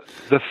improve it?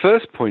 The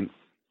first point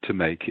to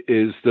make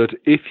is that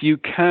if you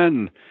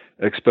can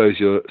expose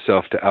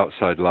yourself to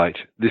outside light,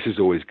 this is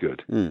always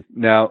good.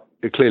 Now,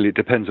 clearly, it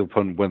depends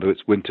upon whether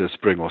it's winter,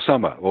 spring, or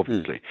summer.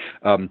 Obviously,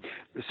 so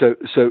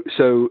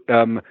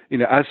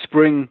as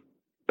spring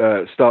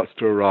starts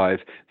to arrive,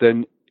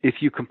 then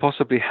if you can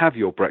possibly have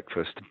your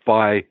breakfast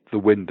by the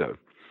window,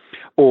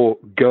 or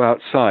go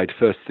outside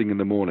first thing in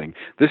the morning,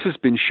 this has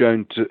been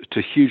shown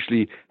to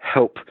hugely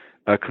help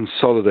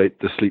consolidate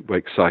the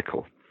sleep-wake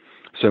cycle.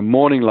 So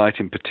morning light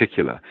in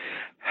particular.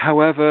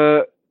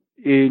 However,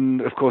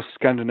 in, of course,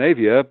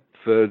 Scandinavia,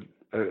 for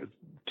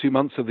 2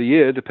 months of the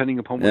year, depending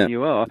upon when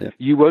you are,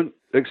 you won't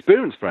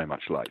experience very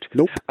much light.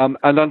 Nope. And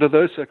under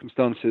those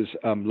circumstances,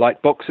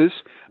 light boxes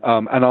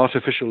and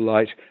artificial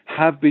light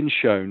have been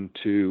shown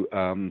to,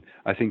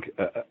 I think,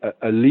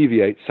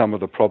 alleviate some of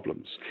the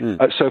problems.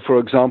 So, for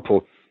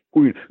example,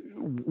 we've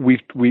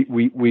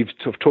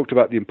sort of talked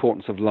about the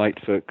importance of light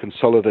for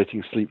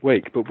consolidating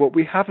sleep-wake, but what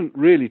we haven't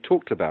really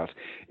talked about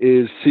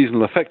is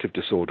seasonal affective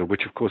disorder,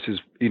 which, of course, is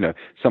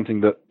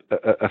something that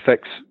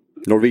affects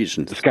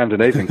Norwegians, the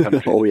Scandinavian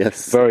countries, oh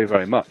yes, very,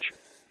 very much.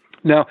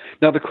 Now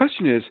the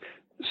question is,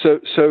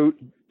 so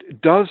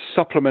does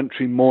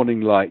supplementary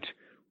morning light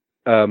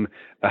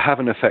have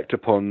an effect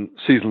upon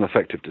seasonal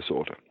affective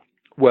disorder?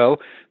 Well,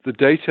 the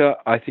data,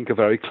 I think, are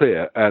very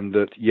clear, and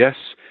that yes,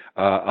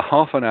 a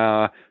half an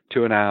hour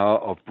to an hour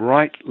of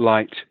bright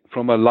light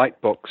from a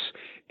light box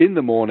in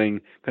the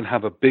morning can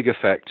have a big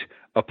effect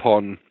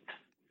upon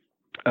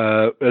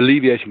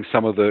alleviating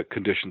some of the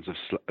conditions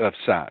of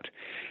SAD.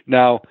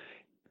 Now,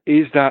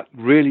 is that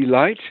really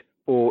light,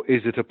 or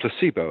is it a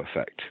placebo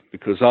effect?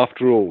 Because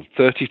after all,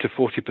 30 to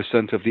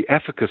 40% of the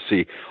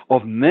efficacy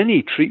of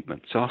many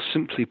treatments are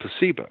simply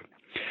placebo.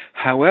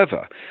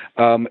 However,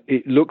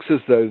 it looks as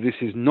though this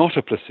is not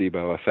a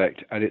placebo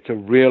effect, and it's a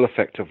real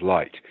effect of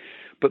light.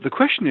 But the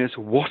question is,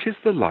 what is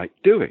the light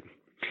doing?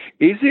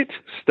 Is it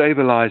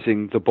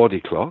stabilizing the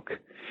body clock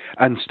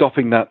and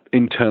stopping that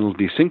internal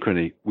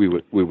desynchrony we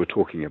were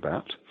talking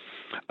about?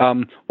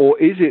 Or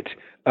is it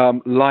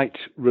light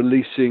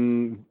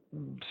releasing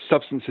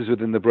substances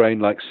within the brain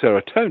like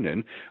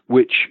serotonin,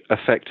 which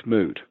affect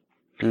mood?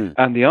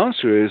 And the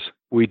answer is,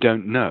 we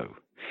don't know.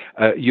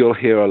 You'll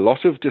hear a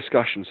lot of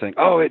discussion saying,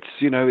 oh,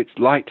 it's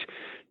light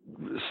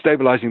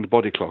stabilizing the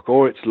body clock,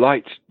 or it's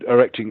light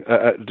directed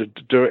at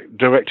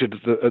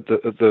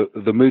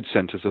the mood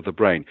centers of the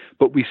brain.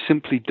 But we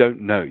simply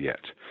don't know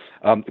yet.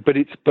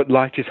 But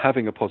light is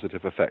having a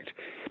positive effect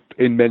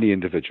in many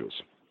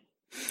individuals.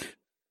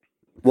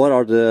 What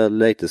are the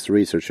latest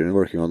research you're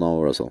working on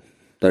now, Russell?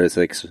 That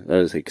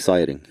is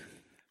exciting.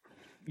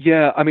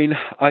 Yeah, I mean,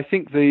 I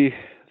think the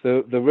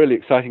really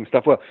exciting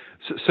stuff. Well,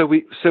 so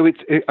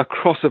it's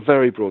across a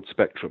very broad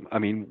spectrum. I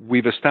mean,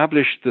 we've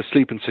established the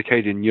Sleep and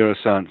Circadian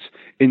Neuroscience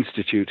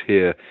Institute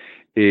here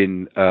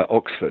in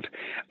Oxford,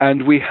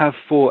 and we have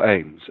 4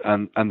 aims.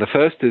 And the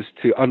first is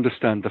to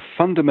understand the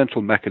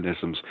fundamental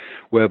mechanisms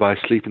whereby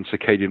sleep and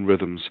circadian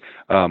rhythms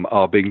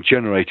are being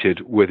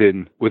generated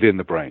within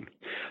the brain.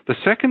 The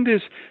second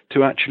is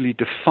to actually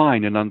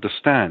define and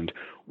understand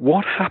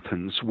what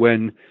happens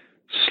when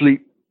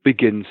sleep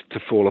begins to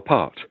fall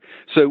apart.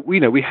 So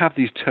we have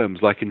these terms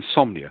like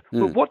insomnia.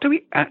 But what do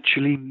we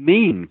actually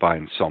mean by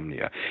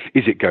insomnia?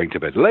 Is it going to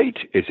bed late?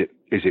 Is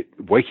it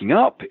waking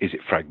up? Is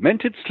it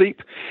fragmented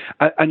sleep?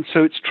 And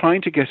so it's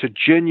trying to get a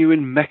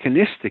genuine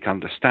mechanistic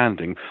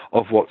understanding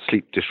of what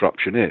sleep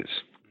disruption is.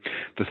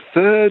 The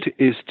third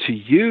is to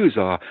use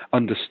our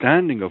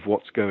understanding of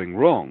what's going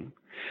wrong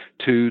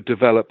to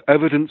develop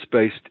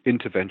evidence-based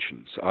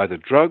interventions, either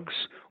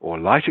drugs or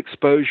light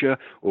exposure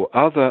or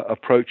other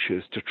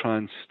approaches to try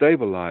and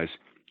stabilize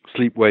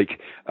sleep-wake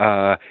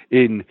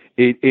in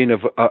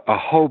a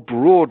whole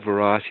broad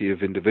variety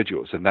of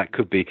individuals. And that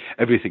could be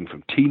everything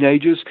from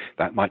teenagers,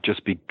 that might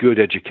just be good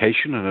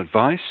education and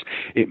advice.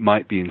 It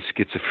might be in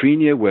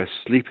schizophrenia, where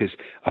sleep is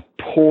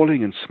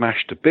appalling and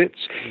smashed to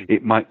bits.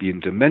 It might be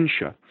in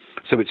dementia.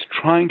 So it's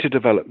trying to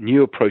develop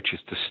new approaches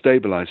to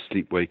stabilize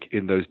sleep-wake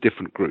in those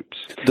different groups.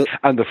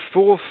 And the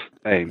fourth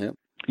aim,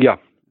 the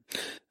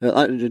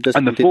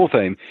fourth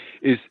aim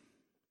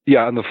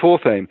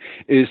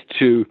is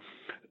to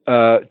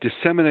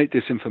disseminate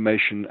this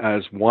information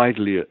as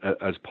widely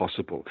as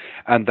possible.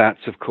 And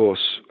that's, of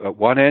course, at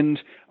one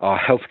end, our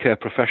healthcare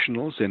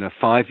professionals in a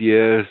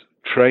 5-year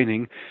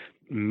training.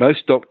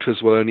 Most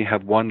doctors will only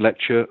have 1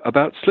 lecture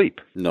about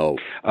sleep. No.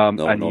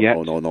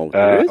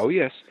 Oh,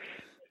 yes.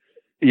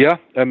 Yeah,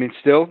 I mean,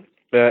 still,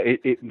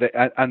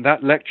 and that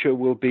lecture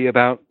will be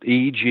about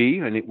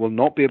EEG, and it will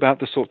not be about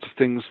the sorts of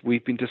things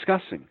we've been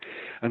discussing.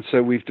 And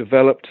so we've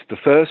developed the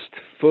first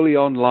fully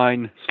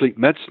online sleep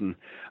medicine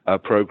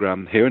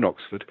program here in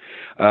Oxford,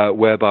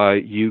 whereby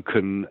you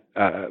can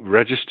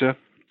register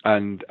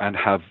and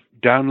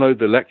download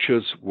the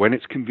lectures when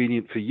it's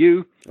convenient for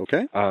you.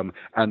 Okay.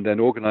 And then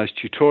organize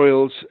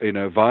tutorials,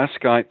 via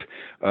Skype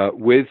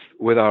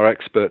with our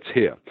experts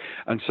here.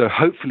 And so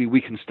hopefully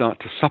we can start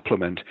to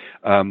supplement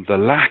the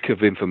lack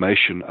of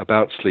information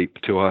about sleep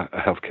to our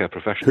healthcare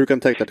professionals. Who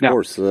can take that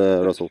course,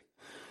 Russell?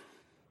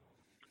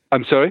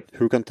 I'm sorry?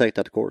 Who can take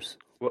that course?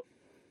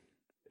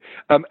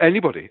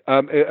 Anybody,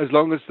 as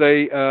long as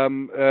they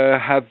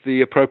have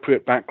the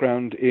appropriate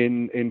background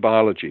in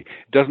biology.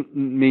 It doesn't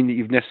mean that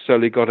you've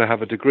necessarily got to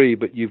have a degree,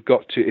 but you've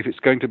got to, if it's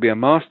going to be a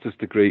master's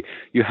degree,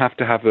 you have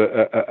to have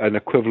an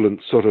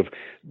equivalent sort of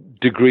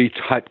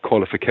degree-type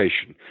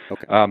qualification.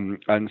 Okay.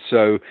 And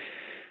so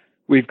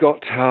we've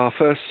got our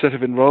first set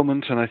of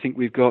enrollment, and I think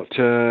we've got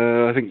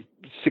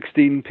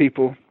 16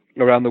 people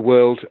around the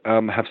world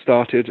have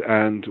started,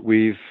 and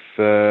we've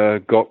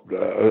got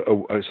a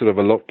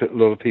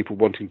lot of people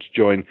wanting to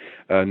join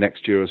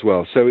next year as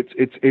well. So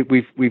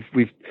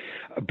we've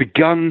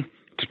begun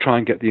to try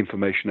and get the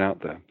information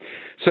out there.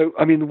 So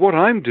I mean, what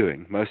I'm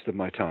doing most of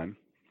my time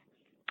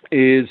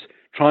is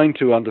trying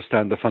to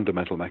understand the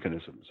fundamental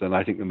mechanisms, and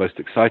I think the most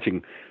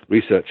exciting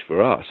research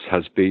for us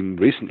has been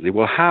recently.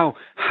 Well,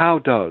 how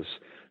does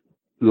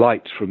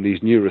light from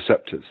these new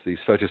receptors, these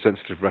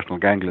photosensitive retinal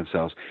ganglion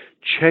cells,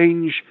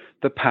 change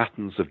the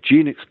patterns of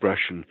gene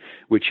expression,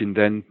 which in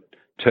turn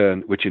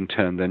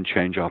then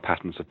change our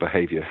patterns of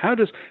behavior? How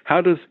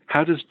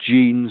does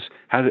genes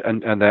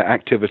and their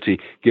activity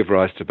give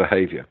rise to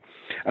behavior?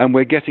 And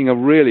we're getting a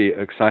really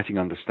exciting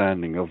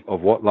understanding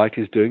of what light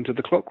is doing to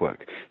the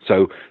clockwork.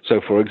 So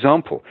for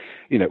example,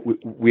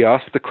 we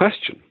ask the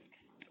question,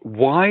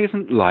 why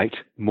isn't light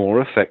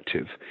more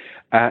effective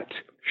at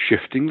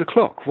shifting the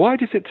clock? Why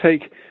does it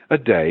take a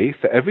day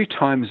for every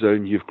time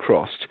zone you've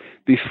crossed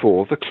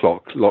before the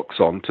clock locks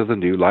on to the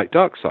new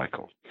light-dark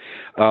cycle?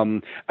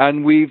 And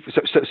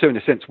so in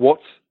a sense,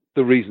 what's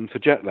the reason for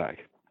jet lag?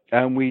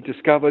 And we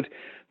discovered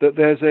that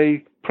there's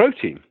a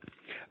protein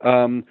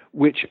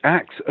which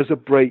acts as a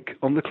brake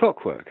on the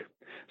clockwork.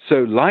 So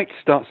light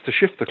starts to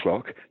shift the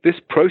clock. This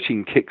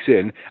protein kicks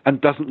in and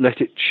doesn't let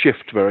it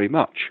shift very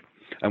much.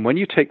 And when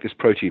you take this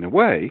protein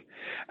away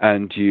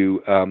and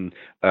you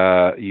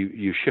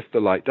shift the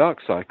light-dark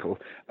cycle,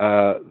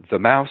 the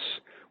mouse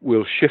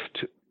will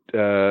shift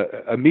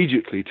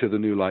immediately to the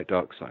new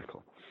light-dark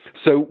cycle.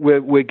 So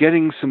we're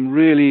getting some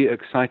really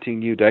exciting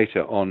new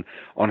data on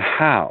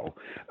how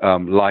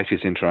light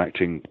is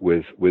interacting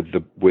with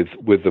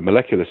the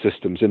molecular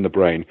systems in the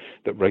brain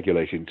that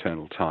regulate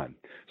internal time.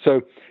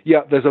 So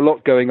yeah, there's a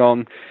lot going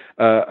on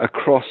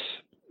across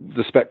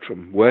the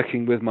spectrum,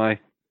 working with my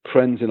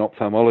friends in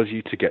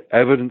ophthalmology to get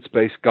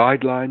evidence-based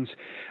guidelines,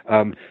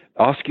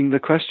 asking the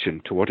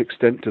question, to what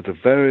extent do the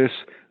various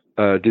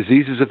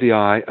diseases of the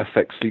eye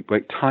affect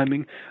sleep-wake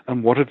timing,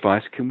 and what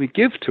advice can we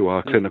give to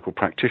our clinical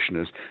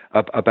practitioners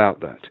about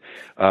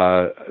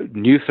that?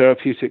 New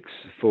therapeutics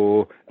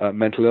for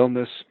mental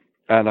illness,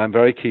 and I'm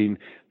very keen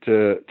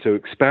to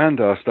expand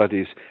our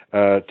studies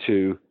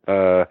to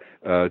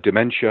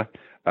dementia,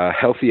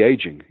 healthy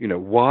aging.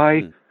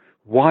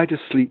 Why does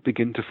sleep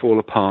begin to fall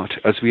apart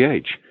as we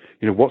age?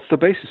 What's the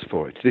basis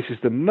for it? This is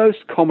the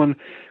most common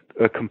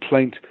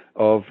complaint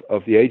of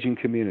the aging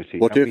community.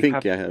 What do you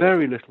think?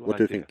 Very little What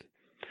do you think?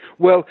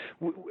 Well,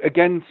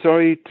 again,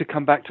 sorry to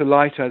come back to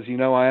light. As you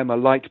know, I am a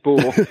light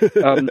bore.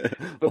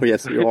 Oh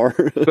yes, you are.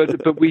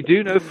 but we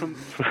do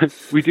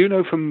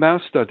know from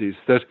mouse studies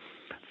that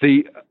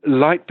the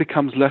light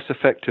becomes less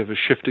effective as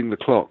shifting the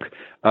clock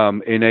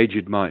in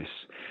aged mice.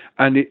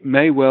 And it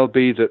may well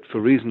be that for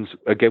reasons,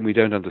 again, we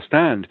don't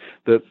understand,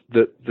 that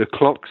the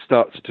clock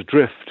starts to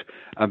drift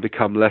and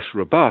become less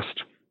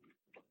robust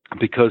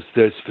because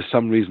there's, for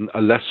some reason,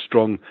 a less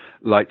strong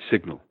light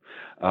signal.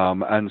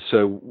 And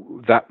so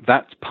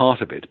that's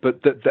part of it.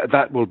 But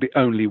that will be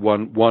only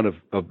one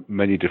of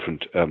many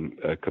different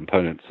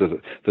components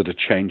that are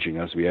changing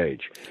as we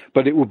age.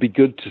 But it would be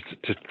good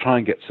to try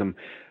and get some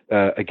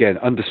again,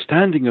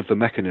 understanding of the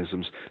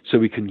mechanisms so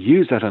we can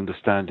use that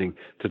understanding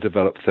to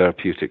develop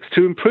therapeutics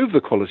to improve the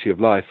quality of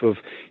life of,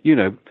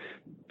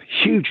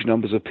 huge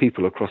numbers of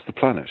people across the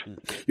planet.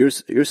 You're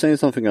saying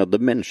something about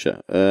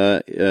dementia.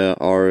 Are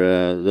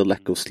the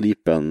lack of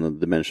sleep and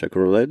dementia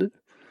correlated?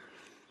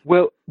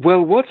 Well,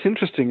 what's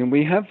interesting, and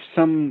we have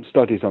some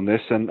studies on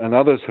this, and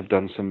others have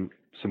done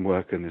some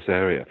work in this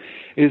area,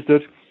 is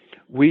that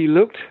we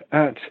looked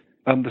at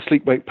the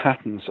sleep-wake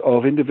patterns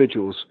of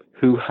individuals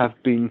who have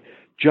been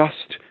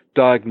just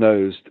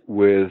diagnosed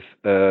with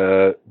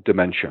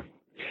dementia.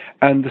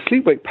 And the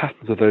sleep-wake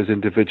patterns of those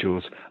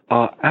individuals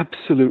are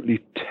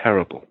absolutely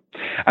terrible.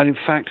 And in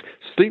fact,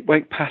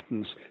 sleep-wake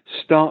patterns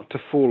start to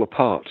fall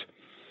apart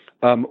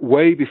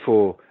way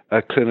before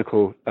a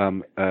clinical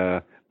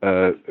a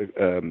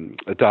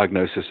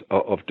diagnosis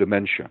of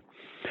dementia.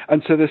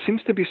 And so there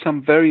seems to be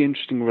some very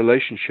interesting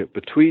relationship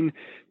between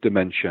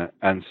dementia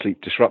and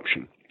sleep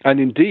disruption. And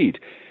indeed,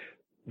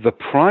 the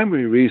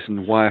primary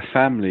reason why a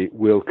family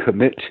will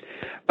commit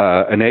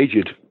an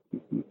aged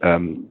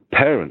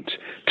parent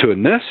to a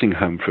nursing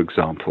home, for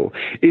example,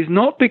 is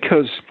not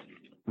because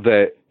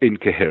they're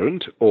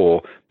incoherent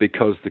or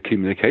because the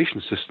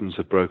communication systems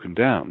have broken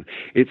down.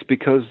 It's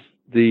because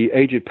the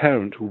aged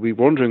parent will be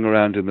wandering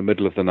around in the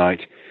middle of the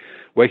night,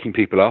 waking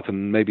people up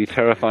and maybe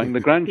terrifying the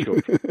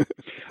grandchildren.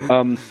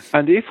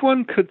 And if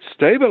one could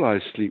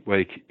stabilize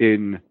sleep-wake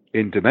in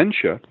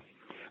dementia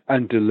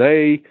and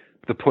delay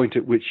the point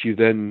at which you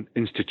then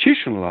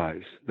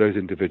institutionalize those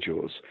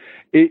individuals,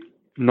 it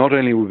not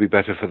only will be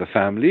better for the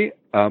family,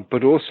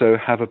 but also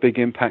have a big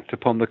impact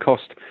upon the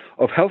cost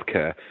of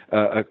healthcare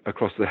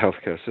across the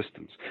healthcare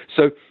systems.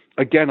 So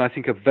again, I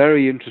think a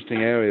very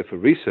interesting area for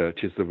research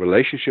is the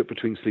relationship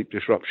between sleep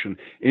disruption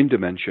in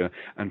dementia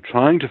and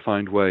trying to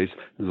find ways,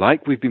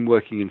 like we've been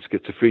working in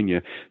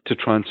schizophrenia, to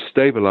try and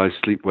stabilize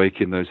sleep-wake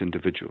in those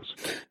individuals.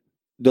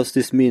 Does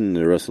this mean,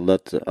 Russell,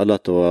 that a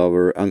lot of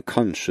our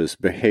unconscious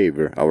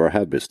behavior, our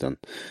habits then,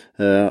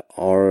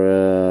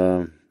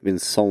 are in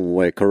some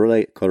way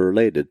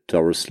correlated to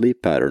our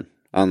sleep pattern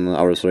and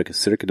our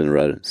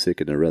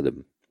circadian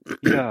rhythm?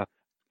 Yeah,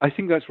 I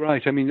think that's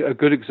right. I mean, a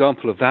good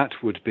example of that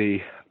would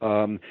be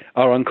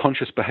our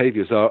unconscious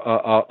behaviors,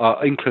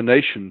 our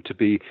inclination to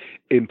be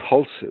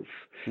impulsive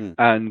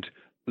and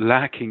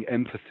lacking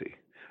empathy.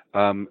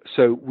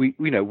 So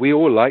we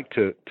all like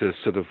to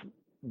sort of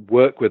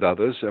work with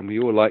others, and we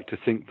all like to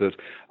think that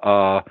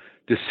our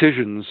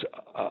decisions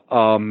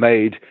are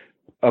made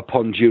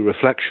upon due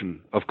reflection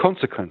of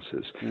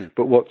consequences.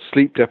 But what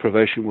sleep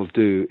deprivation will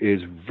do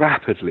is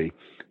rapidly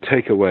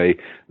take away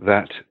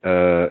that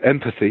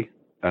empathy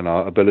and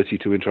our ability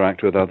to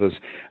interact with others,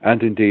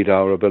 and indeed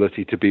our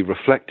ability to be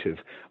reflective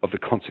of the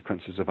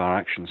consequences of our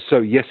actions. So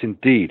yes,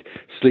 indeed,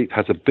 sleep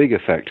has a big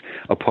effect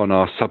upon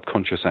our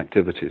subconscious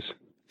activities.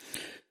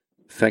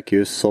 Thank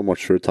you so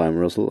much for your time,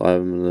 Russell.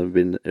 I've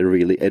been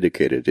really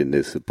educated in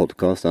this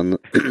podcast, and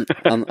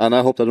and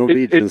I hope that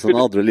Norwegians and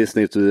others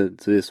listening to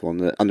this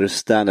one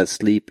understand that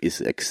sleep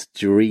is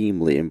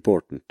extremely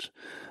important,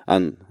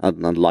 and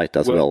light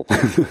as well.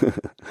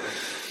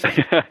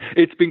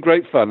 It's been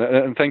great fun,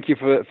 and thank you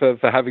for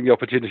having the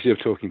opportunity of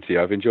talking to you.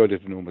 I've enjoyed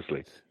it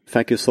enormously.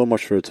 Thank you so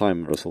much for your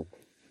time, Russell.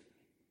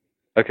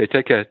 Okay,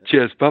 take care.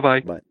 Cheers. Bye-bye.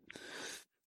 Bye.